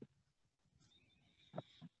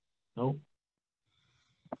 No.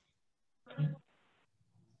 Does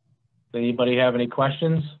anybody have any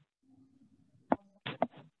questions?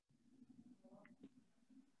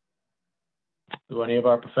 Do any of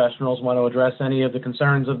our professionals want to address any of the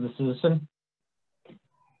concerns of the citizen?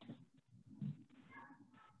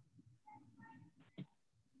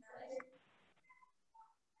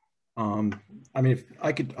 I mean, if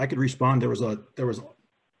I could respond. There was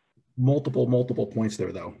multiple points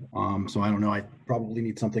there though. So I don't know. I probably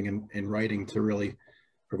need something in writing to really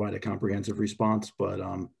provide a comprehensive response. But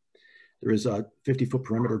there is a 50-foot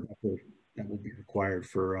perimeter buffer that will be required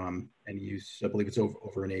for any use. I believe it's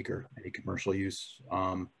over an acre, any commercial use.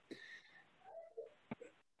 I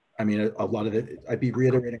mean, a lot of it, I'd be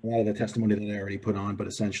reiterating a lot of the testimony that I already put on, but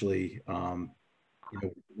essentially, you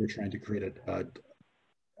know, we're trying to create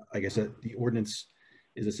I guess the ordinance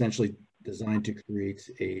is essentially designed to create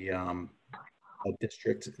a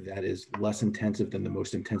district that is less intensive than the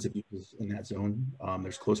most intensive uses in that zone.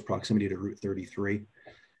 There's close proximity to Route 33,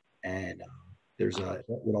 and that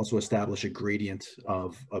would also establish a gradient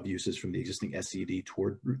of uses from the existing SCD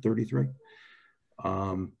toward Route 33.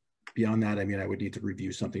 Beyond that, I mean, I would need to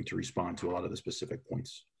review something to respond to a lot of the specific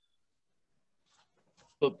points.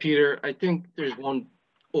 Well, Peter, I think there's one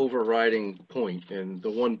overriding point, and the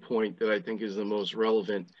one point that I think is the most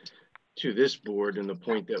relevant to this board and the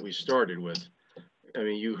point that we started with. I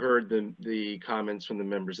mean, you heard the comments from the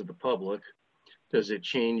members of the public. Does it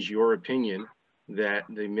change your opinion that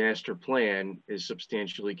the master plan is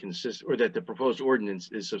substantially consistent, or that the proposed ordinance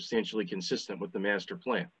is substantially consistent with the master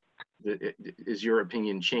plan? Is your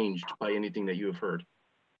opinion changed by anything that you have heard?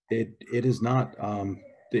 It is not.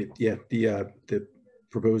 The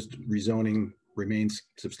proposed rezoning remains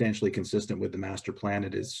substantially consistent with the master plan.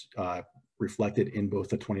 It is reflected in both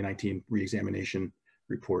the 2019 reexamination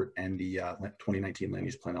report and the 2019 land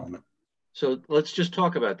use plan element. So let's just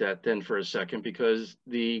talk about that then for a second, because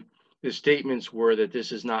the statements were that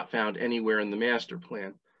this is not found anywhere in the master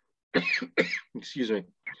plan. Excuse me.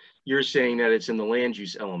 You're saying that it's in the land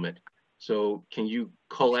use element. So can you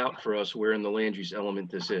call out for us where in the land use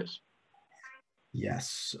element this is?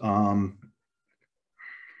 Yes. So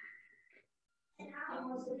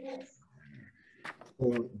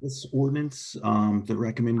this ordinance, the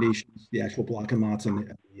recommendations, the actual block and lots,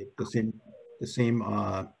 and the same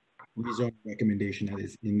rezone recommendation that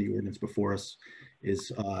is in the ordinance before us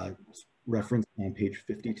is referenced on page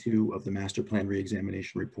 52 of the master plan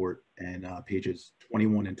reexamination report and pages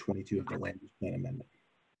 21 and 22 of the land use plan amendment.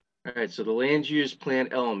 All right, so the land use plan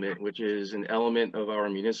element, which is an element of our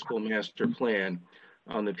municipal master plan,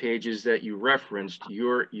 on the pages that you referenced,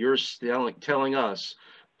 you're telling us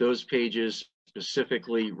those pages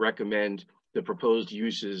specifically recommend the proposed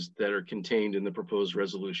uses that are contained in the proposed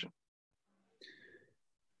resolution.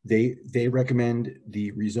 They recommend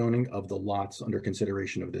the rezoning of the lots under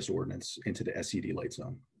consideration of this ordinance into the SED light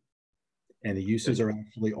zone. And the uses are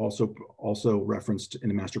actually also referenced in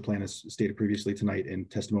the master plan as stated previously tonight in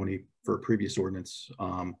testimony for a previous ordinance.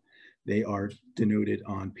 They are denoted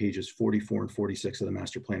on pages 44 and 46 of the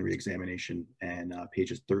master plan reexamination and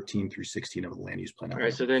pages 13 through 16 of the land use plan. All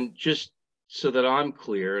right, so then just so that I'm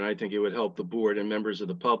clear, and I think it would help the board and members of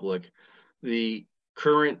the public, the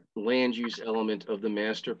current land use element of the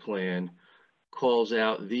master plan calls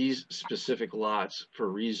out these specific lots for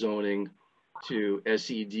rezoning to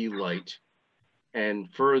SED light.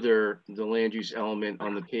 And further, the land use element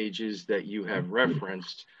on the pages that you have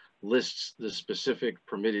referenced lists the specific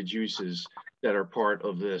permitted uses that are part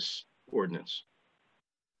of this ordinance.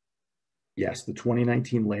 Yes, the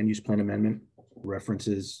 2019 land use plan amendment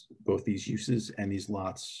references both these uses and these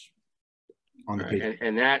lots on the page.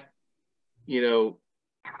 And that, you know,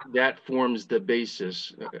 that forms the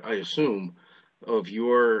basis, I assume, of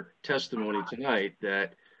your testimony tonight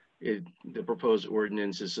that the proposed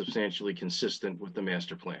ordinance is substantially consistent with the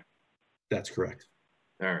master plan. That's correct.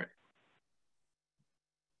 All right.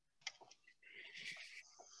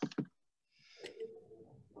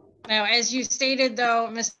 Now, as you stated, though,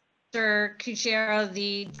 Mr. Cucchiaro,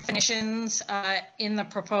 the definitions in the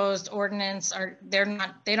proposed ordinance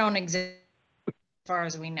they don't exist as far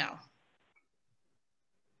as we know.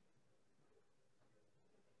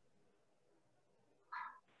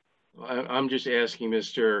 I'm just asking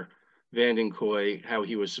Mr. Vandenkoy how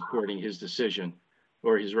he was supporting his decision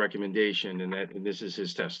or his recommendation, and this is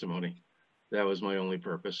his testimony. That was my only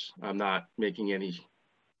purpose. I'm not making any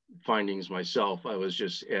findings myself. I was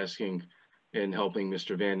just asking and helping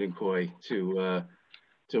Mr. Vandenkoy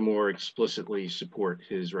to more explicitly support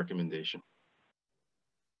his recommendation.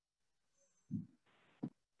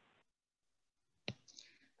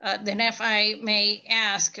 Then if I may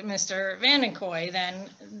ask Mr. Vandenkoy, then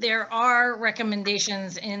there are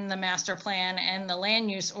recommendations in the master plan and the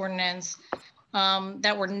land use ordinance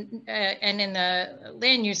that were, and in the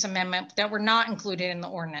land use amendment that were not included in the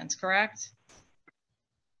ordinance, correct?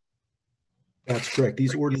 That's correct.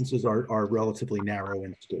 These ordinances are relatively narrow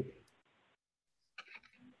in scope.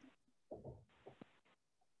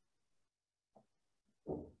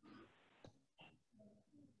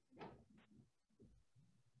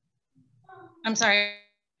 I'm sorry, I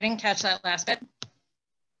didn't catch that last bit.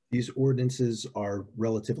 These ordinances are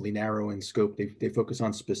relatively narrow in scope. They focus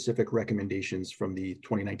on specific recommendations from the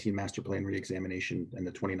 2019 master plan reexamination and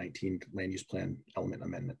the 2019 land use plan element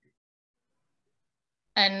amendment.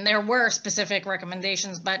 And there were specific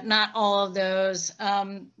recommendations, but not all of those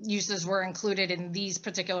uses were included in these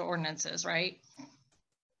particular ordinances, right?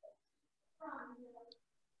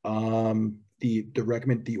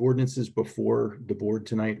 The ordinances before the board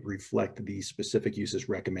tonight reflect the specific uses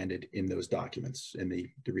recommended in those documents in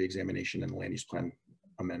the reexamination and the land use plan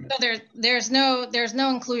amendment. So there's no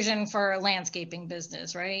inclusion for a landscaping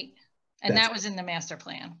business, right? And that was in the master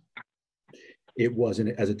plan. It was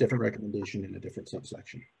as a different recommendation in a different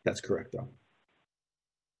subsection. That's correct, though.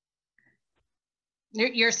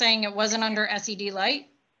 You're saying it wasn't under SED light?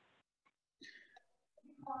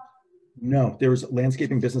 No, there was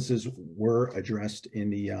landscaping businesses were addressed in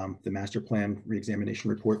the master plan reexamination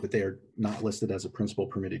report, but they are not listed as a principal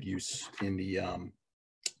permitted use in the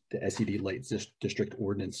SED light district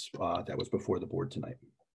ordinance that was before the board tonight.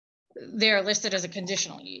 They're listed as a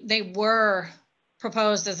conditional use. They were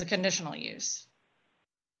proposed as a conditional use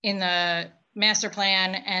in the master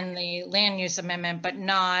plan and the land use amendment, but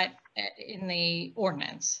not in the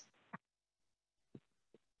ordinance.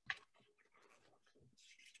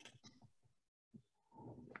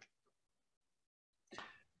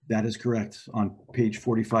 That is correct. On page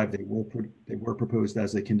 45, they were proposed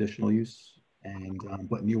as a conditional use, and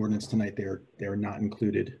but in the ordinance tonight, they're not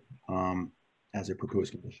included as a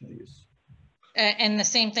proposed conditional use. And the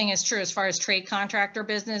same thing is true as far as trade contractor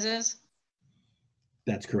businesses?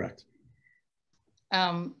 That's correct.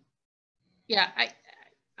 Yeah,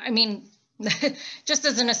 I mean, just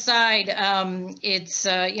as an aside, it's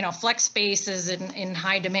you know, flex space is in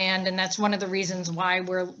high demand, and that's one of the reasons why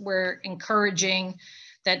we're encouraging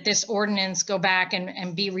that this ordinance go back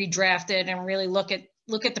and be redrafted and really look at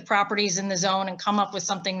the properties in the zone and come up with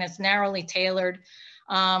something that's narrowly tailored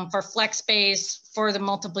for flex space, for the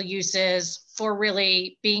multiple uses, for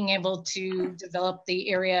really being able to develop the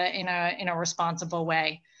area in a responsible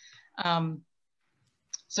way.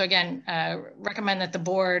 So again, recommend that the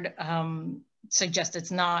board suggest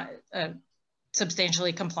it's not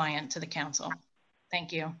substantially compliant to the council.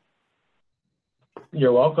 Thank you.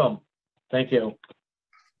 You're welcome. Thank you.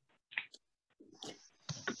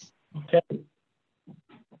 Okay.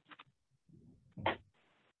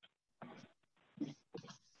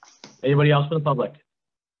 Anybody else from the public?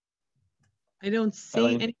 I don't see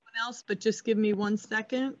Eileen? anyone else, but just give me 1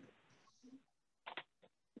 second.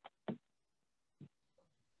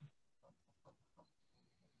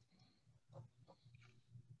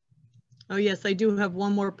 Oh, yes, I do have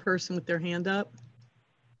one more person with their hand up.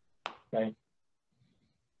 Okay.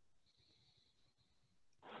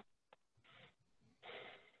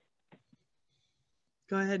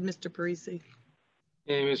 Go ahead, Mr. Parisi.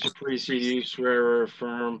 Hey, Mr. Parisi, do you swear or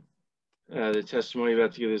affirm the testimony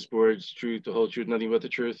about to give this board's truth, the whole truth, nothing but the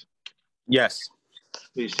truth? Yes.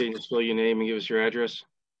 Please state and spell your name and give us your address.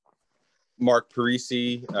 Mark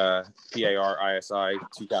Parisi, P-A-R-I-S-I,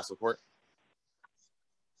 2 Castle Court.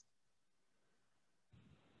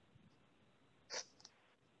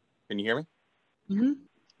 Can you hear me? Mm-hmm.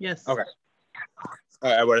 Yes. Okay.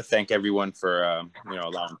 I want to thank everyone for you know,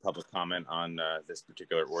 allowing public comment on this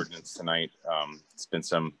particular ordinance tonight. It's been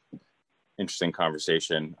some interesting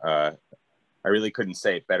conversation. I really couldn't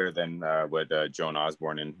say it better than what Joan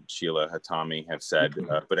Osborne and Sheila Hatami have said,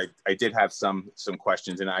 but I did have some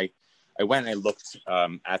questions, and I went and I looked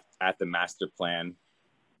at the master plan,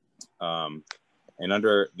 and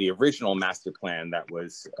under the original master plan that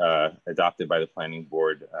was adopted by the planning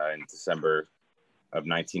board in December of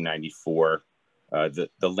 1994,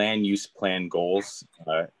 the land use plan goals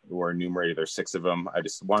were enumerated. There's 6 of them. I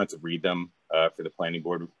just wanted to read them for the planning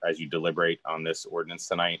board as you deliberate on this ordinance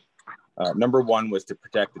tonight. Number 1 was to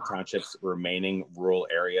protect the township's remaining rural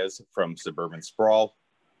areas from suburban sprawl.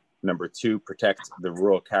 Number 2, protect the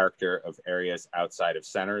rural character of areas outside of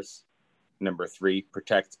centers. Number 3,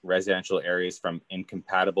 protect residential areas from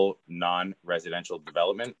incompatible non-residential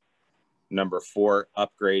development. Number 4,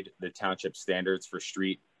 upgrade the township standards for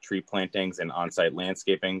street tree plantings and on-site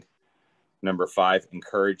landscaping. Number 5,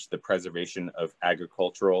 encourage the preservation of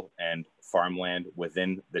agricultural and farmland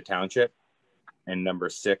within the township. And number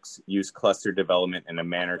 6, use cluster development in a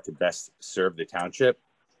manner to best serve the township.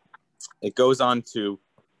 It goes on to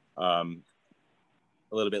a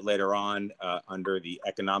little bit later on under the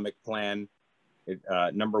economic plan.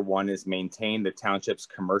 Number 1 is maintain the township's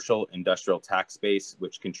commercial industrial tax base,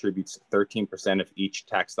 which contributes 13% of each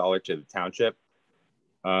tax dollar to the township.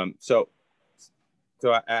 So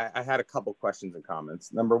I had a couple questions and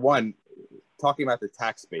comments. Number 1, talking about the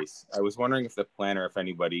tax base, I was wondering if the planner, if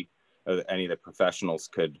anybody, any of the professionals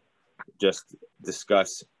could just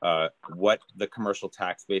discuss what the commercial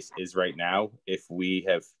tax base is right now, if we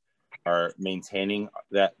are maintaining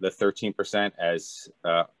that the 13% as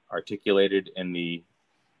articulated in the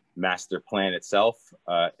master plan itself,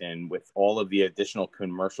 and with all of the additional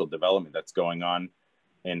commercial development that's going on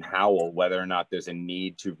in Howell, whether or not there's a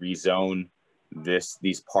need to rezone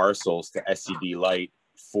these parcels to SCD light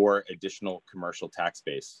for additional commercial tax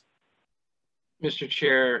base. Mr.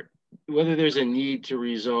 Chair, whether there's a need to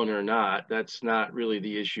rezone or not, that's not really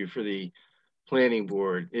the issue for the planning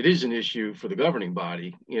board. It is an issue for the governing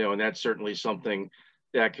body, you know, and that's certainly something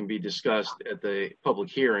that can be discussed at the public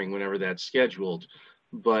hearing whenever that's scheduled.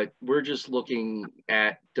 But we're just looking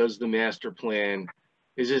at, does the master plan,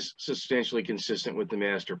 is this substantially consistent with the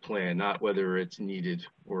master plan, not whether it's needed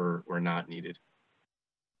or not needed.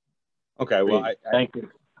 Okay, well, thank you.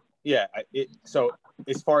 Yeah, so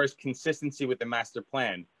as far as consistency with the master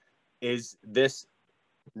plan, is this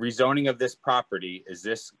rezoning of this property, is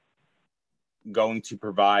this going to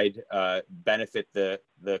provide benefit the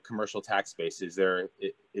commercial tax base?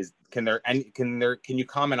 Can you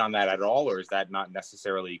comment on that at all, or is that not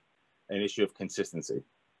necessarily an issue of consistency?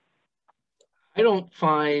 I don't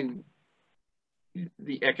find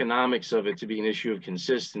the economics of it to be an issue of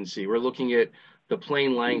consistency. We're looking at the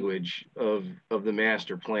plain language of the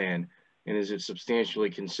master plan, and is it substantially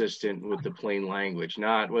consistent with the plain language,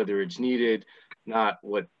 not whether it's needed, not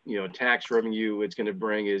what, you know, tax revenue it's going to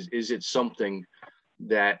bring. Is it something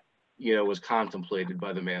that, you know, was contemplated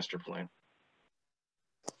by the master plan?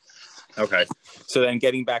 Okay. So then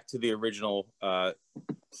getting back to the original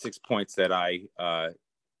 6 points that I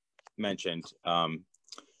mentioned,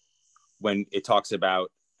 when it talks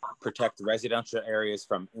about protect residential areas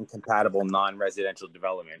from incompatible non-residential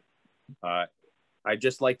development, I'd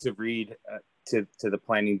just like to read to the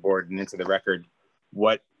planning board and into the record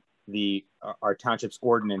what our township's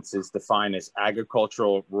ordinances define as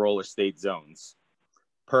agricultural rural estate zones.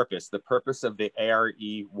 Purpose. The purpose of the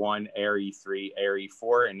ARE1, ARE3,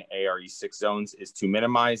 ARE4, and ARE6 zones is to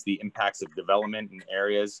minimize the impacts of development in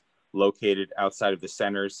areas located outside of the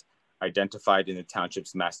centers identified in the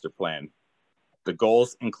township's master plan. The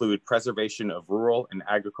goals include preservation of rural and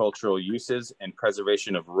agricultural uses and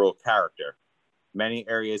preservation of rural character. Many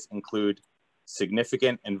areas include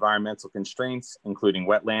significant environmental constraints, including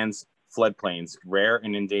wetlands, floodplains, rare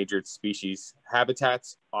and endangered species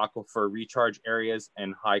habitats, aquifer recharge areas,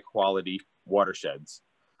 and high quality watersheds.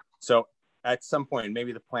 So at some point,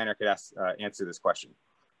 maybe the planner could answer this question.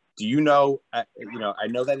 Do you know, I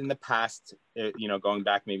know that in the past, going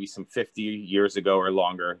back maybe some 50 years ago or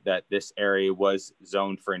longer, that this area was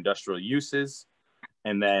zoned for industrial uses.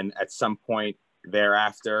 And then at some point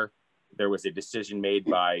thereafter, there was a decision made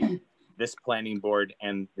by this planning board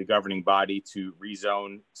and the governing body to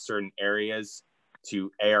rezone certain areas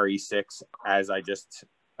to ARE6, as I just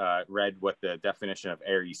read what the definition of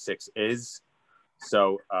ARE6 is.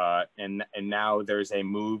 So, and now there's a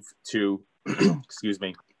move to, excuse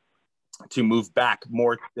me, to move back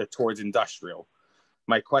more towards industrial.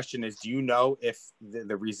 My question is, do you know if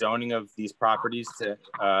the rezoning of these properties to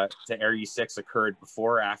ARE6 occurred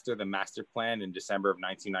before or after the master plan in December of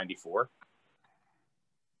 1994?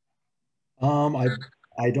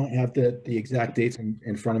 I don't have the exact dates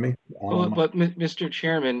in front of me. But Mr.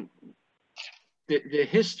 Chairman, the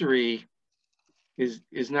history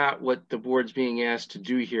is not what the board's being asked to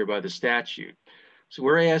do here by the statute. So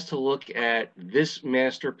we're asked to look at this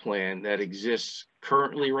master plan that exists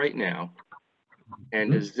currently right now.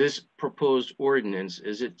 And is this proposed ordinance,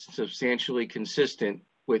 is it substantially consistent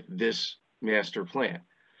with this master plan?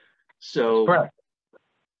 So, correct.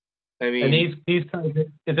 I mean, and these kinds of,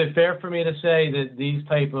 is it fair for me to say that these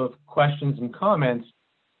type of questions and comments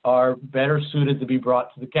are better suited to be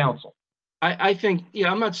brought to the council? I think, yeah,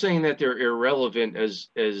 I'm not saying that they're irrelevant as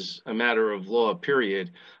a matter of law, period.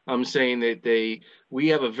 I'm saying that we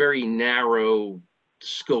have a very narrow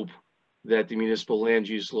scope that the municipal land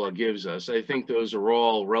use law gives us. I think those are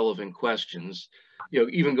all relevant questions.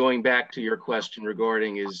 Even going back to your question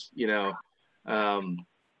regarding is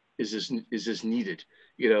this needed?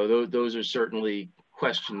 Those are certainly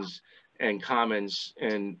questions and comments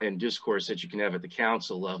and discourse that you can have at the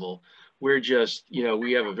council level. We're just,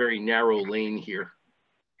 we have a very narrow lane here.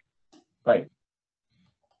 Right.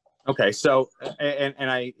 Okay. So, and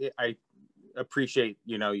I appreciate,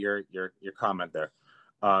 your comment there.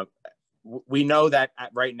 We know that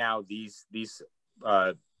right now these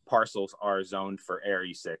parcels are zoned for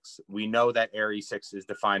ARE6. We know that ARE6 is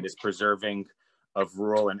defined as preserving of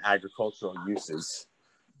rural and agricultural uses.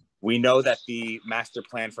 We know that the master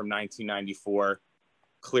plan from 1994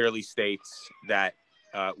 clearly states that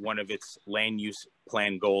one of its land use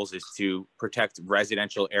plan goals is to protect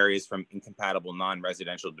residential areas from incompatible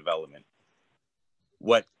non-residential development.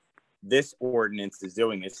 What this ordinance is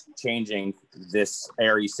doing is changing this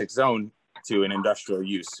ARE6 zone to an industrial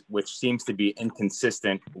use, which seems to be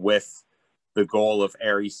inconsistent with the goal of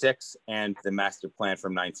ARE6 and the master plan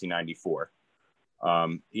from 1994.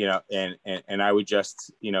 And I would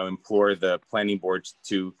just, implore the planning boards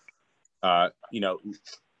to,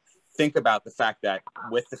 think about the fact that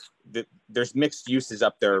with there's mixed uses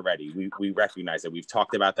up there already. We recognize that. We've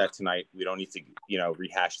talked about that tonight. We don't need to,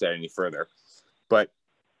 rehash that any further. But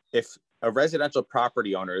if a residential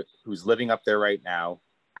property owner who's living up there right now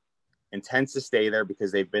intends to stay there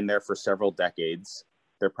because they've been there for several decades,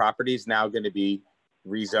 their property is now going to be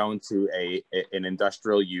rezoned to an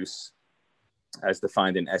industrial use as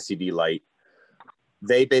defined in SCD Light.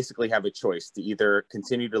 They basically have a choice to either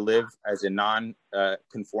continue to live as a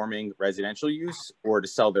non-conforming residential use or to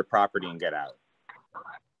sell their property and get out.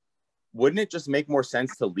 Wouldn't it just make more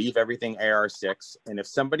sense to leave everything AR6? And if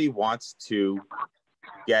somebody wants to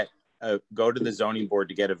go to the zoning board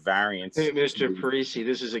to get a variance. Hey, Mr. Parisi,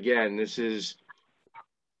 this is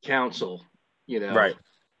council, right,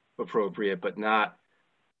 appropriate, but not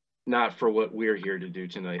for what we're here to do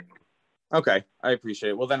tonight. Okay, I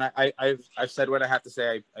appreciate it. Well, then I've said what I have to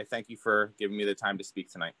say. I thank you for giving me the time to speak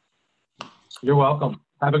tonight. You're welcome.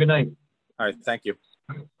 Have a good night. All right, thank you.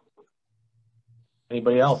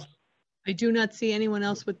 Anybody else? I do not see anyone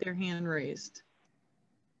else with their hand raised.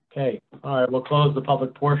 Okay. All right. We'll close the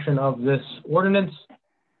public portion of this ordinance.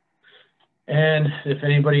 And if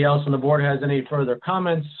anybody else on the board has any further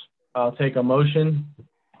comments, I'll take a motion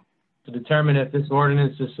to determine if this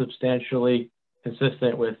ordinance is substantially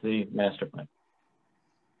consistent with the master plan.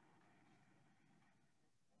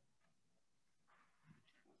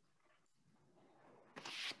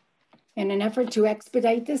 In an effort to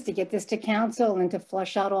expedite this, to get this to council and to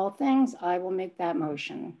flush out all things, I will make that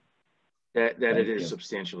motion. That it is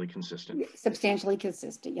substantially consistent. Substantially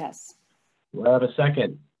consistent, yes. Do I have a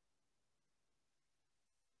second?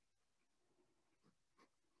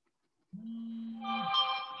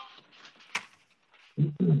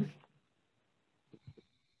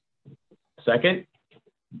 Second?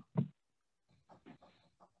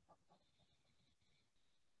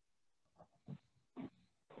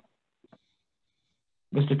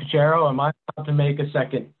 Mr. Cuchero, am I allowed to make a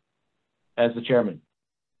second as the chairman?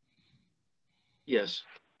 Yes.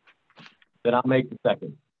 Then I'll make the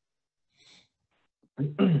second.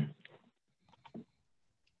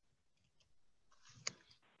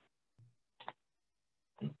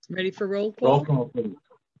 Ready for roll call? Roll call, please.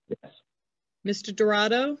 Yes. Mr.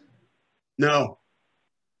 Dorado? No.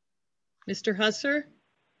 Mr. Husser?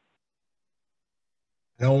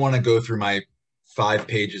 I don't want to go through my 5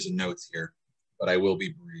 pages of notes here, but I will be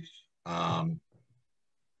brief.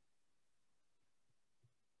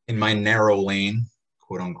 In my narrow lane,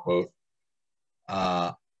 quote unquote,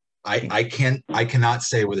 I cannot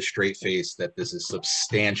say with a straight face that this is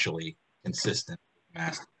substantially consistent with the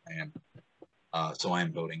master plan. So I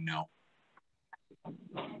am voting no.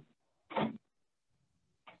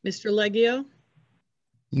 Mr. Leggio?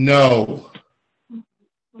 No.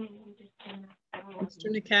 Mr.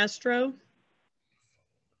 Nicastro?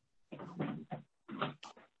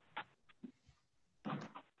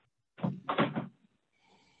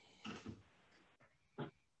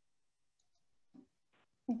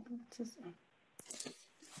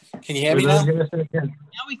 Can you hear me now? Now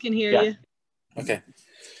we can hear you. Okay.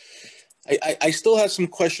 I still have some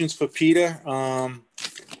questions for Peter.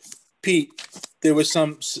 Pete, there was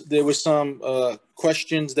some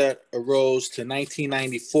questions that arose to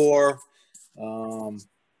 1994,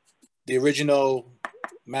 the original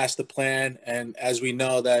master plan, and as we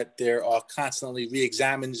know that there are constantly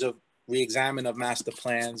re-examine of master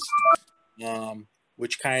plans,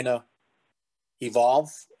 which kind of evolve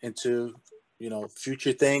into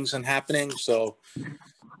future things and happening. So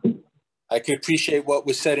I could appreciate what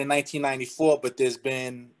was said in 1994, but there's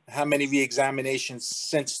been how many re-examinations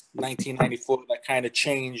since 1994 that kind of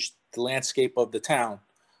changed the landscape of the town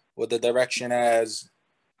or the direction as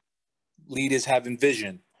leaders have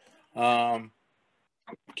envisioned. Can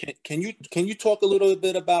you talk a little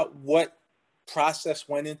bit about what process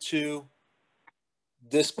went into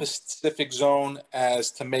this specific zone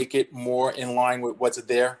as to make it more in line with what's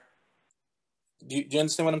there? Do you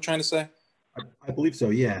understand what I'm trying to say? I believe so,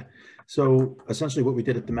 yeah. So essentially what we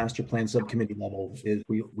did at the master plan subcommittee level is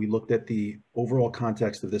we looked at the overall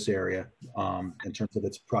context of this area in terms of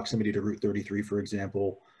its proximity to Route 33, for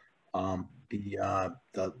example, the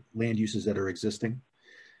land uses that are existing.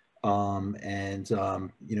 We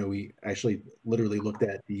actually literally looked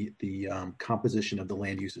at the composition of the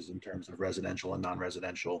land uses in terms of residential and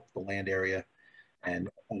non-residential, the land area, and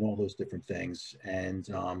all those different things. And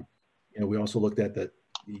we also looked at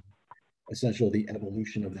essentially the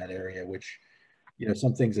evolution of that area, which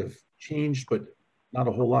some things have changed, but not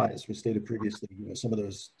a whole lot. As was stated previously, some of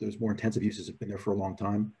those more intensive uses have been there for a long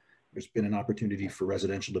time. There's been an opportunity for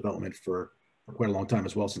residential development for quite a long time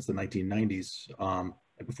as well, since the 1990s. And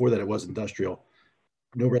before that, it was industrial.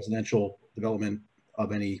 No residential development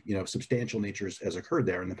of any substantial nature has occurred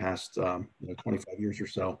there in the past 25 years or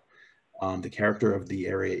so. The character of the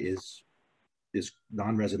area is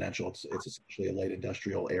non-residential. It's essentially a light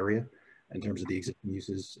industrial area in terms of the existing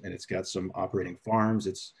uses, and it's got some operating farms.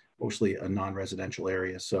 It's mostly a non-residential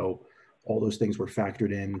area. So all those things were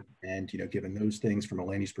factored in, and given those things from a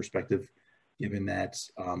land use perspective, given that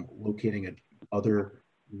locating other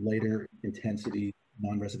lighter intensity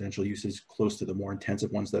non-residential uses close to the more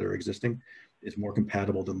intensive ones that are existing is more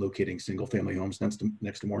compatible than locating single family homes next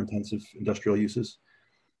to more intensive industrial uses.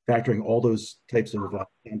 Factoring all those types of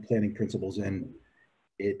planning principles in,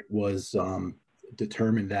 it was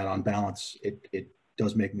determined that on balance, it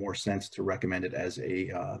does make more sense to recommend it as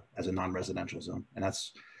a non-residential zone. And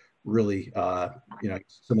that's really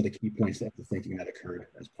some of the key points of the thinking that occurred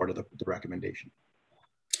as part of the recommendation.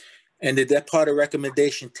 And did that part of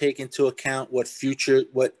recommendation take into account what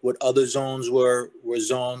other zones were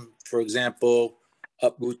zoned? For example,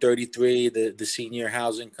 up Route 33, the senior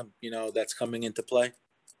housing, that's coming into play?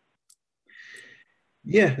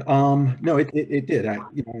 Yeah, no, it did.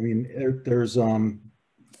 There's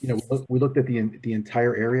we looked at the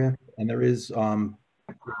entire area, and there is the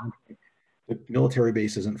military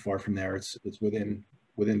base isn't far from there. It's within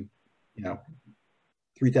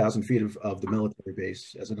 3,000 feet of the military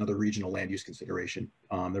base as another regional land use consideration.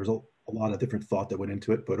 There's a lot of different thought that went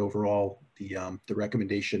into it, but overall, the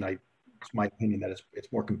recommendation, it's my opinion that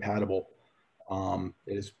it's more compatible.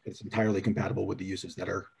 It's entirely compatible with the uses that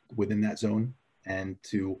are within that zone, and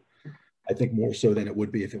I think more so than it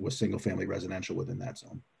would be if it was single family residential within that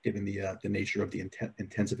zone, given the nature of the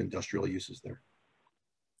intensive industrial uses there.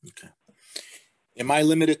 Okay. In my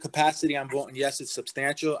limited capacity, I'm voting yes, it's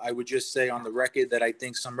substantial. I would just say on the record that I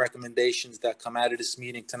think some recommendations that come out of this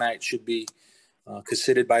meeting tonight should be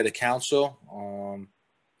considered by the council.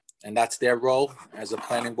 And that's their role as a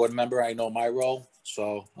planning board member. I know my role.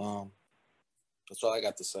 So that's all I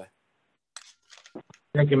got to say.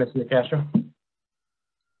 Thank you, Mr. Nicastro.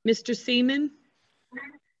 Mr. Seaman?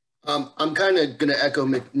 I'm kind of going to echo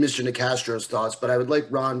Mr. Nicastro's thoughts, but I would like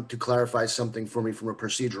Ron to clarify something for me from a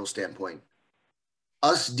procedural standpoint.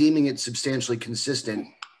 Us deeming it substantially consistent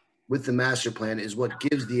with the master plan is what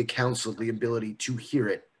gives the council the ability to hear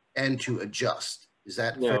it and to adjust. Is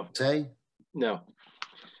that fair to say? No.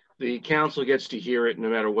 The council gets to hear it no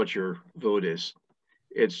matter what your vote is.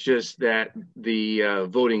 It's just that the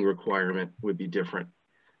voting requirement would be different.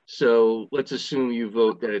 So let's assume you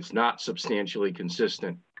vote that it's not substantially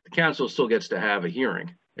consistent. The council still gets to have a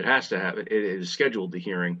hearing. It has to have it. It is scheduled the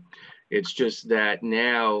hearing. It's just that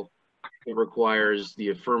now it requires the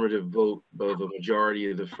affirmative vote of a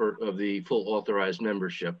majority of the full authorized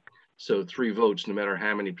membership. So 3 votes, no matter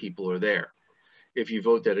how many people are there. If you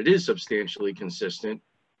vote that it is substantially consistent,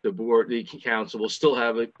 the council will still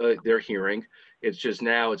have their hearing. It's just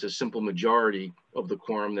now it's a simple majority of the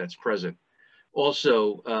quorum that's present.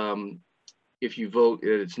 Also, if you vote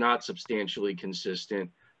that it's not substantially consistent,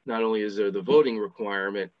 not only is there the voting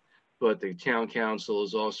requirement, but the town council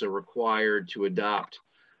is also required to adopt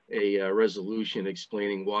a resolution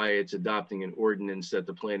explaining why it's adopting an ordinance that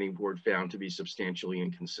the planning board found to be substantially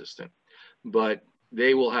inconsistent. But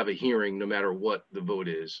they will have a hearing no matter what the vote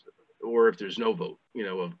is, or if there's no vote,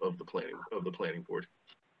 of the planning board.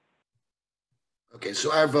 Okay,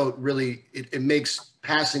 so our vote really, it makes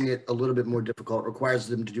passing it a little bit more difficult, requires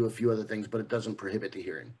them to do a few other things, but it doesn't prohibit the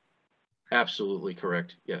hearing. Absolutely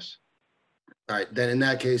correct, yes. All right, then in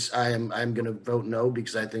that case, I'm going to vote no,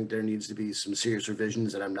 because I think there needs to be some serious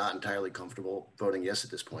revisions and I'm not entirely comfortable voting yes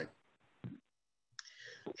at this point.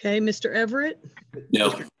 Okay, Mr. Everett? No.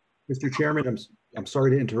 Mr. Chairman, I'm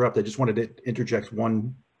sorry to interrupt. I just wanted to interject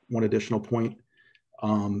one additional point.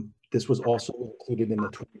 This was also included in the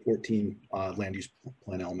 2014 land use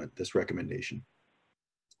plan element, this recommendation.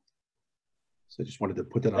 So I just wanted to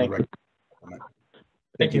put that on the record.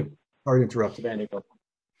 Thank you. Sorry to interrupt.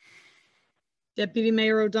 Deputy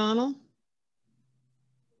Mayor O'Donnell?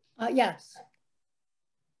 Yes.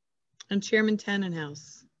 And Chairman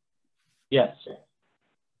Tannenhouse? Yes.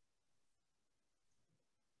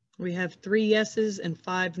 We have 3 yeses and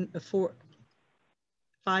 5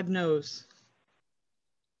 noes.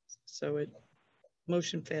 So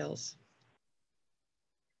motion fails.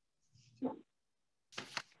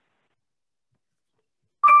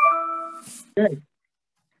 Okay. I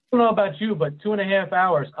don't know about you, but 2.5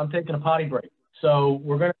 hours, I'm taking a potty break. So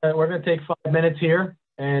we're gonna take 5 minutes here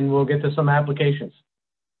and we'll get to some applications.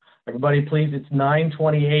 Everybody, please, it's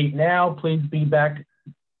 9:28 now. Please be back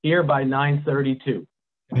here by 9:32.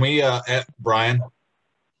 Can we, Brian?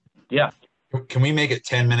 Yeah. Can we make it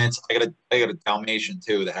 10 minutes? I got a Dalmatian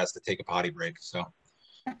too that has to take a potty break. So.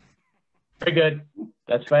 Very good.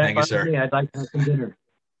 That's fine. Thank you, sir. I'd like to have some dinner.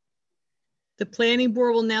 The planning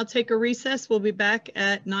board will now take a recess. We'll be back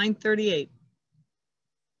at 9:38.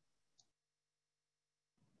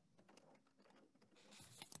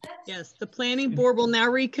 Yes, the planning board will now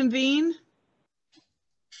reconvene.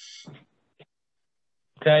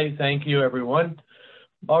 Okay, thank you, everyone.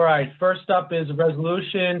 All right, first up is a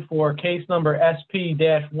resolution for case number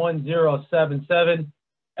SP-1077.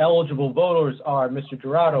 Eligible voters are Mr.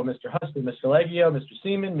 Gerardo, Mr. Huston, Mr. Leggio, Mr.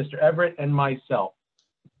 Seaman, Mr. Everett, and myself.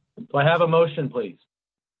 Do I have a motion, please?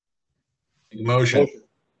 Motion.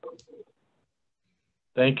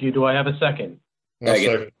 Thank you. Do I have a second?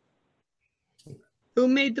 Second. Who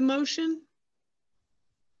made the motion?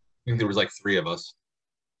 I think there was like 3 of us.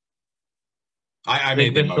 I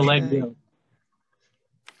made the motion. Leggio.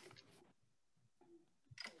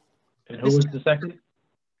 And who was the second?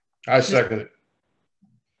 I second it.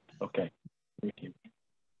 Okay, thank you.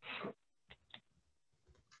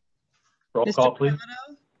 Roll Mr. call, please.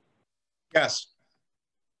 Prado? Yes.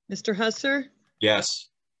 Mr. Husser? Yes.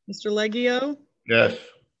 Mr. Leggio? Yes.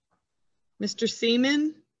 Mr.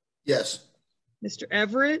 Seaman? Yes. Mr.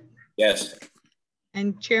 Everett, Yes.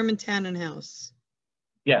 and Chairman Tannenhouse.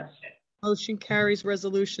 Yes. Motion carries,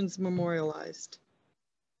 resolutions memorialized.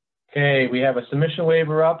 Okay, we have a submission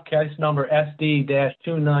waiver up, case number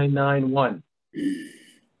SD-2991.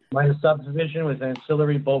 Minor subdivision with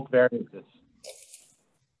ancillary bulk variances.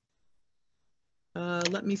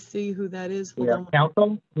 Let me see who that is. We Hold have on.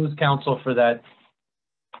 counsel. Who's counsel for that?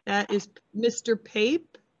 That is Mr.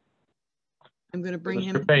 Pape. I'm going to bring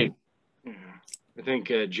him. Mr. Pape. I think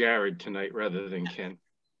Jared tonight rather than Ken.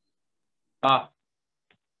 Ah.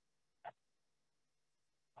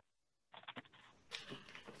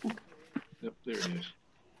 Yep, there it is.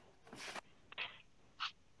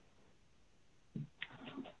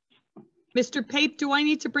 Mr. Pape, do I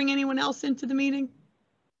need to bring anyone else into the meeting?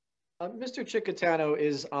 Mr. Chickatano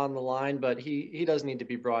is on the line, but he doesn't need to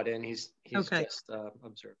be brought in. He's okay. Just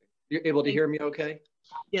observing. You're able to hear me okay?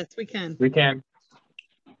 Yes, we can. We can.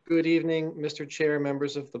 Good evening, Mr. Chair,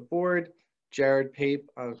 members of the board. Jared Pape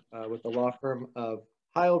with the law firm of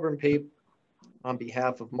Howell Pape on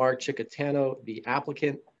behalf of Mark Chickatano, the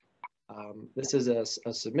applicant. This is a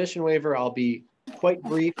submission waiver. I'll be quite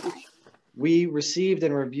brief. We received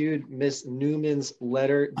and reviewed Ms. Newman's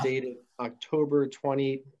letter dated October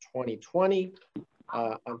 20, 2020.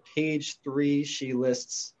 On page 3, she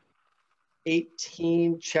lists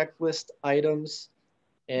 18 checklist items,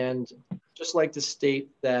 and just like to state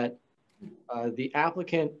that the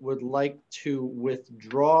applicant would like to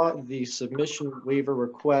withdraw the submission waiver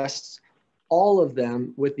requests, all of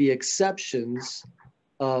them with the exceptions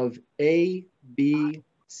of A, B,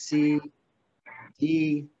 C,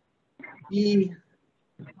 D, E,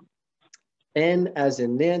 N as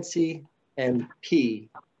in Nancy, and P.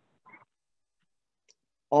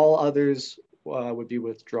 All others would be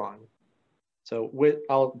withdrawn. So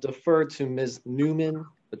I'll defer to Ms. Newman,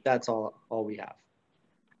 but that's all we have.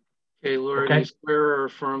 Okay, Laura, Okay. do you swear or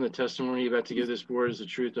affirm the testimony you're about to give this board is the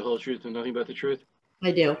truth, the whole truth, and nothing but the truth?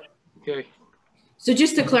 I do. Okay. So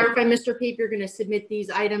just to clarify, Mr. Pape, you're going to submit these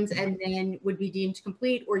items and then would be deemed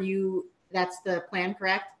complete, or that's the plan,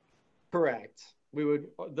 correct? Correct. We would,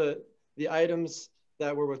 the items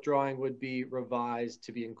that we're withdrawing would be revised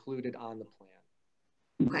to be included on the plan.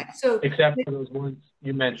 Okay. So except for those ones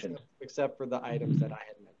you mentioned. Except for the items that I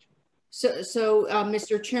had mentioned. So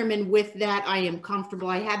Mr. Chairman, with that, I am comfortable.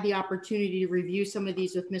 I had the opportunity to review some of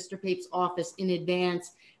these with Mr. Pape's office in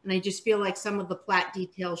advance, and I just feel like some of the plat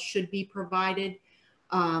details should be provided.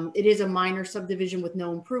 It is a minor subdivision with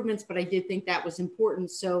no improvements, but I did think that was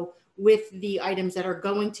important. So with the items that are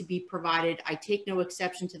going to be provided, I take no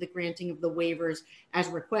exception to the granting of the waivers as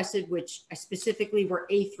requested, which specifically were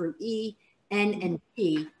A through E, N, and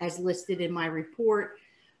P as listed in my report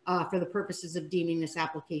for the purposes of deeming this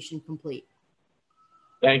application complete.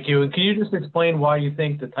 Thank you. And can you just explain why you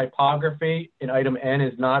think the typography in item N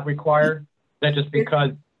is not required? Is that just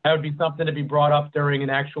because that would be something to be brought up during an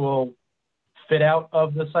actual fit out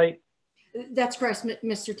of the site? That's correct,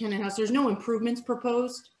 Mr. Tannenhouse. There's no improvements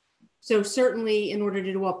proposed. So certainly in order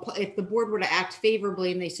to do if the board were to act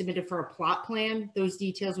favorably and they submitted for a plot plan, those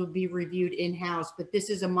details would be reviewed in-house, but this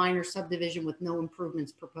is a minor subdivision with no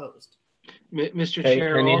improvements proposed. Mr.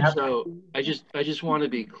 Chair, also, I just want to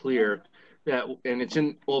be clear that, and it's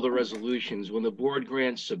in all the resolutions, when the board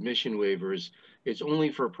grants submission waivers, it's only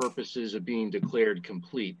for purposes of being declared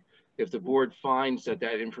complete. If the board finds that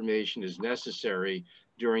that information is necessary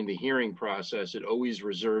during the hearing process, it always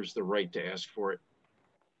reserves the right to ask for it.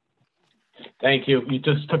 Thank you. You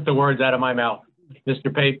just took the words out of my mouth.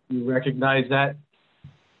 Mr. Pape, you recognize that?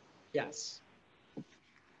 Yes.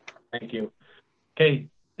 Thank you. Okay,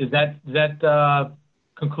 does that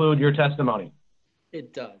conclude your testimony?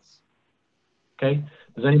 It does. Okay,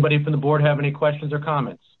 does anybody from the board have any questions or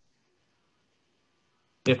comments?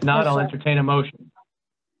 If not, I'll entertain a motion.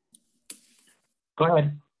 Go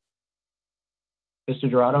ahead. Mr.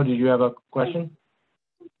 Dorado, did you have a question?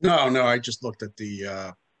 No, I just looked at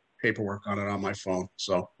the paperwork on it on my phone.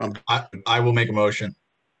 So I will make a motion.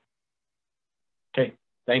 Okay,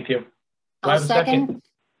 thank you. I'll second.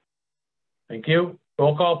 Thank you.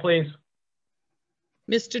 Roll call, please.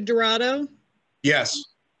 Mr. Dorado? Yes.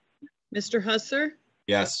 Mr. Husser?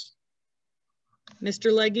 Yes.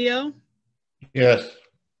 Mr. Leggio? Yes.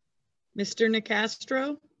 Mr.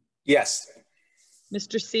 Nicastro? Yes.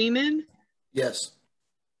 Mr. Seaman? Yes.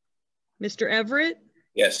 Mr. Everett?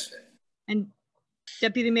 Yes. And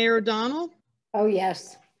Deputy Mayor O'Donnell? Oh,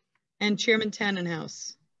 yes. And Chairman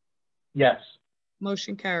Tannenhouse? Yes.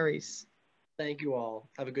 Motion carries. Thank you all.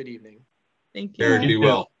 Have a good evening. Thank you. Very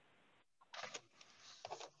well.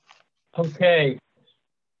 Okay.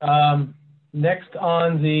 Next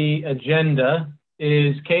on the agenda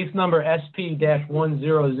is case number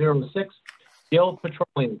SP-1006, Gill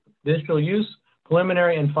Petroleum, conditional use,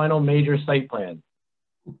 preliminary and final major site plan.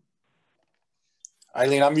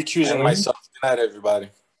 Eileen, I'm recusing myself. Good night, everybody.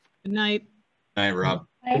 Good night. Good night, Rob.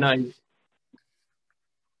 Good night.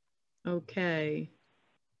 Okay.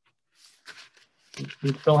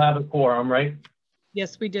 We still have a quorum, right?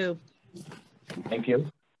 Yes, we do. Thank you.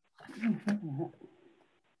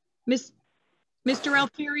 Mr.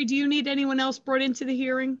 Alfieri, do you need anyone else brought into the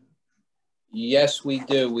hearing? Yes, we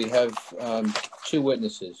do. We have two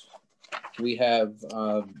witnesses. We have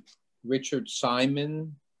Richard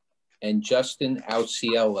Simon and Justin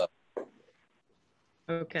Auciello.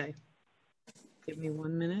 Okay. Give me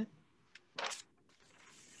 1 minute.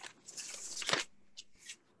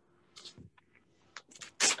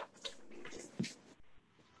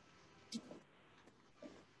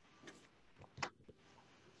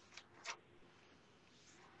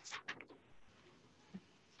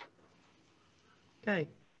 Okay.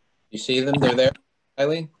 You see them? They're there,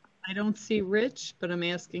 Eileen? I don't see Rich, but I'm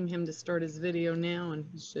asking him to start his video now, and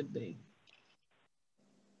he should be.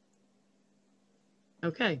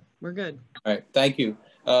 Okay, we're good. All right, thank you.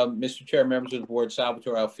 Mr. Chair, members of the board,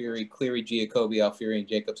 Salvatore Alfieri, Cleary, Giacobbe, Alfieri, and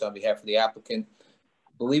Jacobs on behalf of the applicant.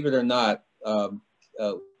 Believe it or not, well,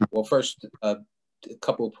 first, a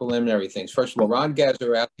couple of preliminary things. First of all, Ron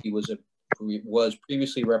Gazarovski was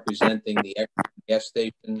previously representing the gas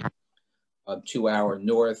station 2 hour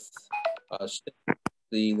north. Since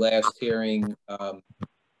the last hearing,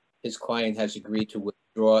 his client has agreed to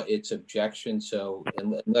withdraw its objection. So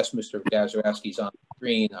unless Mr. Gazarovski's on the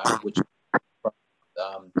screen, which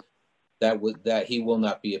that he will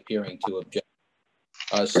not be appearing to object.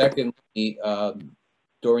 Secondly,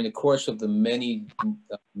 during the course of the many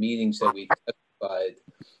meetings that we testified,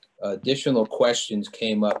 additional questions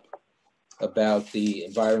came up about the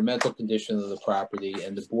environmental condition of the property,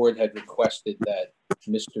 and the board had requested that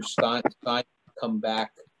Mr. Stein come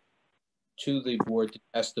back to the board to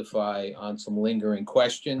testify on some lingering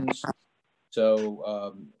questions.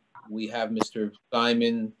 So we have Mr.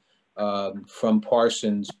 Simon from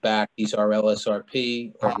Parsons back. He's our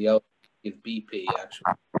LSRP, or the LSRP of BP,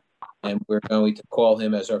 actually. And we're going to call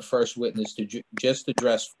him as our first witness to just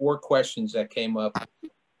address 4 questions that came up.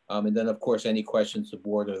 And then, of course, any questions the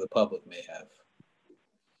board or the public may have.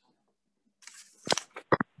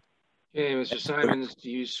 Okay, Mr. Simons, do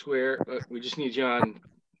you swear, we just need you on,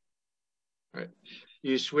 all right. Do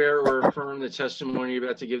you swear or affirm the testimony you're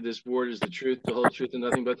about to give this board is the truth, the whole truth, and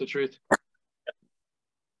nothing but the truth?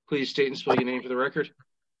 Please state and spell your name for the record.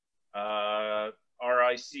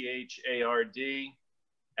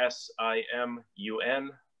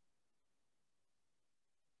 RICHARDSIMUN.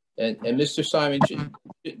 And Mr. Simon,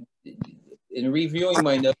 in reviewing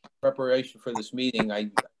my notes in preparation for this meeting,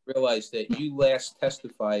 I realized that you last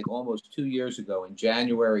testified almost 2 years ago in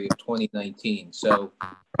January of 2019. So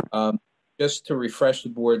just to refresh the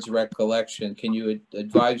board's recollection, can you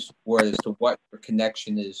advise the board as to what your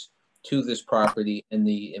connection is to this property and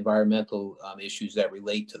the environmental issues that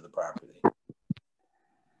relate to the property?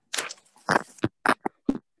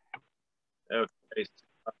 Okay.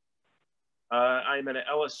 I'm an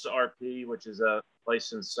LSRP, which is a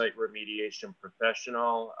licensed site remediation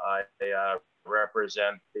professional. I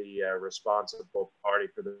represent the responsible party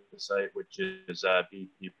for the site, which is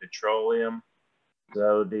BP Petroleum.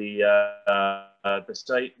 So the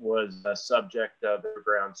site was a subject of the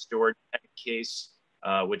underground storage tank case,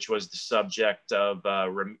 which was the subject of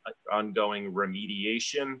ongoing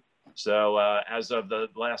remediation. So as of the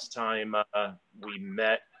last time we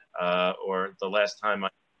met, or the last time I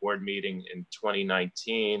board meeting in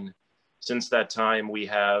 2019, since that time we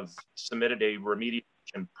have submitted a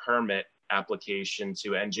remediation permit application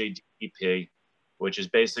to NJDEP, which is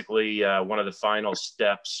basically one of the final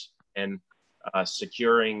steps in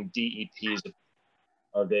securing DEP's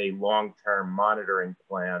of a long-term monitoring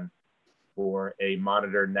plan for a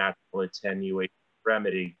monitored natural attenuation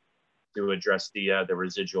remedy to address the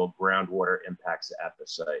residual groundwater impacts at the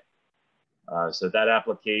site. So that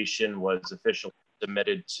application was officially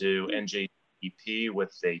submitted to NJDEP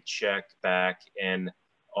with a check back in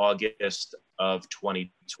August of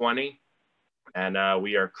 2020. And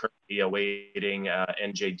we are currently awaiting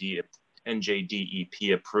NJDEP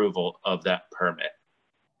approval of that permit.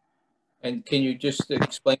 And can you just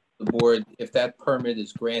explain to the board, if that permit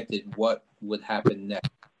is granted, what would happen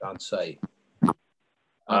next on site?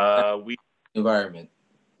 Environment.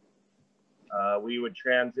 We would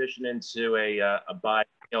transition into a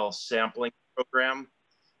biennial sampling program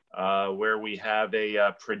where we have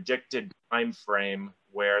a predicted time frame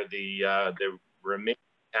where the remaining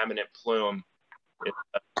contaminant plume is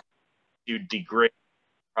to degrade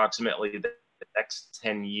approximately the next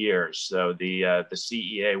 10 years. So the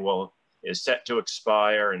CEA is set to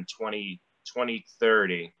expire in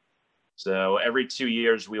 2030. So every 2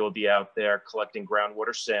 years, we will be out there collecting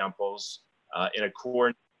groundwater samples in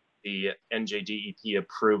accordance with the NJDEP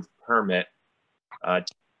approved permit to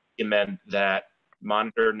document that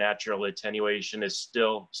monitored natural attenuation is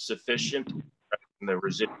still sufficient in the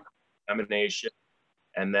residual contamination,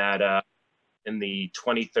 and that in the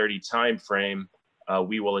 2030 timeframe,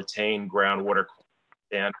 we will attain groundwater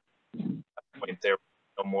standards. At that point, there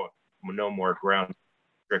are no more ground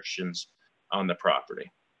restrictions on the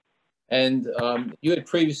property. And you had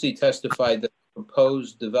previously testified that the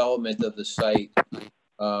proposed development of the site,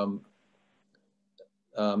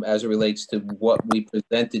 as it relates to what we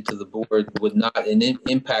presented to the board, would not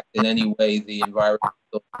impact in any way the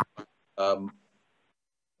environmental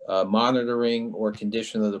monitoring or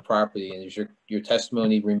condition of the property. And does your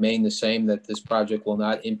testimony remain the same, that this project will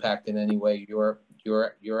not impact in any way your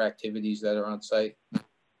activities that are on site?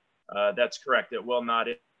 That's correct. It will not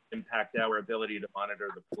impact our ability to monitor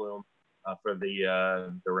the plume for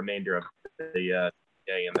the remainder of the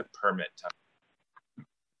day and the permit time.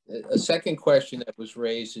 A second question that was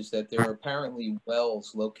raised is that there are apparently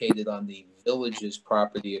wells located on the village's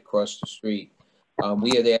property across the street.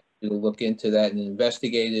 We had asked you to look into that and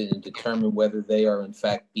investigate it and determine whether they are in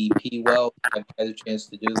fact BP wells. Have you had a chance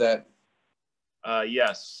to do that?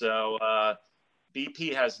 Yes. So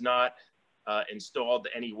BP has not installed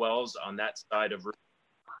any wells on that side of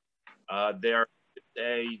Route. There is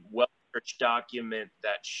a well search document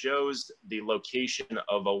that shows the location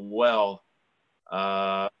of a well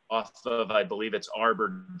off of, I believe it's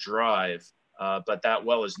Arbor Drive, but that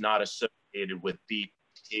well is not associated with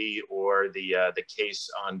BP or the case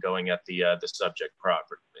ongoing at the subject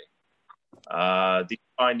property. These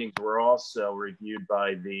findings were also reviewed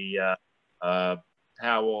by the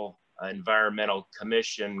Howell Environmental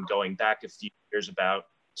Commission going back a few years, about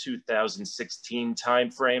 2016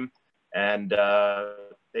 timeframe, and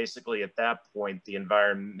basically at that point, the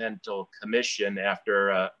Environmental Commission,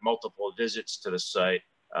 after multiple visits to the site,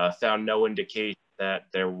 found no indication that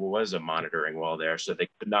there was a monitoring well there, so they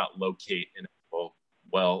could not locate an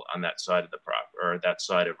well on that side of the property, or that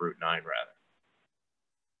side of Route 9 rather.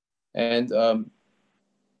 And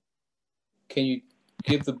can you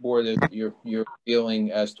give the board your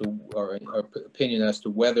feeling as to, or opinion as to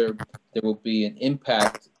whether there will be an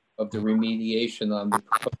impact of the remediation on the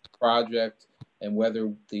project, and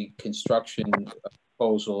whether the construction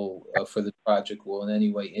proposal for the project will in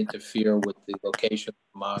any way interfere with the location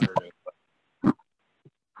of monitoring?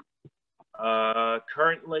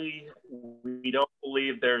 Currently, we don't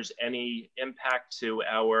believe there's any impact to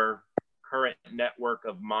our current network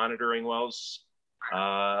of monitoring wells.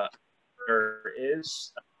 There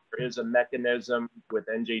is a mechanism with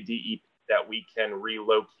NJDEP that we can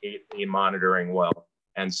relocate a monitoring well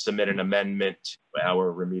and submit an amendment to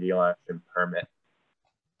our remedial action permit.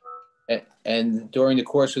 And during the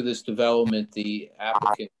course of this development, the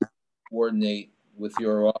applicant will coordinate with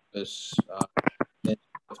your office if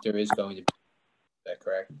there is going to be. Is that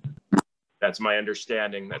correct? That's my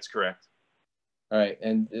understanding. That's correct. All right.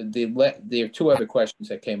 And there are two other questions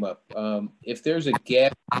that came up. If there's a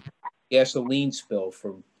gasoline spill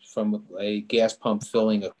from a gas pump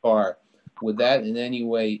filling a car, would that in any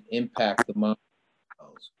way impact the monitoring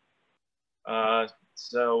wells?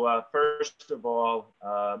 So first of all,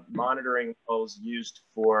 monitoring wells used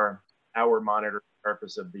for our monitoring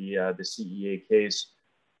purpose of the CEA case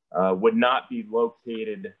would not be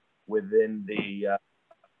located within the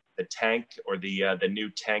tank or the new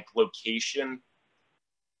tank location.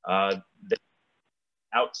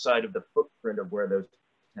 Outside of the footprint of where those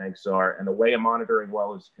tanks are, and the way a monitoring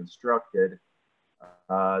well is constructed,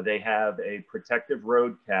 they have a protective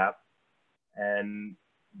road cap, and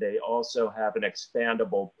they also have an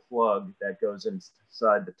expandable plug that goes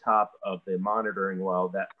inside the top of the monitoring well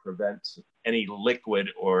that prevents any liquid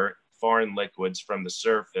or foreign liquids from the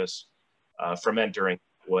surface from entering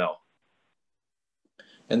the well.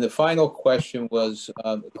 And the final question was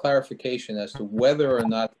clarification as to whether or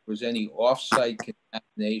not there was any off-site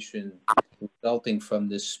contamination resulting from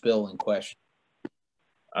this spill in question.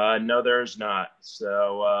 No, there's not.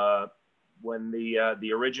 So when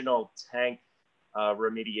the original tank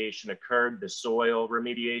remediation occurred, the soil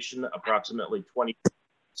remediation, approximately 20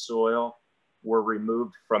 soil were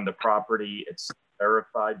removed from the property. It's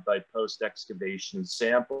verified by post-excavation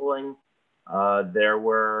sampling. There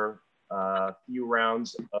were a few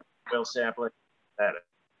rounds of soil sampling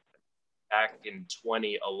back in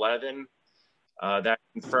 2011. That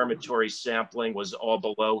confirmatory sampling was all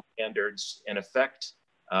below standards in effect.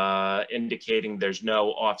 indicating there's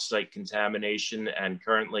no off-site contamination. And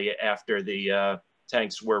currently, after the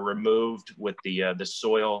tanks were removed with the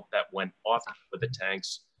soil that went off of the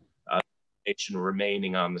tanks,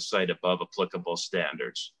 remaining on the site above applicable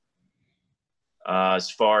standards. As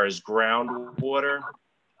far as groundwater,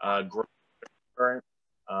 the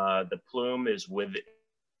plume is within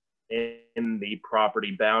the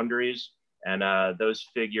property boundaries, and those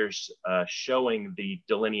figures showing the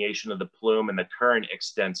delineation of the plume and the current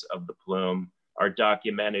extent of the plume are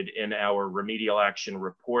documented in our remedial action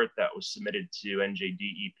report that was submitted to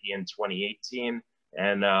NJDEP in 2018,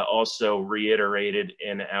 and also reiterated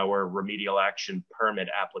in our remedial action permit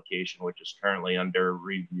application, which is currently under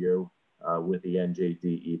review with the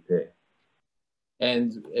NJDEP.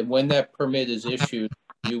 And when that permit is issued,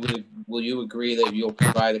 will you agree that you'll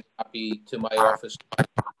provide a copy to my office to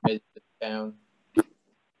the town?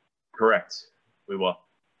 Correct, we will.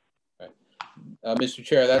 Right. Mr.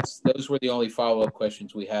 Chair, those were the only follow-up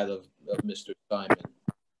questions we had of Mr. Simon.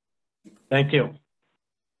 Thank you.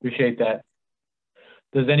 Appreciate that.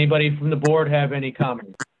 Does anybody from the board have any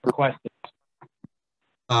comments or questions?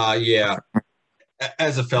 Yeah.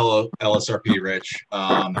 As a fellow LSRP, Rich,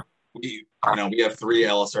 we have 3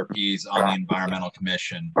 LSRPs on the Environmental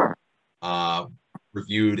Commission,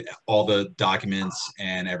 reviewed all the documents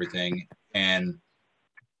and everything. And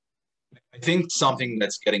I think something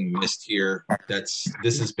that's getting missed here, this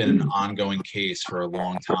has been an ongoing case for a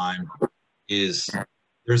long time, is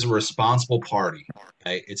there's a responsible party.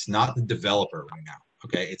 Okay? It's not the developer right now.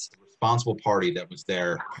 Okay, it's the responsible party that was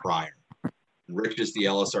there prior. Rich is the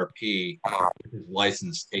LSRP with his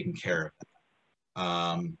license taking care of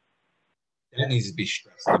that. That needs to be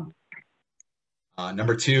stressed.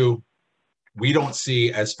 Number 2, we don't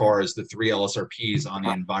see, as far as the 3 LSRPs on the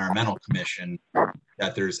Environmental Commission,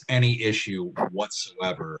 that there's any issue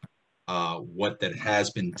whatsoever what that has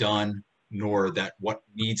been done, nor that what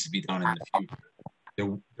needs to be done in the future.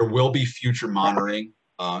 There will be future monitoring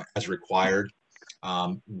as required.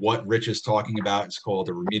 What Rich is talking about is called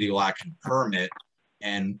a remedial action permit,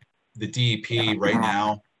 and the DEP right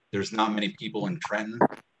now, there's not many people in Trenton.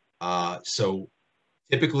 So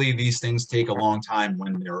typically these things take a long time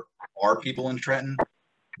when there are people in Trenton.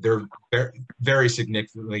 They're very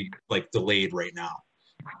significantly delayed right now.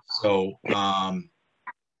 So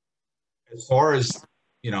as far as,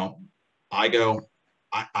 I go,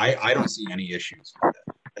 I don't see any issues with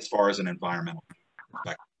it as far as an environmental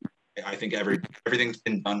perspective. I think everything's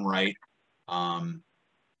been done right.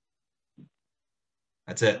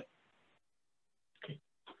 That's it. Okay.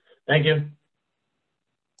 Thank you.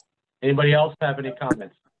 Anybody else have any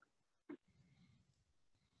comments?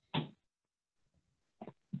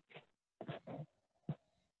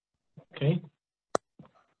 Okay.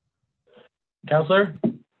 Counselor,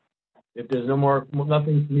 if there's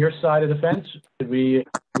nothing from your side of the fence, is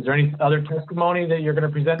there any other testimony that you're going to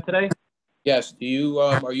present today? Yes. Are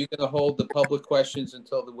you going to hold the public questions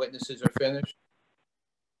until the witnesses are finished?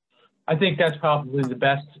 I think that's probably the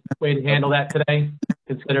best way to handle that today,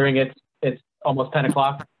 considering it's almost 10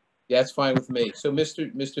 o'clock. Yeah, that's fine with me. So,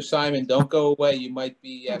 Mr. Simon, don't go away. You might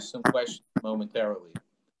be asked some questions momentarily.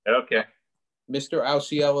 Okay. Mr.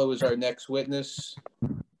 Auciello is our next witness.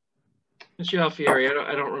 Mr. Alfieri,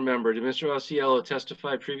 I don't remember. Did Mr. Auciello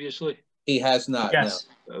testify previously? He has not. Yes.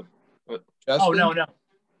 No. Oh, no.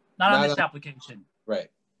 Not on this application. Right.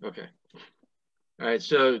 Okay. All right.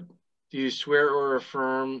 So do you swear or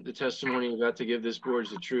affirm the testimony you're about to give this board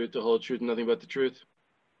is the truth, the whole truth, and nothing but the truth?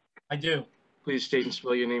 I do. Please state and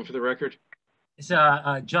spell your name for the record. It's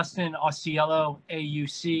Justin Auciello,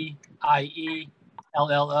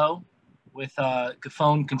 Auciello, with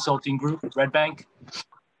Gaffone Consulting Group, Red Bank.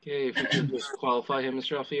 Okay, if you could just qualify him,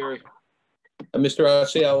 Mr. Alfieri. Mr.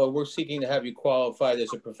 Auciello, we're seeking to have you qualified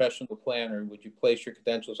as a professional planner. Would you place your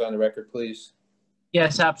credentials on the record, please?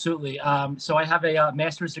 Yes, absolutely. So I have a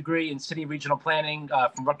master's degree in city and regional planning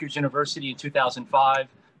from Rutgers University in 2005.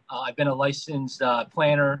 I've been a licensed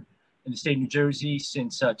planner in the state of New Jersey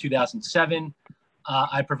since 2007.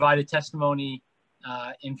 I provided testimony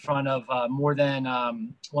in front of more than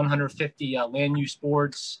 150 land use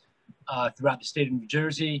boards throughout the state of New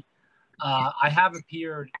Jersey. I have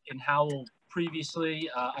appeared in Howell previously.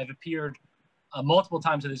 I've appeared multiple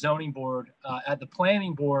times at the zoning board. At the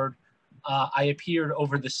planning board, I appeared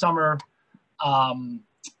over the summer, and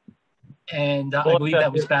I believe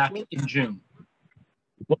that was back in June.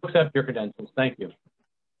 We'll accept your credentials. Thank you.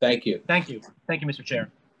 Thank you. Thank you. Thank you, Mr.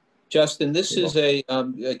 Chair. Justin, this is a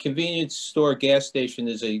convenience store gas station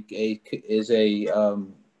is a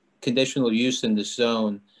conditional use in the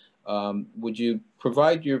zone. Would you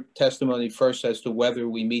provide your testimony first as to whether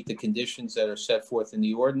we meet the conditions that are set forth in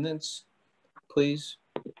the ordinance, please?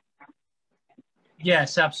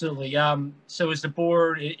 Yes, absolutely. So as the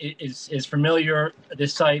board is familiar,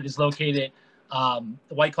 this site is located the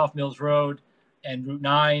Wyckoff Mills Road and Route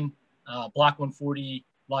 9, Block 140,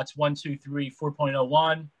 lots 1, 2, 3,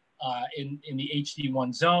 4.01 in the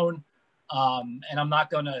HD1 zone. And I'm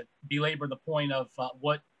not going to belabor the point of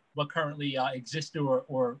what currently existed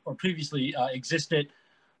or previously existed,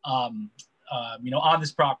 you know, on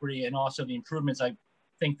this property, and also the improvements. I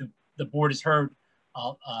think the board has heard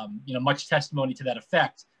you know, much testimony to that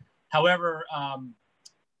effect. However,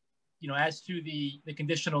 you know, as to the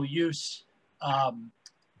conditional use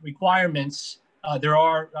requirements, there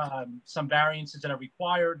are some variances that are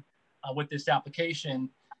required with this application.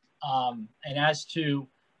 And as to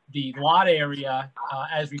the lot area,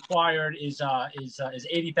 as required, is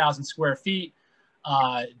 80,000 square feet.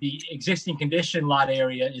 The existing condition lot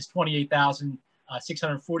area is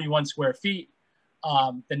 28,641 square feet.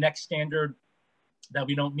 The next standard that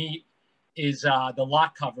we don't meet is the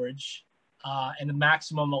lot coverage, and the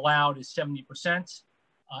maximum allowed is 70%.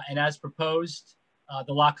 And as proposed,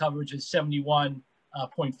 the lot coverage is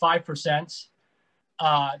 71.5%.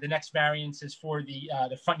 The next variance is for the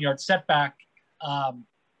front yard setback,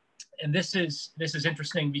 and this is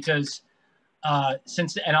interesting because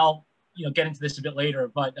and I'll get into this a bit later,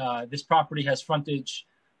 but this property has frontage,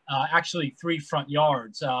 actually 3 front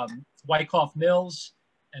yards, Wyckoff Mills,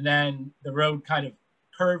 and then the road kind of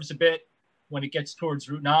curves a bit when it gets towards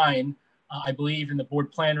Route 9. I believe in the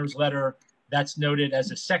board planner's letter, that's noted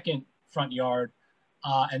as a second front yard.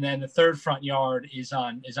 And then the third front yard is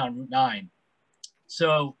on Route 9.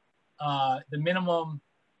 So the minimum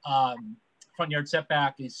front yard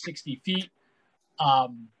setback is 60 feet. A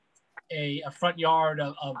front yard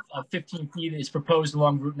of 15 feet is proposed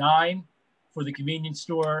along Route 9 for the convenience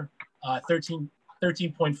store,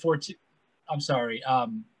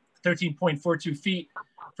 13.42 feet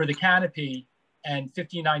for the canopy, and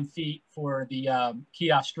 59 feet for the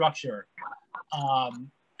kiosk structure. On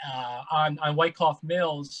Wyckoff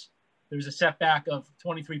Mills, there's a setback of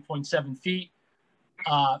 23.7 feet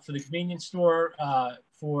for the convenience store,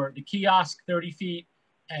 for the kiosk 30 feet,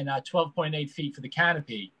 and 12.8 feet for the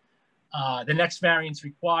canopy. The next variance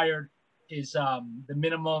required is the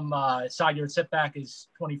minimum side yard setback is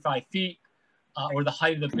 25 feet, or the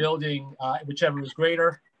height of the building, whichever is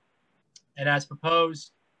greater. And as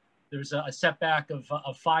proposed, there's a setback of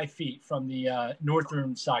 5 feet from the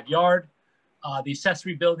northern side yard. The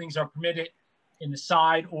accessory buildings are permitted in the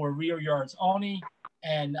side or rear yards only,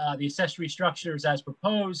 and the accessory structures as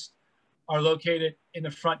proposed are located in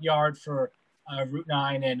the front yard for Route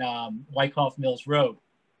 9 and Wyckoff Mills Road.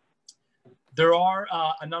 There are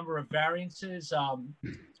a number of variances.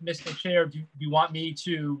 Mr. Chair, do you want me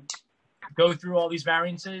to go through all these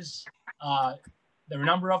variances? There are a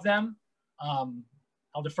number of them.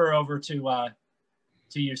 I'll defer over to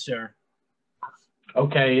you, sir.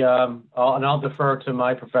 Okay, I'll defer to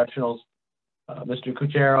my professionals. Mr.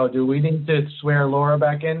 Cuchero, do we need to swear Laura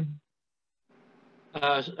back in?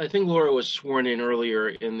 I think Laura was sworn in earlier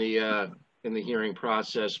in the hearing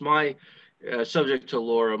process. My subject to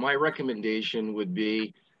Laura, my recommendation would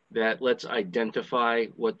be that let's identify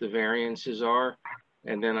what the variances are,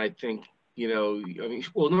 and then I think, I mean,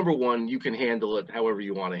 well, number one, you can handle it however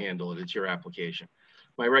you want to handle it. It's your application.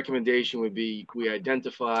 My recommendation would be we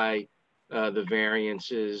identify the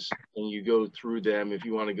variances and you go through them. If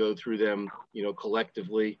you want to go through them,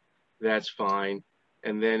 collectively, that's fine.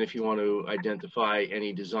 And then if you want to identify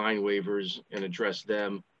any design waivers and address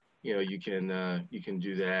them, you can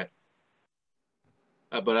do that.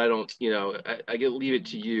 But I don't, I leave it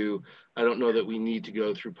to you. I don't know that we need to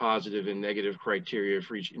go through positive and negative criteria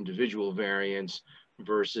for each individual variance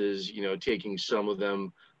versus, taking some of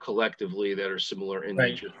them collectively that are similar in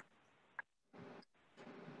nature.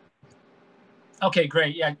 Okay,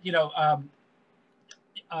 great. Yeah,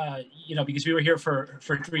 because we were here for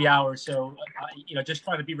 3 hours, so just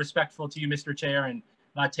trying to be respectful to you, Mr. Chair, and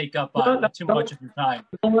not take up too much of your time.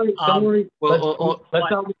 Don't worry.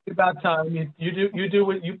 Let's not worry about time.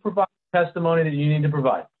 You provide testimony that you need to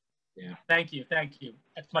provide. Yeah. Thank you.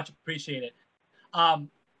 That's much appreciated.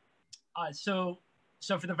 So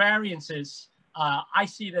for the variances, I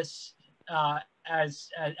see this as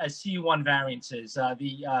C1 variances.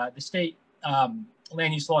 The state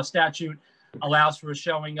land use law statute allows for a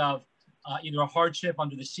showing of either a hardship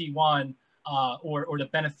under the C1 or the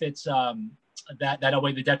benefits that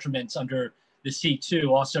outweigh the detriments under the C2,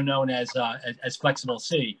 also known as flexible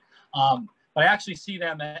C. But I actually see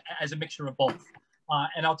them as a mixture of both.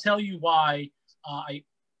 And I'll tell you why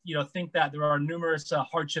think that there are numerous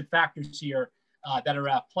hardship factors here that are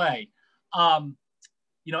at play.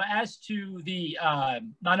 As to the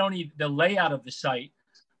not only the layout of the site,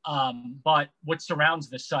 but what surrounds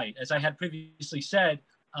the site. As I had previously said,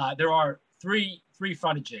 there are three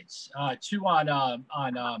frontages, two on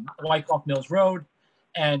Wyckoff Mills Road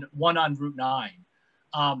and one on Route 9.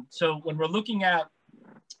 So when we're looking at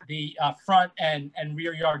the front and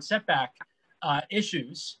rear yard setback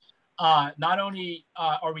issues, not only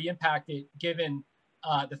are we impacted given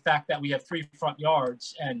the fact that we have 3 front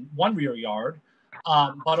yards and 1 rear yard,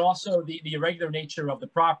 but also the irregular nature of the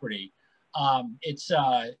property. It's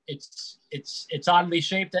oddly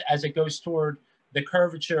shaped as it goes toward the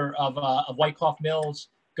curvature of Wyckoff Mills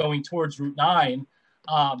going towards Route 9.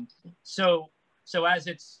 So as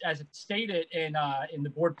it's stated in the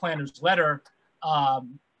board planner's letter,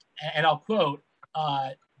 and I'll quote,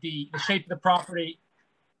 the shape of the property.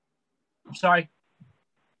 I'm sorry.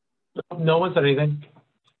 No one said anything.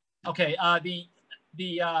 Okay.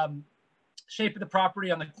 The shape of the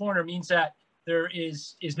property on the corner means that there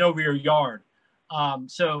is no rear yard.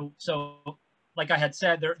 So like I had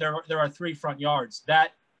said, there are 3 front yards.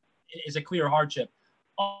 That is a clear hardship.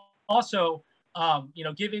 Also,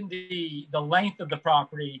 given the length of the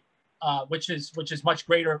property, which is much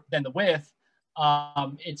greater than the width,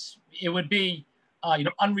 it would be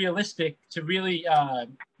unrealistic to really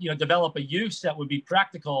develop a use that would be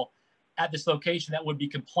practical at this location that would be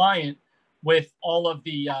compliant with all of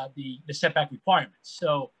the setback requirements.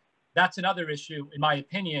 So that's another issue, in my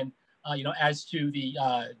opinion, as to the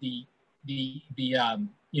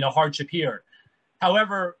hardship here.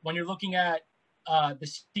 However, when you're looking at the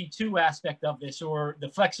C2 aspect of this, or the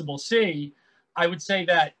flexible C, I would say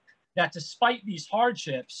that despite these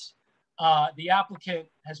hardships, the applicant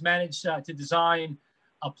has managed to design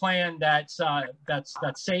a plan that's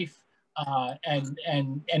safe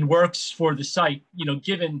and works for the site,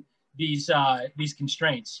 given these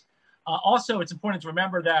constraints. Also, it's important to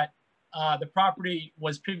remember that the property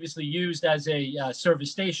was previously used as a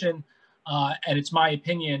service station, and it's my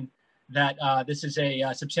opinion that this is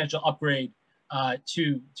a substantial upgrade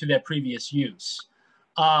to their previous use.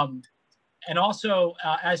 And also,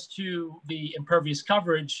 as to the impervious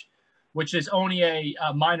coverage, which is only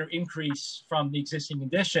a minor increase from the existing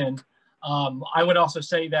condition, I would also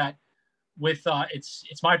say that with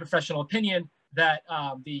it's my professional opinion that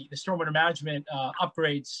the stormwater management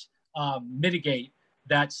upgrades mitigate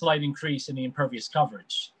that slight increase in the impervious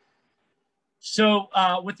coverage. So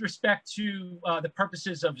with respect to the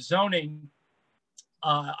purposes of zoning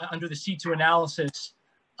under the C2 analysis,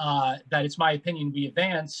 that it's my opinion we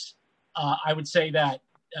advance, I would say that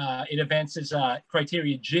it advances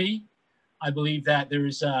criteria G. I believe that there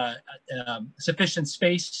is sufficient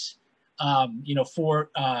space, for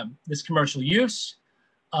this commercial use.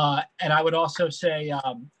 And I would also say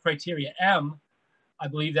criteria M, I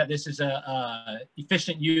believe that this is a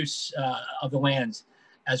efficient use of the land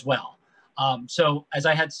as well. So as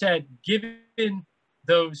I had said, given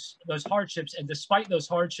those hardships, and despite those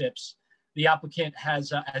hardships, the applicant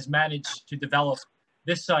has managed to develop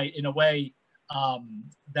this site in a way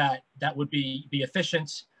that would be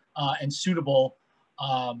efficient and suitable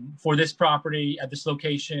for this property at this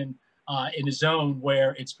location in a zone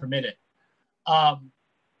where it's permitted.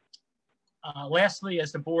 Lastly,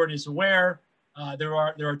 as the board is aware, there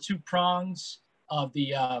are 2 prongs of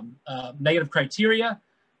the negative criteria.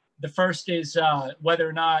 The first is whether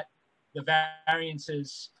or not the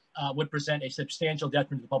variances would present a substantial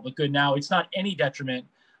detriment to the public good. Now, it's not any detriment.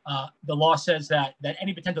 The law says that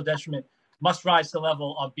any potential detriment must rise to the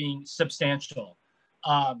level of being substantial.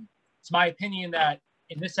 It's my opinion that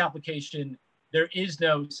in this application, there is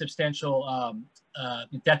no substantial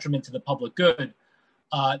detriment to the public good.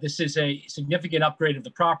 This is a significant upgrade of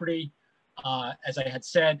the property. As I had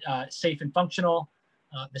said, safe and functional.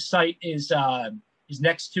 The site is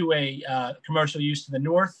next to a commercial use to the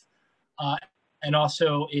north, and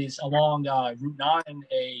also is along Route 9,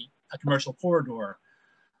 a commercial corridor.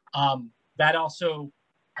 That also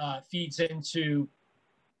feeds into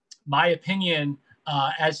my opinion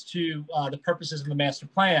as to the purposes of the master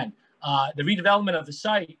plan. The redevelopment of the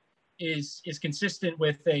site is consistent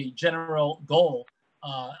with a general goal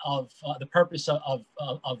of the purpose of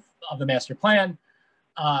the master plan.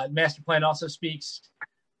 Master plan also speaks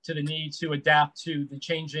to the need to adapt to the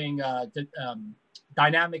changing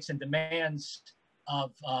dynamics and demands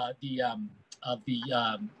of the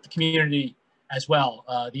community as well,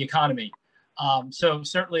 the economy. So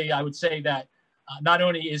certainly I would say that not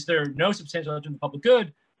only is there no substantial detriment to the public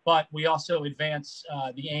good, but we also advance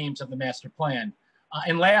the aims of the master plan.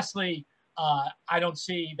 And lastly, I don't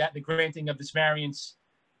see that the granting of this variance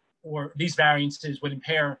or these variances would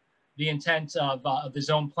impair the intent of the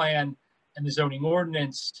zone plan and the zoning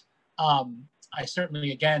ordinance. I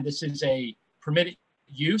certainly, again, this is a permitted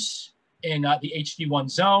use in the HD1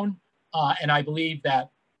 zone, and I believe that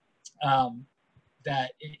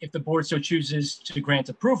that if the board so chooses to grant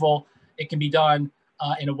approval, it can be done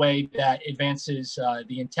in a way that advances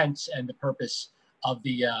the intent and the purpose of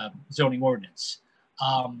the zoning ordinance.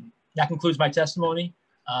 That concludes my testimony.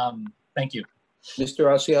 Thank you.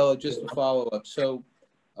 Mr. Osceola, just to follow up. So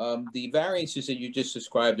the variances that you just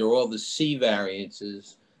described are all the C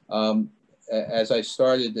variances. As I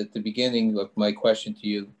started at the beginning of my question to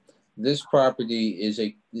you, this property is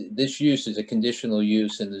this use is a conditional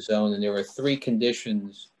use in the zone, and there are 3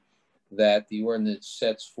 conditions that the ordinance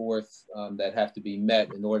sets forth that have to be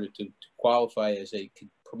met in order to qualify as a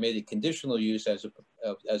permitted conditional use as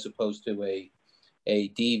opposed to a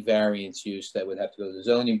D variance use that would have to go to the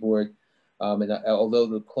zoning board. And although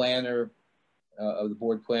the planner, the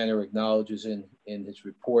board planner acknowledges in his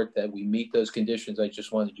report that we meet those conditions, I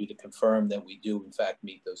just wanted you to confirm that we do in fact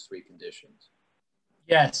meet those 3 conditions.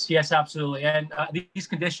 Yes, yes, absolutely. And these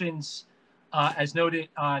conditions, as noted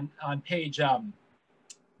on page,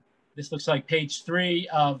 this looks like page 3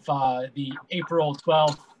 of the April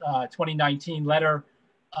 12th, 2019 letter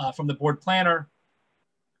from the board planner.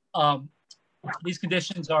 These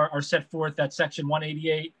conditions are set forth at section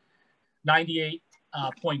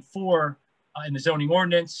 188.98.4 in the zoning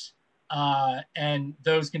ordinance. And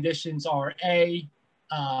those conditions are A,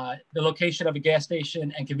 the location of a gas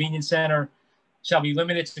station and convenience center shall be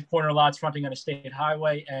limited to corner lots fronting on a state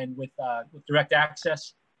highway and with direct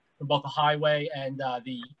access from both the highway and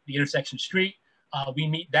the intersection street. We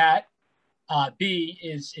meet that. B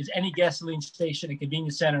is any gasoline station and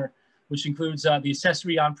convenience center, which includes the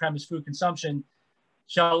accessory on-premise food consumption,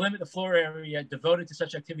 shall limit the floor area devoted to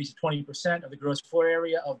such activities to 20% of the gross floor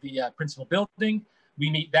area of the principal building. We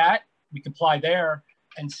meet that. We comply there.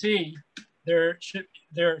 And C, there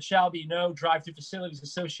shall be no drive-through facilities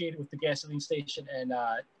associated with the gasoline station and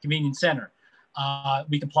convenience center.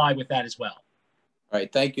 We comply with that as well. All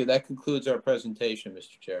right, thank you. That concludes our presentation,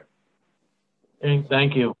 Mr. Chair. Okay,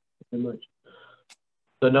 thank you very much.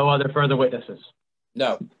 So no other further witnesses?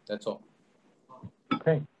 No, that's all.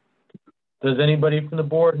 Okay. Does anybody from the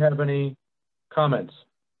board have any comments?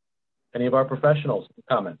 Any of our professionals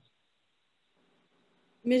comments?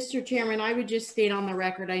 Mr. Chairman, I would just state on the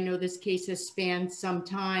record, I know this case has spanned some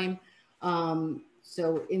time.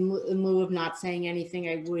 So in lieu of not saying anything,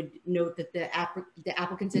 I would note that the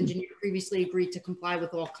applicant's engineer previously agreed to comply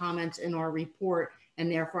with all comments in our report,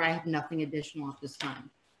 and therefore I have nothing additional at this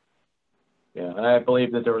time. Yeah, and I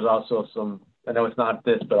believe that there was also some, I know it's not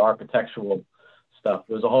this, but architectural stuff.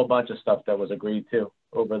 There was a whole bunch of stuff that was agreed to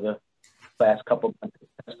over the last couple of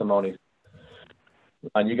testimonies.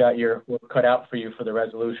 And you got your work cut out for you for the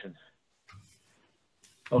resolution.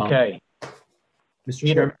 Okay.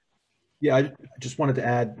 Mr. Chairman, yeah, I just wanted to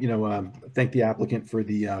add, thank the applicant for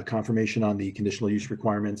the confirmation on the conditional use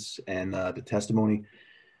requirements and the testimony.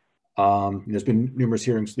 There's been numerous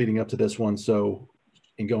hearings leading up to this one, so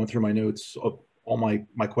in going through my notes, all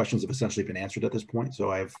my questions have essentially been answered at this point.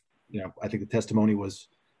 So I think the testimony was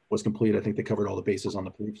complete. I think they covered all the bases on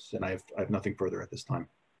the proofs, and I have nothing further at this time.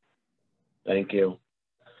 Thank you.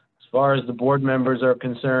 As far as the board members are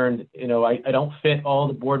concerned, I don't fit all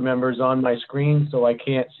the board members on my screen, so I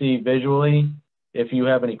can't see visually. If you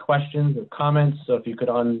have any questions or comments, so if you could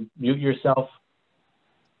unmute yourself.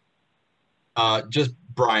 Just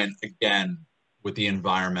Brian, again, with the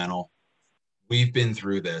environmental, we've been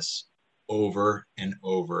through this over and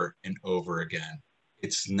over and over again.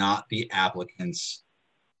 It's not the applicant's,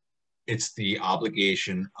 it's the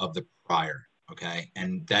obligation of the prior, okay?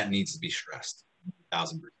 And that needs to be stressed,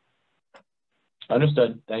 1,000%.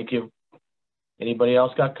 Understood. Thank you. Anybody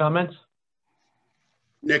else got comments?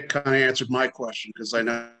 Nick kind of answered my question because I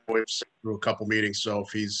know we've sat through a couple meetings. So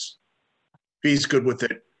if he's good with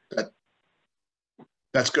it,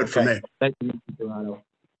 that's good for me. Thank you, Mr. Dorado.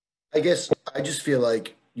 I guess I just feel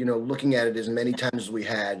like, looking at it as many times as we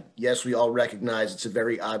had, yes, we all recognize it's a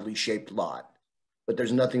very oddly shaped lot, but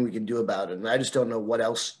there's nothing we can do about it. And I just don't know what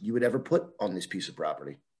else you would ever put on this piece of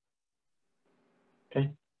property.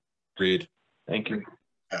 Okay. Agreed. Thank you.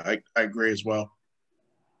 I agree as well.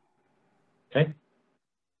 Okay.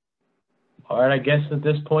 All right, I guess at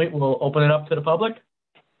this point, we'll open it up to the public.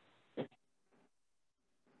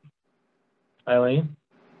 Eileen,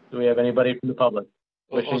 do we have anybody from the public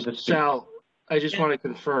wishing to speak? Sal, I just want to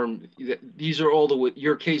confirm that these are all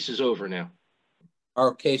your case is over now.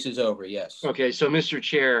 Our case is over, yes. Okay, so Mr.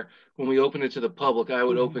 Chair, when we open it to the public, I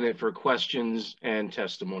would open it for questions and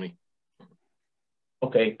testimony.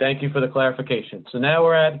 Okay, thank you for the clarification. So now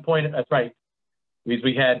we're at the point, that's right. We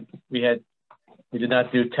did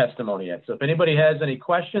not do testimony yet. So if anybody has any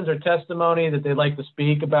questions or testimony that they'd like to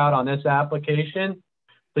speak about on this application,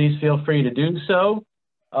 please feel free to do so.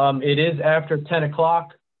 It is after 10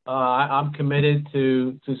 o'clock. I'm committed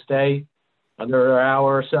to stay another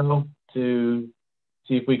hour or so to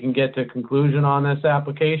see if we can get to a conclusion on this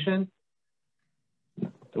application.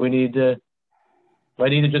 Do I need to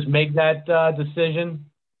just make that decision?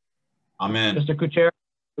 I'm in. Mr. Kuchera?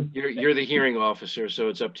 You're the hearing officer, so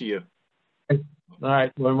it's up to you. All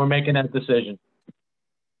right, we're making that decision.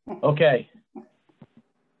 Okay.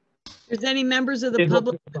 If there's any members of the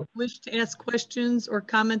public that wish to ask questions or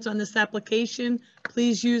comments on this application,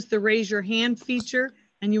 please use the raise your hand feature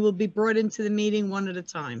and you will be brought into the meeting one at a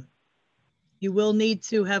time. You will need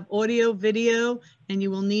to have audio, video, and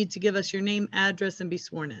you will need to give us your name, address, and be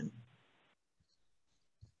sworn in.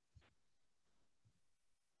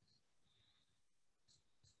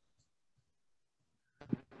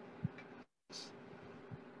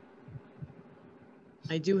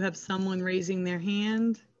 I do have someone raising their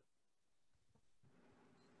hand.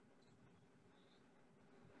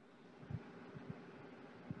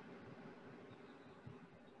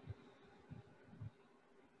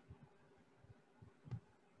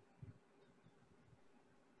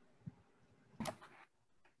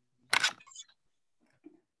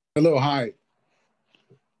 Hello, hi.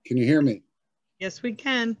 Can you hear me? Yes, we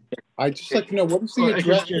can. I'd just like to know, what is the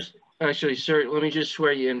address? Actually, sir, let me just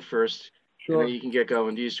swear you in first. Sure. And then you can get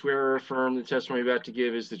going. Do you swear or affirm the testimony you're about to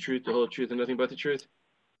give is the truth, the whole truth, and nothing but the truth?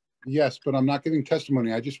 Yes, but I'm not giving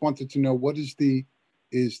testimony. I just wanted to know, what is the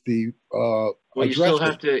Well, you still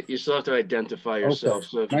have to identify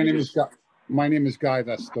yourself. Okay. So my name is Guy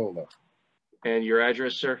Vastola. And your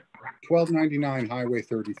address, sir? 1299 Highway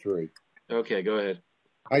 33. Okay, go ahead.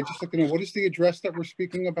 I just like to know, what is the address that we're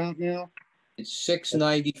speaking about now? It's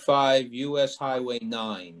 695 US Highway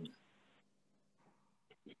 9.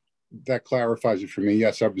 That clarifies it for me.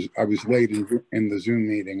 Yes, I was late in the Zoom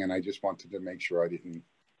meeting, and I just wanted to make sure I didn't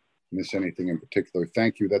miss anything in particular.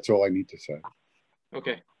 Thank you. That's all I need to say.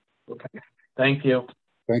 Okay. Okay. Thank you.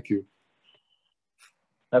 Thank you.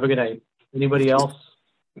 Have a good night. Anybody else?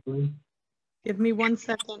 Give me 1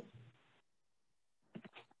 second.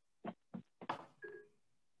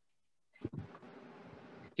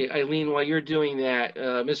 Okay, Eileen, while you're doing that,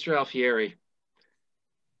 Mr. Alfieri.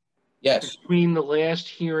 Yes. Between the last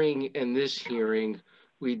hearing and this hearing,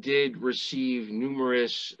 we did receive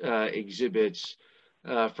numerous exhibits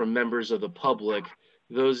from members of the public.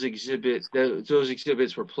 Those exhibits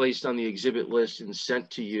were placed on the exhibit list and sent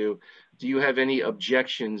to you. Do you have any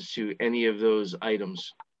objections to any of those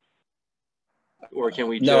items? Or can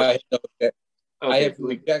we just... No, I have Okay.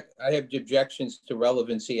 I have objections to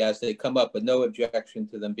relevancy as they come up, but no objection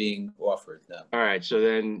to them being offered. No. All right, so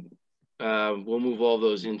then we'll move all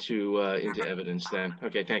those into evidence then.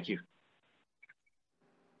 Okay, thank you.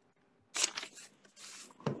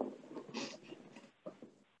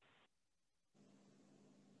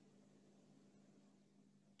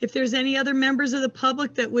 If there's any other members of the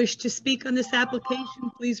public that wish to speak on this application,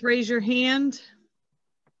 please raise your hand.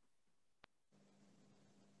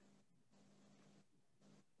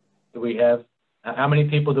 Do we have, how many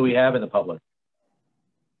people do we have in the public?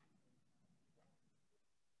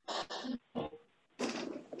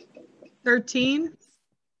 $13.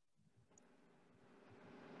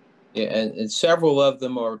 Yeah, and several of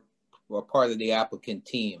them are part of the applicant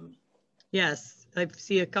team. Yes, I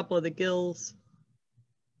see a couple of the Gills.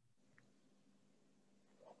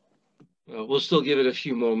 We'll still give it a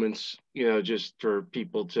few moments, just for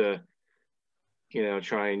people to,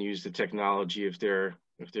 try and use the technology if they're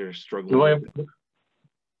struggling.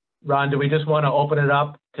 Ron, do we just want to open it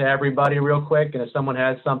up to everybody real quick? And if someone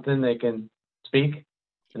has something, they can speak,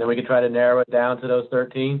 and then we can try to narrow it down to those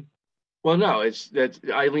 13? Well, no, it's that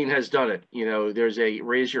Eileen has done it. There's a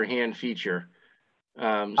raise your hand feature.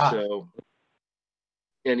 So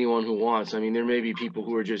anyone who wants, there may be people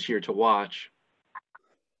who are just here to watch.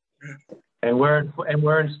 And we're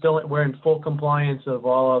in full compliance of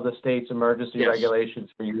all of the state's emergency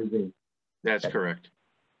regulations for using. That's correct.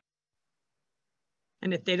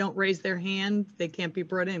 And if they don't raise their hand, they can't be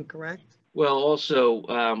brought in, correct? Well,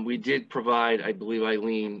 also, we did provide, I believe,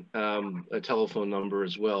 Eileen, a telephone number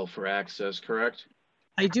as well for access, correct?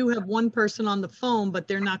 I do have one person on the phone, but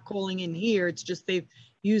they're not calling in here. It's just they've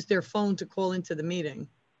used their phone to call into the meeting.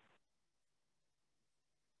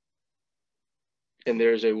 And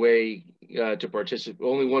there's a way to participate,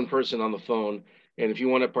 only one person on the phone. And if you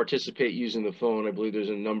want to participate using the phone, I believe there's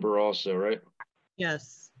a number also, right?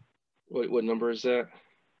 Yes. What number is that?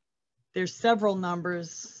 There's several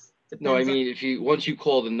numbers. No, I Depends mean, if you, once you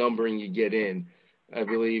call the number and you get in, I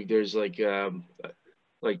believe there's like 2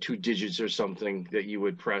 digits or something that you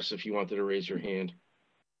would press if you wanted to raise your hand.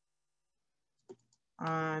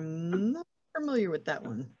 I'm not familiar with that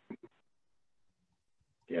one.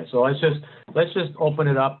 Yeah, so let's just open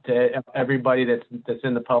it up to everybody that's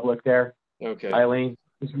in the public there. Okay. Eileen,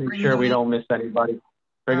 just make sure we don't miss anybody.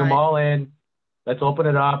 Bring them all in. Let's open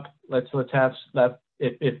it up. Let's have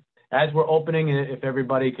if as we're opening, if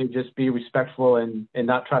everybody could just be respectful and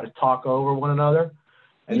not try to talk over one another.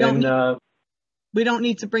 And we don't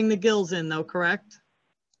need to bring the gills in though, correct?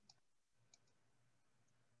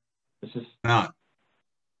 This is not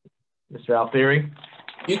Mr. Alfieri.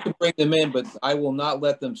 You can bring them in, but I will not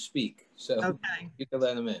let them speak. So okay. You can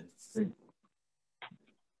let them in.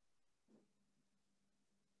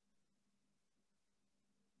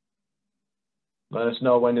 Let us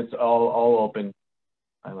know when it's all open,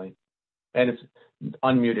 Eileen. And it's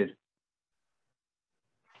unmuted.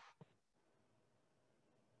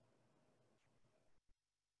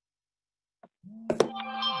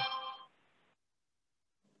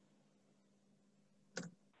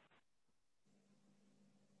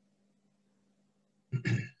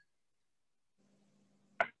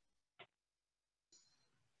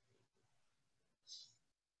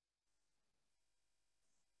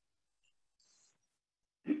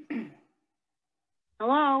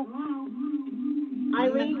 Hello?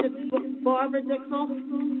 Eileen, it's Barbara Dixell.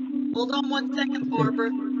 Hold on 1 second, Barbara.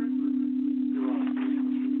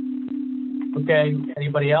 Okay,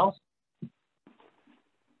 anybody else?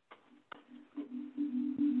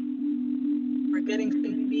 We're getting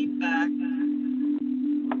some feedback.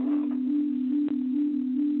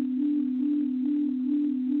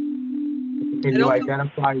 Can you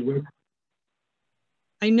identify which?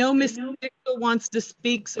 I know Ms. Dixell wants to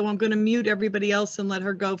speak, so I'm going to mute everybody else and let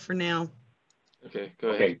her go for now. Okay, go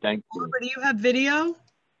ahead. Okay, thank you. Barbara, do you have video?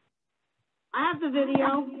 I have the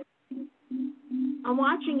video. I'm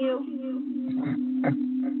watching you.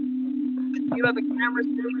 You have a camera.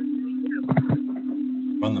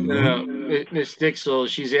 On the No, Ms. Dixell,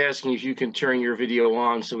 she's asking if you can turn your video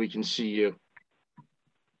on so we can see you.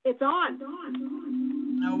 It's on.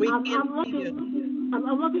 No, we can't see you.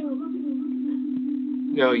 I'm looking.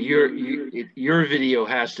 No, your video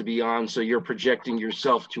has to be on, so you're projecting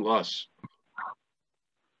yourself to us.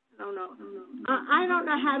 No. I don't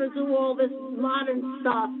know how to do all this modern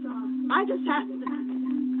stuff. I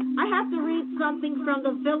have to read something from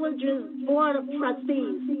the village's board of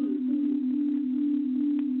trustees.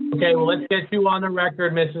 Okay, well, let's get you on the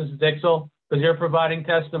record, Mrs. Dixell, because you're providing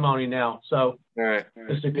testimony now. So, all right.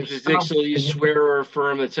 Mrs. Dixell, you swear or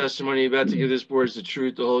affirm the testimony you're about to give this board is the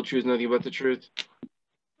truth, the whole truth, nothing but the truth?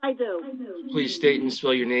 I do. Please state and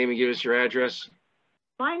spell your name and give us your address.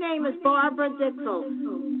 My name is Barbara Dixell.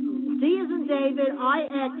 D as in David,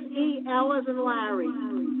 I-X-E-L as in Larry.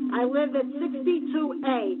 I live at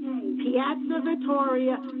 62A, Piazza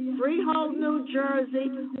Vittoria, Freehold, New Jersey,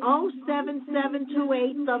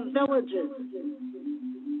 07728, The Villages.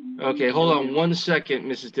 Okay, hold on 1 second,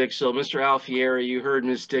 Mrs. Dixell. Mr. Alfieri, you heard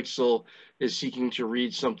Ms. Dixell is seeking to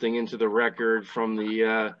read something into the record from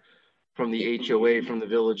the HOA, from the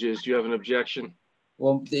Villages. Do you have an objection?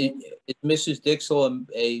 Well, is Mrs. Dixell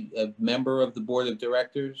a member of the board of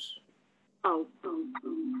directors?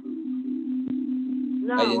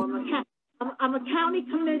 No, I'm a county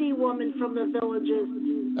committee woman from the Villages.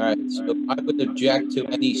 All right, so I would object to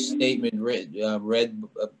any statement read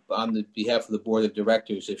on the behalf of the board of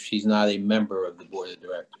directors if she's not a member of the board of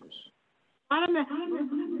directors.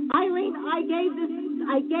 Eileen, I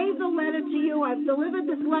gave the letter to you. I've delivered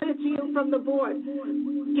this letter to you from the board.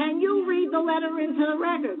 Can you read the letter into the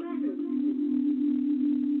record?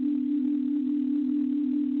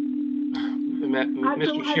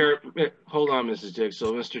 Mr. Chair, hold on, Mrs.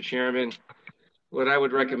 Dixell. Mr. Chairman, what I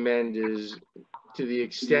would recommend is, to the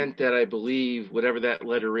extent that I believe whatever that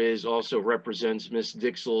letter is also represents Ms.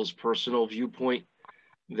 Dixell's personal viewpoint,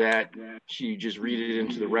 that she just read it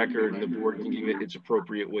into the record and the board can give it its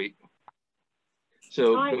appropriate weight.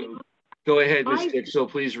 So go ahead, Ms. Dixell,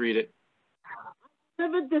 please read it. I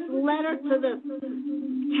delivered this letter to the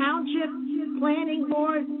Township Planning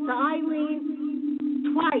Board, to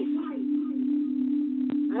Eileen, twice.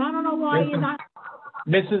 And I don't know why you're not.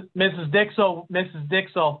 Mrs.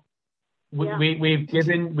 Dixell, we've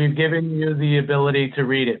given you the ability to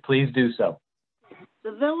read it. Please do so.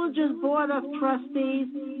 The Village's Board of Trustees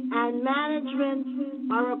and management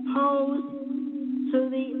are opposed to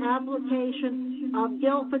the application of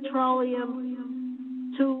Gil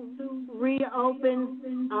Petroleum to reopen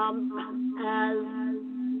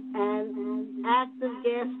active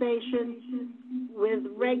gas station with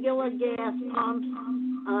regular gas pumps,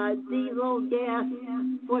 diesel gas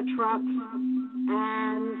for trucks,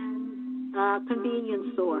 and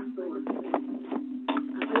convenience store.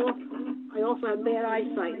 I also have bad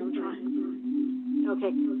eyesight. I'm trying.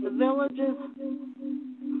 Okay, the villages.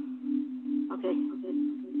 Okay.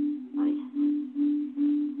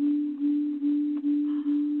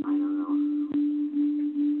 I don't know.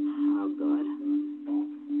 Oh God.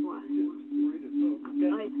 What?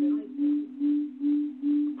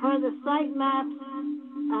 Per the site maps,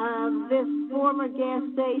 this former gas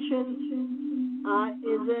station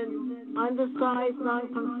is an undersized,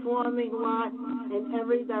 non-conforming lot in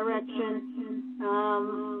every direction.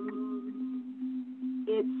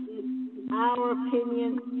 It's our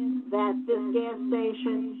opinion that this gas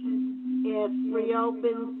station, if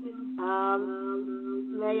reopened,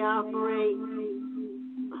 may operate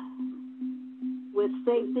with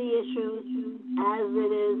safety issues as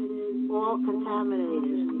it is all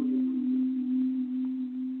contaminated.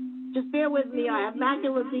 Just bear with me. I have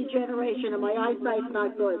macular degeneration and my eyesight's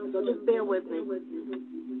not good, so just bear with me.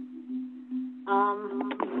 How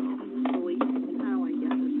I get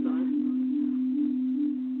this done?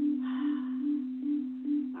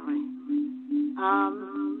 All right.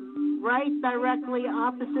 Right directly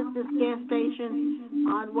opposite this gas station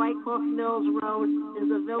on Wyckoff Mills Road is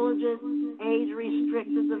the village's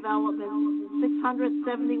age-restricted development,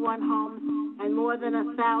 671 homes and more than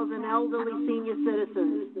 1,000 elderly senior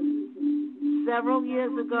citizens. Several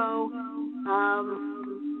years ago,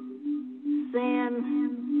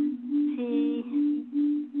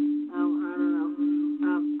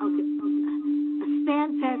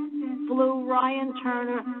 Stantec flew Ryan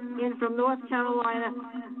Turner in from North Carolina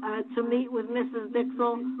to meet with Mrs.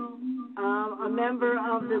 Dixell, a member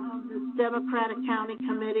of the Democratic County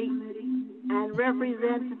Committee and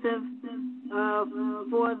representative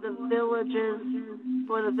for the villages.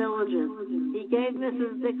 He gave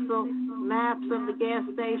Mrs. Dixell maps of the gas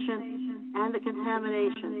station and the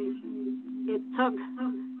contamination.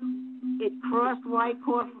 It crossed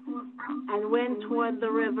Wyckoff and went toward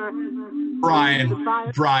the river.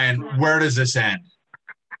 Brian, where does this end?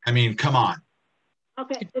 I mean, come on.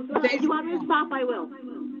 Okay, if you want me to stop, I will.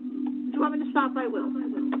 If you want me to stop, I will.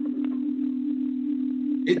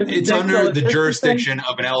 It's under the jurisdiction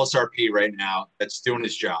of an LSRP right now that's doing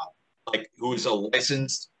his job, like who's a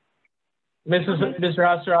licensed. Mr.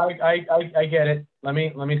 Husser, I get it. Let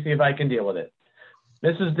me see if I can deal with it.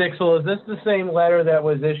 Mrs. Dixell, is this the same letter that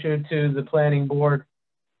was issued to the planning board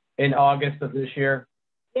in August of this year?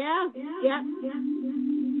 Yeah.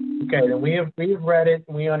 Okay, then we've read it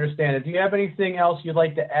and we understand it. Do you have anything else you'd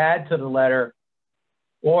like to add to the letter,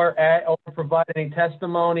 or provide any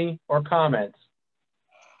testimony or comments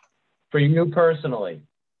for you personally,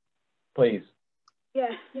 please?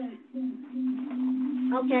 Yeah.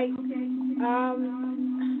 Okay.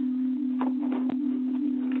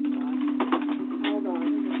 Hold on,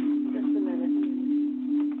 just a minute.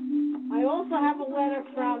 I also have a letter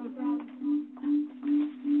from.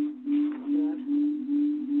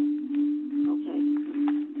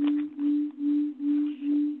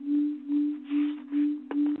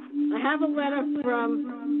 I have a letter from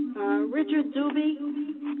Richard Doobie,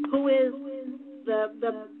 who is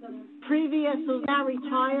the previous, who's now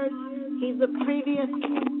retired. He's the previous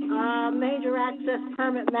major access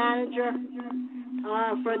permit manager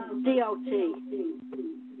for DOT.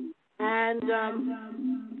 And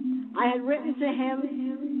I had written to him,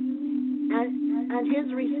 and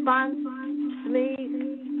his response to me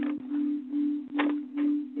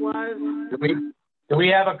was... Do we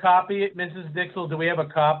have a copy, Mrs. Dixell? Do we have a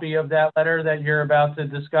copy of that letter that you're about to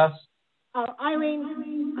discuss? Irene,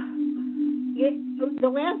 the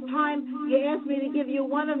last time you asked me to give you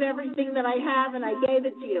one of everything that I have, and I gave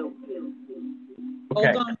it to you.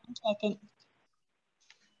 Okay. Hold on 1 second.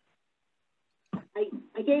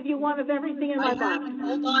 I gave you one of everything in my box.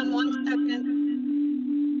 Hold on 1 second.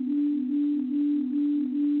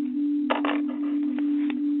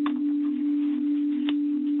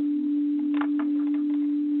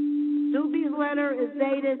 Doobie's letter is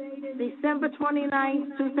dated December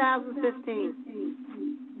 29, 2015.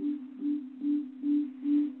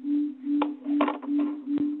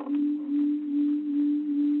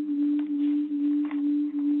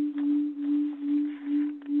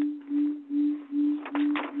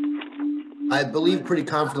 I believe pretty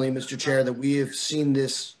confidently, Mr. Chair, that we have seen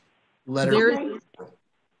this letter.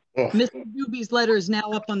 Mr. Doobie's letter is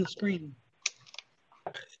now up on the screen.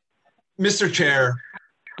 Mr. Chair,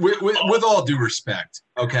 with all due respect,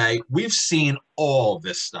 okay, we've seen all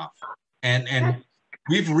this stuff and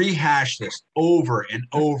we've rehashed this over and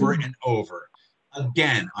over and over.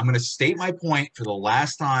 again, I'm going to state my point for the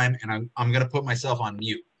last time, and I'm going to put myself on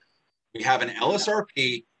mute. We have an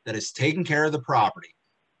LSRP that is taking care of the property.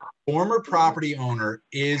 Former property owner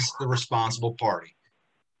is the responsible party.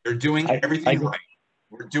 They're doing everything right.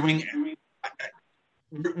 We're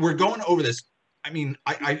going over this. I mean,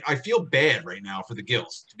 I feel bad right now for the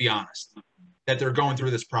Gills, to be honest, that they're going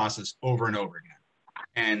through this process over and over again.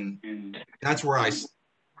 And that's where I stand.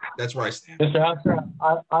 Mr. Hauser,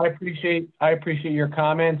 I appreciate your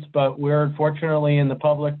comments, but we're unfortunately in the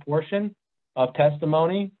public portion of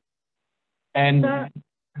testimony. And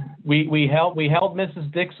we held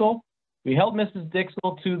Mrs. Dixell. We held Mrs.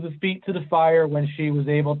 Dixell to the feet to the fire when she was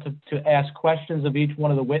able to ask questions of each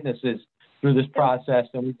one of the witnesses through this process.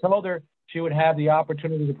 And we told her she would have the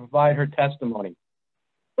opportunity to provide her testimony.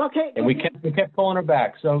 Okay. And we kept pulling her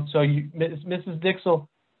back. So Mrs. Dixell,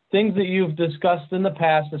 things that you've discussed in the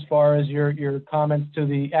past as far as your comments to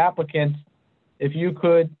the applicant, if you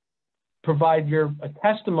could provide a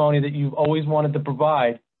testimony that you've always wanted to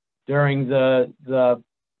provide during the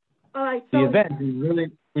event,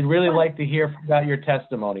 we'd really like to hear about your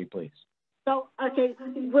testimony, please. So, okay,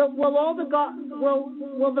 will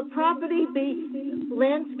the property be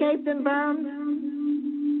landscaped and burned?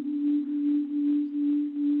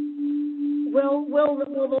 Will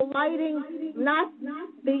the lighting not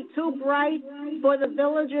be too bright for the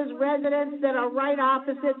village's residents that are right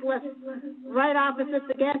opposite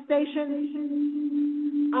the gas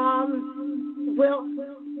station? Will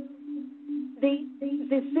the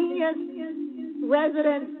senior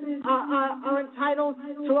residents are entitled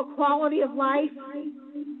to a quality of life?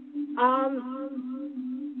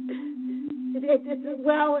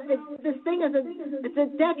 This thing is it's a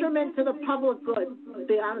detriment to the public good, to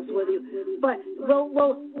be honest with you. But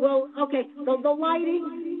the lighting,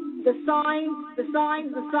 the signs, the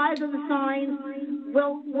size of the signs,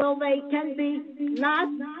 can be not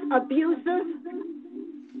abusive?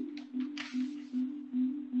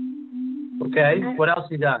 Okay, what else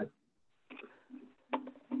you got?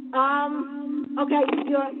 Okay,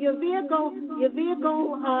 your vehicle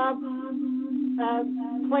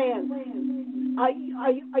plan.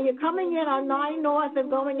 Are you coming in on 9 North and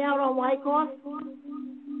going out on Wyckoff?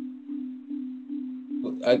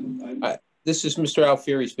 This is Mr.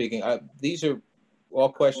 Alfieri speaking. These are all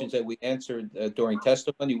questions that we answered during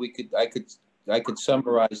testimony. I could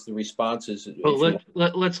summarize the responses. Well,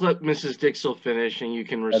 let's let Mrs. Dixell finish, and you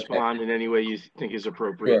can respond in any way you think is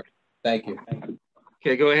appropriate. Sure. Thank you.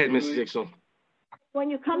 Okay, go ahead, Mrs. Dixell. When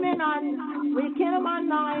you come in on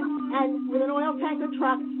 9 and with an oil tanker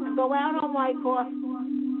truck and go out on Wyckoff,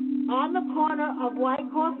 on the corner of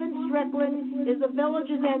Wyckoff and Strickland is the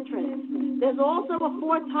village's entrance. There's also a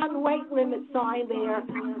 4-ton weight limit sign there.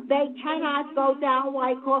 They cannot go down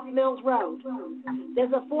Wyckoff Mills Road.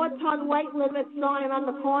 There's a 4-ton weight limit sign on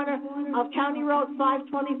the corner of County Road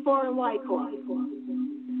 524 in Wyckoff.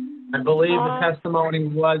 I believe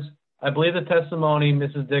the testimony,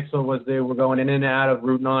 Mrs. Dixell, was they were going in and out of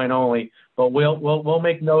Route 9 only, but we'll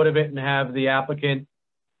make note of it and have the applicant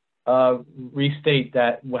restate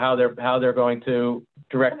that how they're going to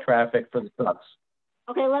direct traffic for the trucks.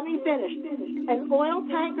 Okay, let me finish. An oil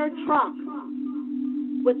tanker truck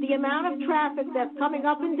with the amount of traffic that's coming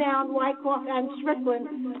up and down Wyckoff and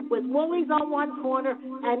Strickland, with Woolies on one corner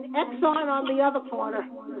and Exxon on the other corner,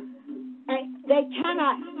 they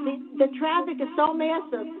cannot. The traffic is so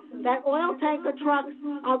massive that oil tanker trucks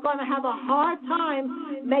are going to have a hard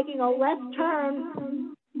time making a left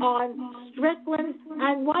turn on Strickland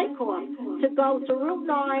and Wyckoff to go to Route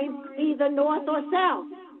 9, either north or south.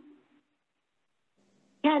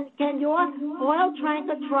 Can your oil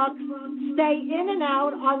tanker trucks stay in and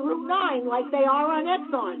out on Route 9 like they are on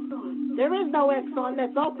Exxon? There is no Exxon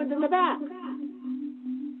that's opened in the back.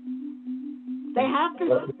 They have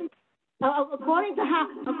to, according to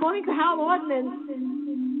Howell ordinance,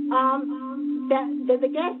 the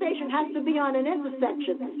gas station has to be on an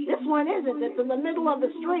intersection. This one isn't. It's in the middle of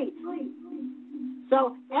the street.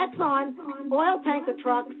 So Exxon oil tanker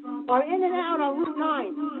trucks are in and out on Route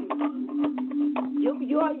 9.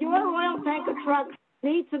 Your oil tanker trucks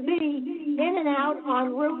need to be in and out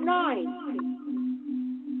on Route 9.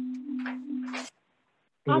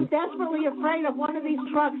 I'm desperately afraid of one of these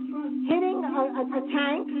trucks hitting a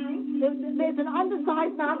tank. There's an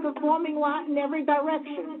undersized, non-conforming lot in every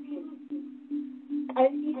direction. I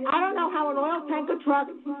don't know how an oil tanker truck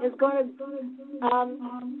is going to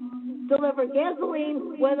deliver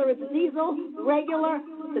gasoline, whether it's diesel, regular,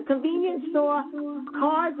 the convenience store,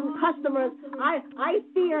 cars, and customers. I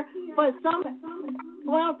fear for some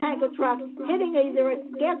oil tanker truck hitting either a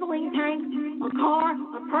gasoline tank, a car,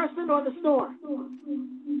 a person, or the store.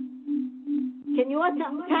 can your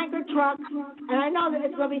tanker truck, and I know that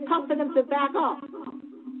it's going to be tough for them to back up,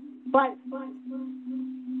 but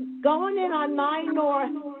going in on 9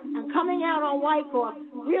 North and coming out on Wyckoff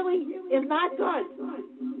really is not good.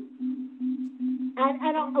 And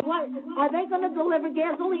what are they going to deliver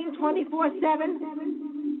gasoline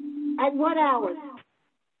 24/7? At what hours?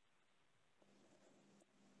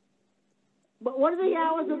 But what are the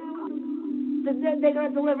hours that they're going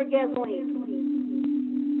to deliver gasoline?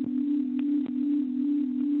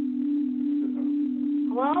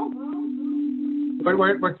 Hello?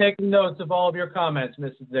 We're taking notes of all of your comments,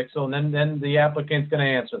 Mrs. Dixell, and then the applicant's going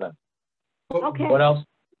to answer them. Okay. What else?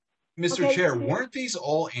 Mr. Okay. Chair, weren't these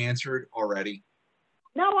all answered already?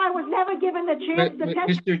 No, I was never given the chance to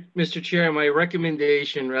test. Mr. Chair, my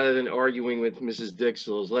recommendation, rather than arguing with Mrs.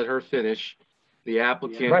 Dixell, is let her finish. The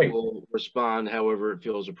applicant will respond however it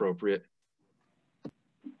feels appropriate.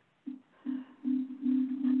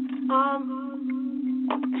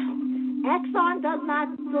 Exxon does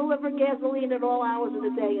not deliver gasoline at all hours of the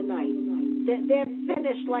day and night. They're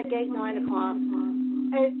finished like 8, 9 o'clock.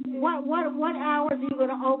 And what hours are you going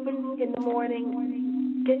to open in the morning?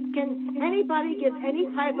 Can anybody give any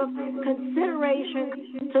type of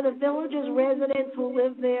consideration to the village's residents who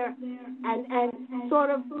live there and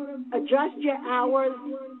sort of adjust your hours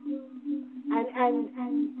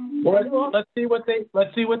Well, let's see what they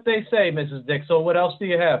say, Mrs. Dixell. What else do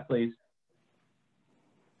you have, please?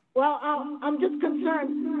 Well, I'm just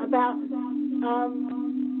concerned about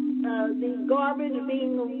the garbage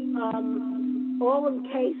being all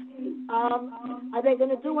encased. Are they going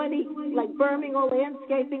to do any, like, berming or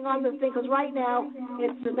landscaping on the thing? Because right now,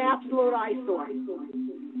 it's an absolute eyesore.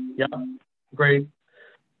 Yeah, great.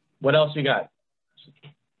 What else you got?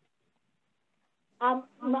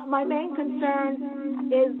 My main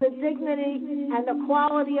concern is the dignity and the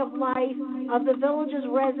quality of life of the village's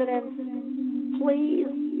residents. Please,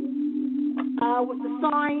 with the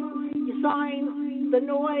signs, the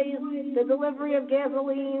noise, the delivery of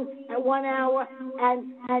gasoline at 1 hour,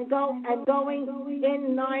 and going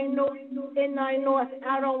in 9 North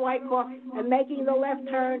out on Wyckoff and making the left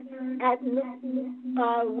turn at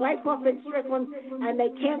Wyckoff and Strickland, and they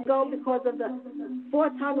can't go because of the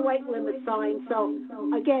 4-ton weight limit sign. So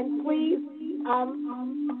again, please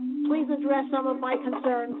address some of my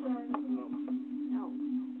concerns.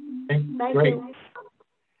 Thank you.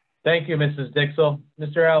 Thank you, Mrs. Dixell.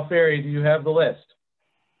 Mr. Alfieri, do you have the list?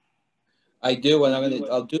 I do, and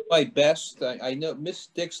I'll do my best. I know Ms.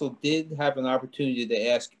 Dixell did have an opportunity to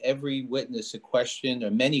ask every witness a question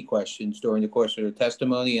or many questions during the course of their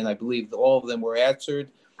testimony, and I believe all of them were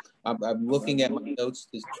answered. I'm looking at my notes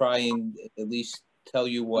to try and at least tell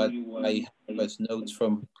you what I have as notes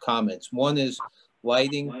from comments. One is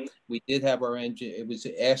lighting. We did have our engine. It was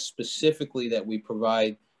asked specifically that we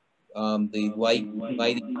provide the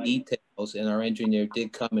lighting details, and our engineer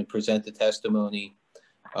did come and present the testimony.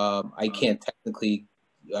 I can't technically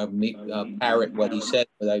parrot what he said,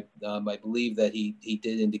 but I believe that he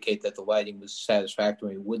did indicate that the lighting was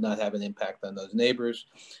satisfactory and would not have an impact on those neighbors.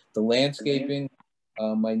 The landscaping,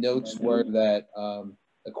 my notes were that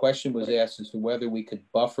a question was asked as to whether we could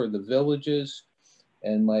buffer the villages,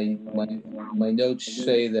 and my notes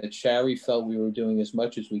say that Shari felt we were doing as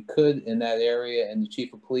much as we could in that area, and the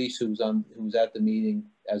chief of police, who was at the meeting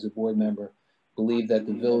as a board member, believed that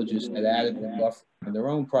the villages had adequate buffer on their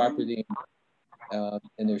own property,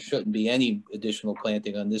 and there shouldn't be any additional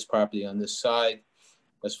planting on this property on this side.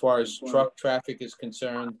 As far as truck traffic is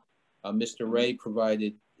concerned, Mr. Ray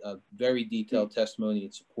provided a very detailed testimony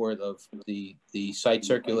in support of the site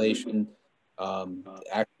circulation,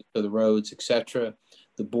 access to the roads, etc.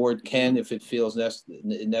 The board can, if it feels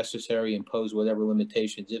necessary, impose whatever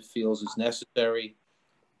limitations it feels is necessary.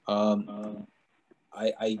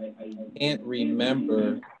 I can't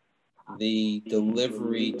remember the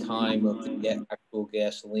delivery time of the actual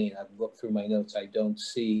gasoline. I've looked through my notes. I don't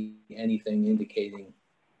see anything indicating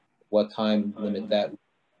what time limit that.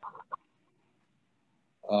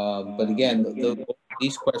 But again,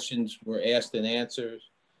 these questions were asked and answered.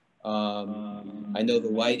 I know the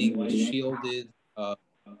lighting was shielded. I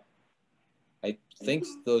think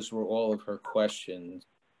those were all of her questions.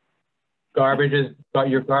 The garbage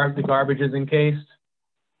is encased?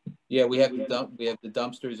 Yeah, we have the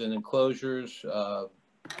dumpsters and enclosures,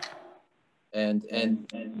 and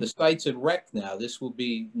the site's at wreck now. This will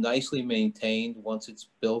be nicely maintained once it's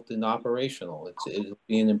built and operational. It'll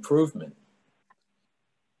be an improvement.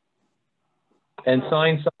 And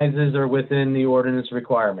sign sizes are within the ordinance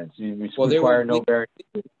requirements. You require no variance.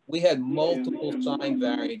 We had multiple sign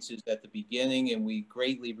variances at the beginning, and we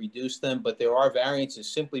greatly reduced them. But there are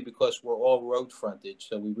variances simply because we're all road frontage,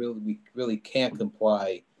 so we really can't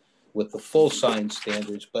comply with the full sign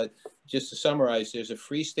standards. But just to summarize, there's a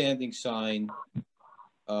freestanding sign.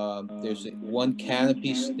 There's one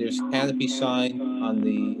canopy. There's canopy sign on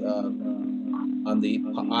the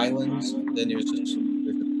islands. Then there's a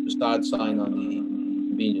facade sign on the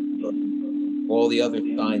convenience store. All the other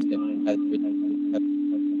signs have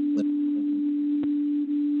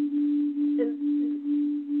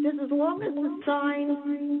Just as long as the signs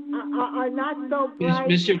are not so bright.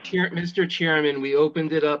 Mr. Chairman, we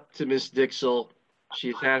opened it up to Ms. Dixell.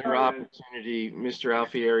 She's had her opportunity. Mr.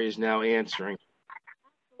 Alfieri is now answering.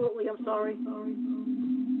 Absolutely, I'm sorry.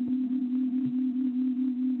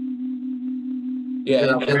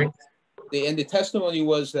 Yeah, and the testimony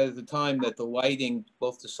was that at the time that the lighting,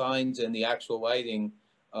 both the signs and the actual lighting,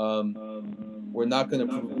 we're not going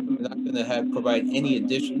to provide any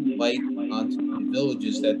additional light onto the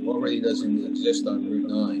villages that already doesn't exist on Route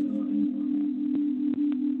 9.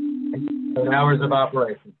 And hours of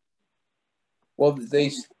operation. Well,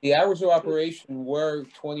 the hours of operation were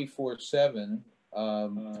 24/7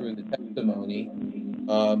 through the testimony.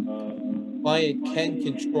 Client can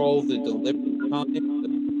control the delivery time of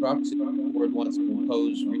the trucks if the board wants to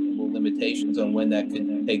impose reasonable limitations on when that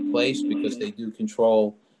could take place, because they do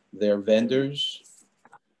control their vendors.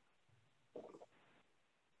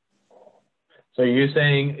 So you're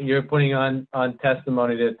saying, you're putting on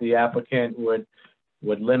testimony that the applicant would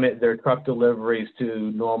limit their truck deliveries to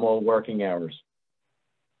normal working hours?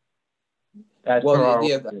 Well,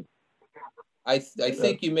 yeah, I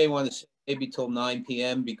think you may want to say maybe till 9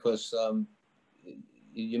 p.m. because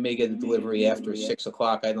you may get a delivery after 6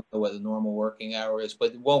 o'clock. I don't know what the normal working hour is,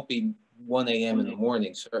 but it won't be 1 a.m. in the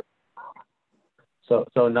morning, sir. So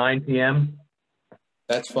 9 p.m.?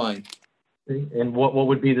 That's fine. And what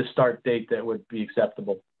would be the start date that would be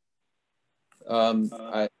acceptable? 7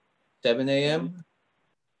 a.m.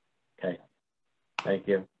 Okay. Thank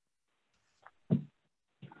you.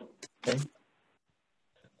 Okay.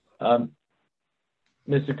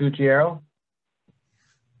 Mr. Cucchiaro?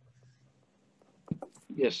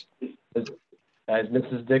 Yes. Has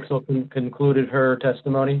Mrs. Dixell concluded her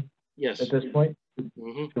testimony? Yes. At this point?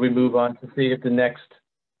 Mm-hmm. Should we move on to see if the next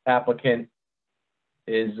applicant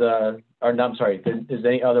is, I'm sorry, is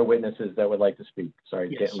any other witnesses that would like to speak? Sorry,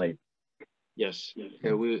 it's getting late. Yes.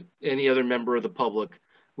 Any other member of the public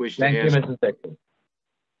wish to Thank ask? you, Mrs. Dixell.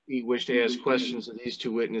 Wish to ask questions of these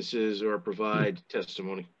two witnesses or provide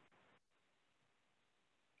testimony?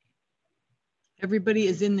 Everybody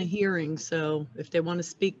is in the hearing, so if they want to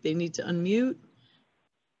speak, they need to unmute.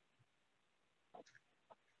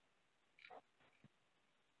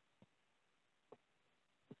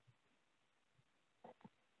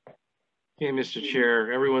 Okay, Mr.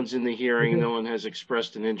 Chair, everyone's in the hearing. No one has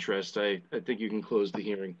expressed an interest. I think you can close the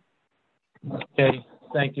hearing. Okay,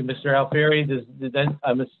 thank you, Mr. Alfieri.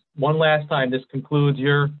 One last time, this concludes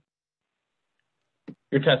your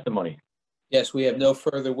testimony. Yes, we have no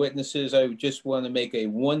further witnesses. I just want to make a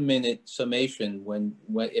 1-minute summation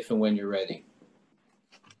if and when you're ready.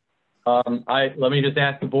 Let me just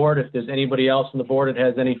ask the board if there's anybody else on the board that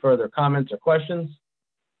has any further comments or questions.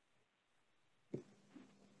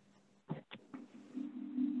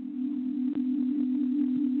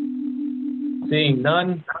 Seeing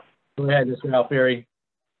none, go ahead, Mr. Alfieri.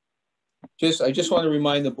 I just want to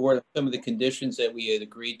remind the board of some of the conditions that we had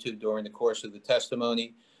agreed to during the course of the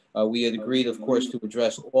testimony. We had agreed, of course, to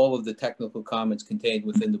address all of the technical comments contained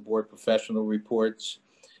within the board professional reports.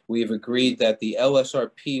 We have agreed that the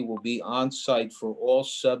LSRP will be on site for all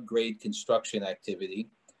subgrade construction activity.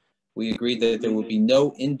 We agreed that there will be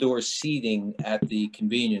no indoor seating at the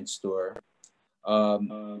convenience store.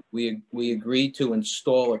 We agreed to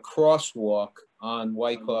install a crosswalk on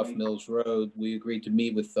Wyckoff Mills Road. We agreed to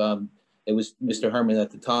meet with, it was Mr. Herman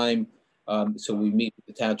at the time, so we meet with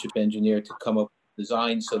the township engineer to come up with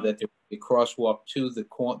design so that there would be a crosswalk to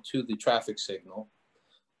the traffic signal.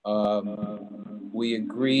 We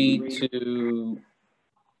agreed to,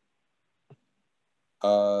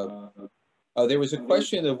 there was a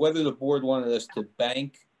question of whether the board wanted us to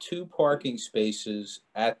bank 2 parking spaces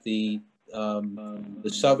at the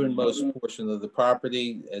southernmost portion of the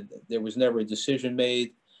property. There was never a decision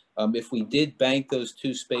made. If we did bank those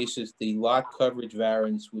 2 spaces, the lot coverage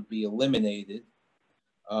variance would be eliminated.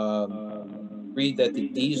 Agreed that the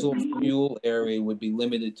diesel fuel area would be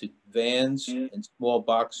limited to vans and small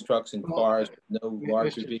box trucks and cars, no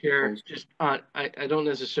larger vehicles. I don't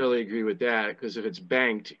necessarily agree with that, because if it's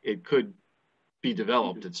banked, it could be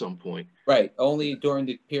developed at some point. Right, only during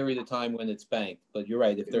the period of time when it's banked. But you're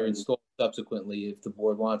right, if they're installed subsequently, if the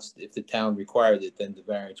board wants, if the town required it, then the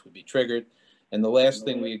variance would be triggered. And the last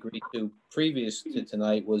thing we agreed to previous to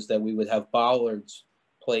tonight was that we would have bollards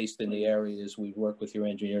placed in the areas. We'd work with your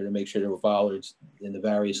engineer to make sure there were bollards in the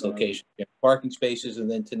various locations, parking spaces. And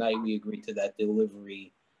then tonight we agreed to that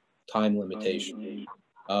delivery time limitation.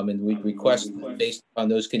 And we request, based on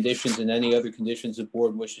those conditions and any other conditions the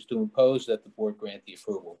board wishes to impose, that the board grant the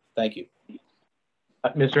approval. Thank you.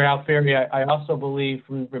 Mr. Alfieri, I also believe,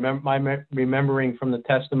 from remembering from the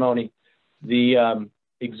testimony, the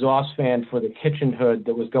exhaust fan for the kitchen hood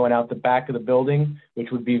that was going out the back of the building,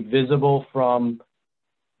 which would be visible from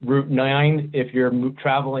Route 9 if you're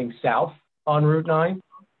traveling south on Route 9,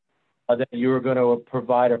 that you were going to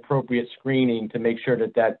provide appropriate screening to make sure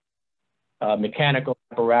that that mechanical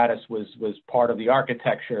apparatus was part of the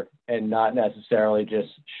architecture and not necessarily just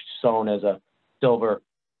shown as a silver.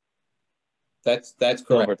 That's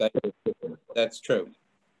correct. That's true.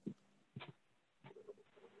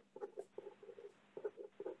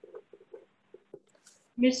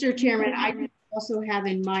 Mr. Chairman, I also have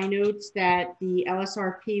in my notes that the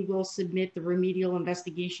LSRP will submit the remedial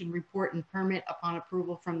investigation report and permit upon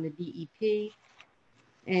approval from the DEP.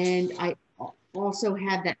 And I also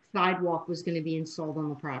had that sidewalk was going to be installed on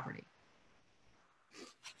the property.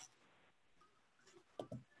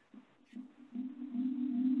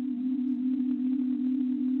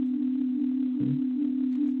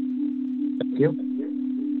 Thank you.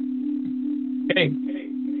 Okay.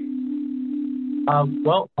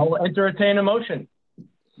 Well, I'll entertain a motion.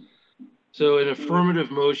 So an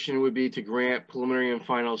affirmative motion would be to grant preliminary and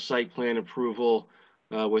final site plan approval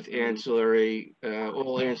with ancillary,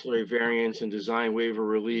 all ancillary variants and design waiver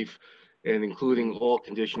relief, and including all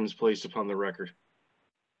conditions placed upon the record.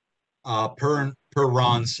 Per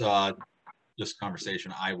Ron's just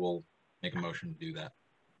conversation, I will make a motion to do that.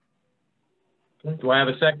 Do I have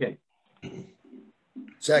a second?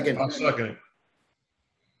 Second. I'll second it.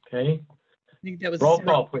 Okay. I think that was roll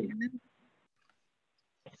call, please.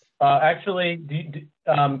 Actually,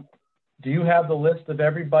 do you have the list of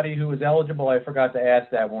everybody who is eligible? I forgot to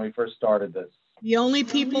ask that when we first started this. The only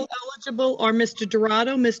people eligible are Mr.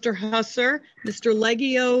 Dorado, Mr. Husser, Mr.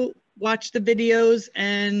 Leggio watched the videos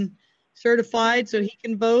and certified so he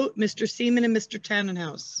can vote, Mr. Seaman and Mr.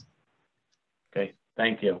 Tannenhouse. Okay,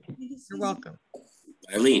 thank you. You're welcome.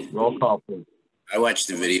 Eileen. Roll call, please. I watched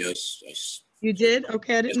the videos. You did?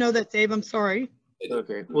 Okay, I didn't know that, Dave. I'm sorry.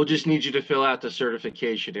 Okay, we'll just need you to fill out the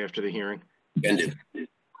certification after the hearing.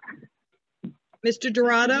 Mr.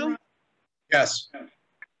 Dorado? Yes.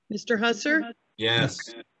 Mr. Husser?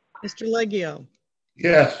 Yes. Mr. Leggio?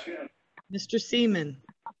 Yes. Mr. Seaman?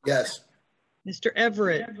 Yes. Mr.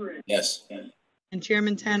 Everett? Yes. And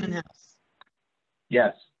Chairman Tannenhouse?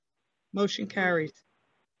 Yes. Motion carries.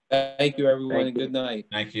 Thank you, everyone, and good night.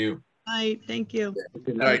 Thank you. Night. Thank you.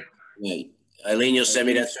 Good night. Eileen, you'll send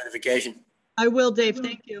me that certification? I will, Dave.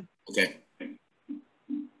 Thank you. Okay.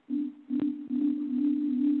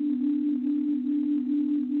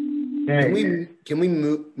 Can we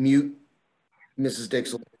mute Mrs.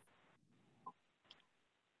 Dixell?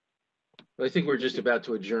 I think we're just about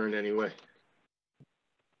to adjourn anyway.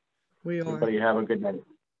 We are. Everybody have a good night.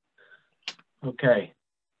 Okay.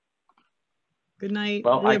 Good night.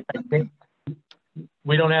 Well, I think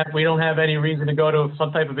we don't have any reason to go to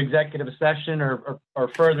some type of executive session or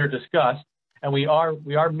further discuss. And we are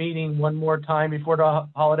meeting one more time before the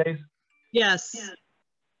holidays. Yes.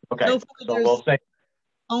 Okay. So we'll say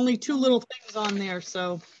only two little things on there,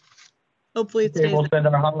 so hopefully it okay, stays. we'll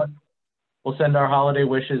send our holiday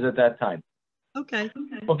wishes at that time. Okay.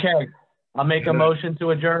 Okay. I'll make a motion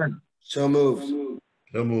to adjourn. So moved.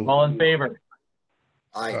 So moved. All in favor?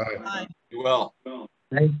 Aye. Aye. You will.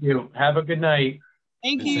 Thank you. Have a good night.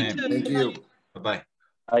 Thank you. Thank you. Bye-bye.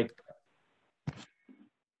 Bye.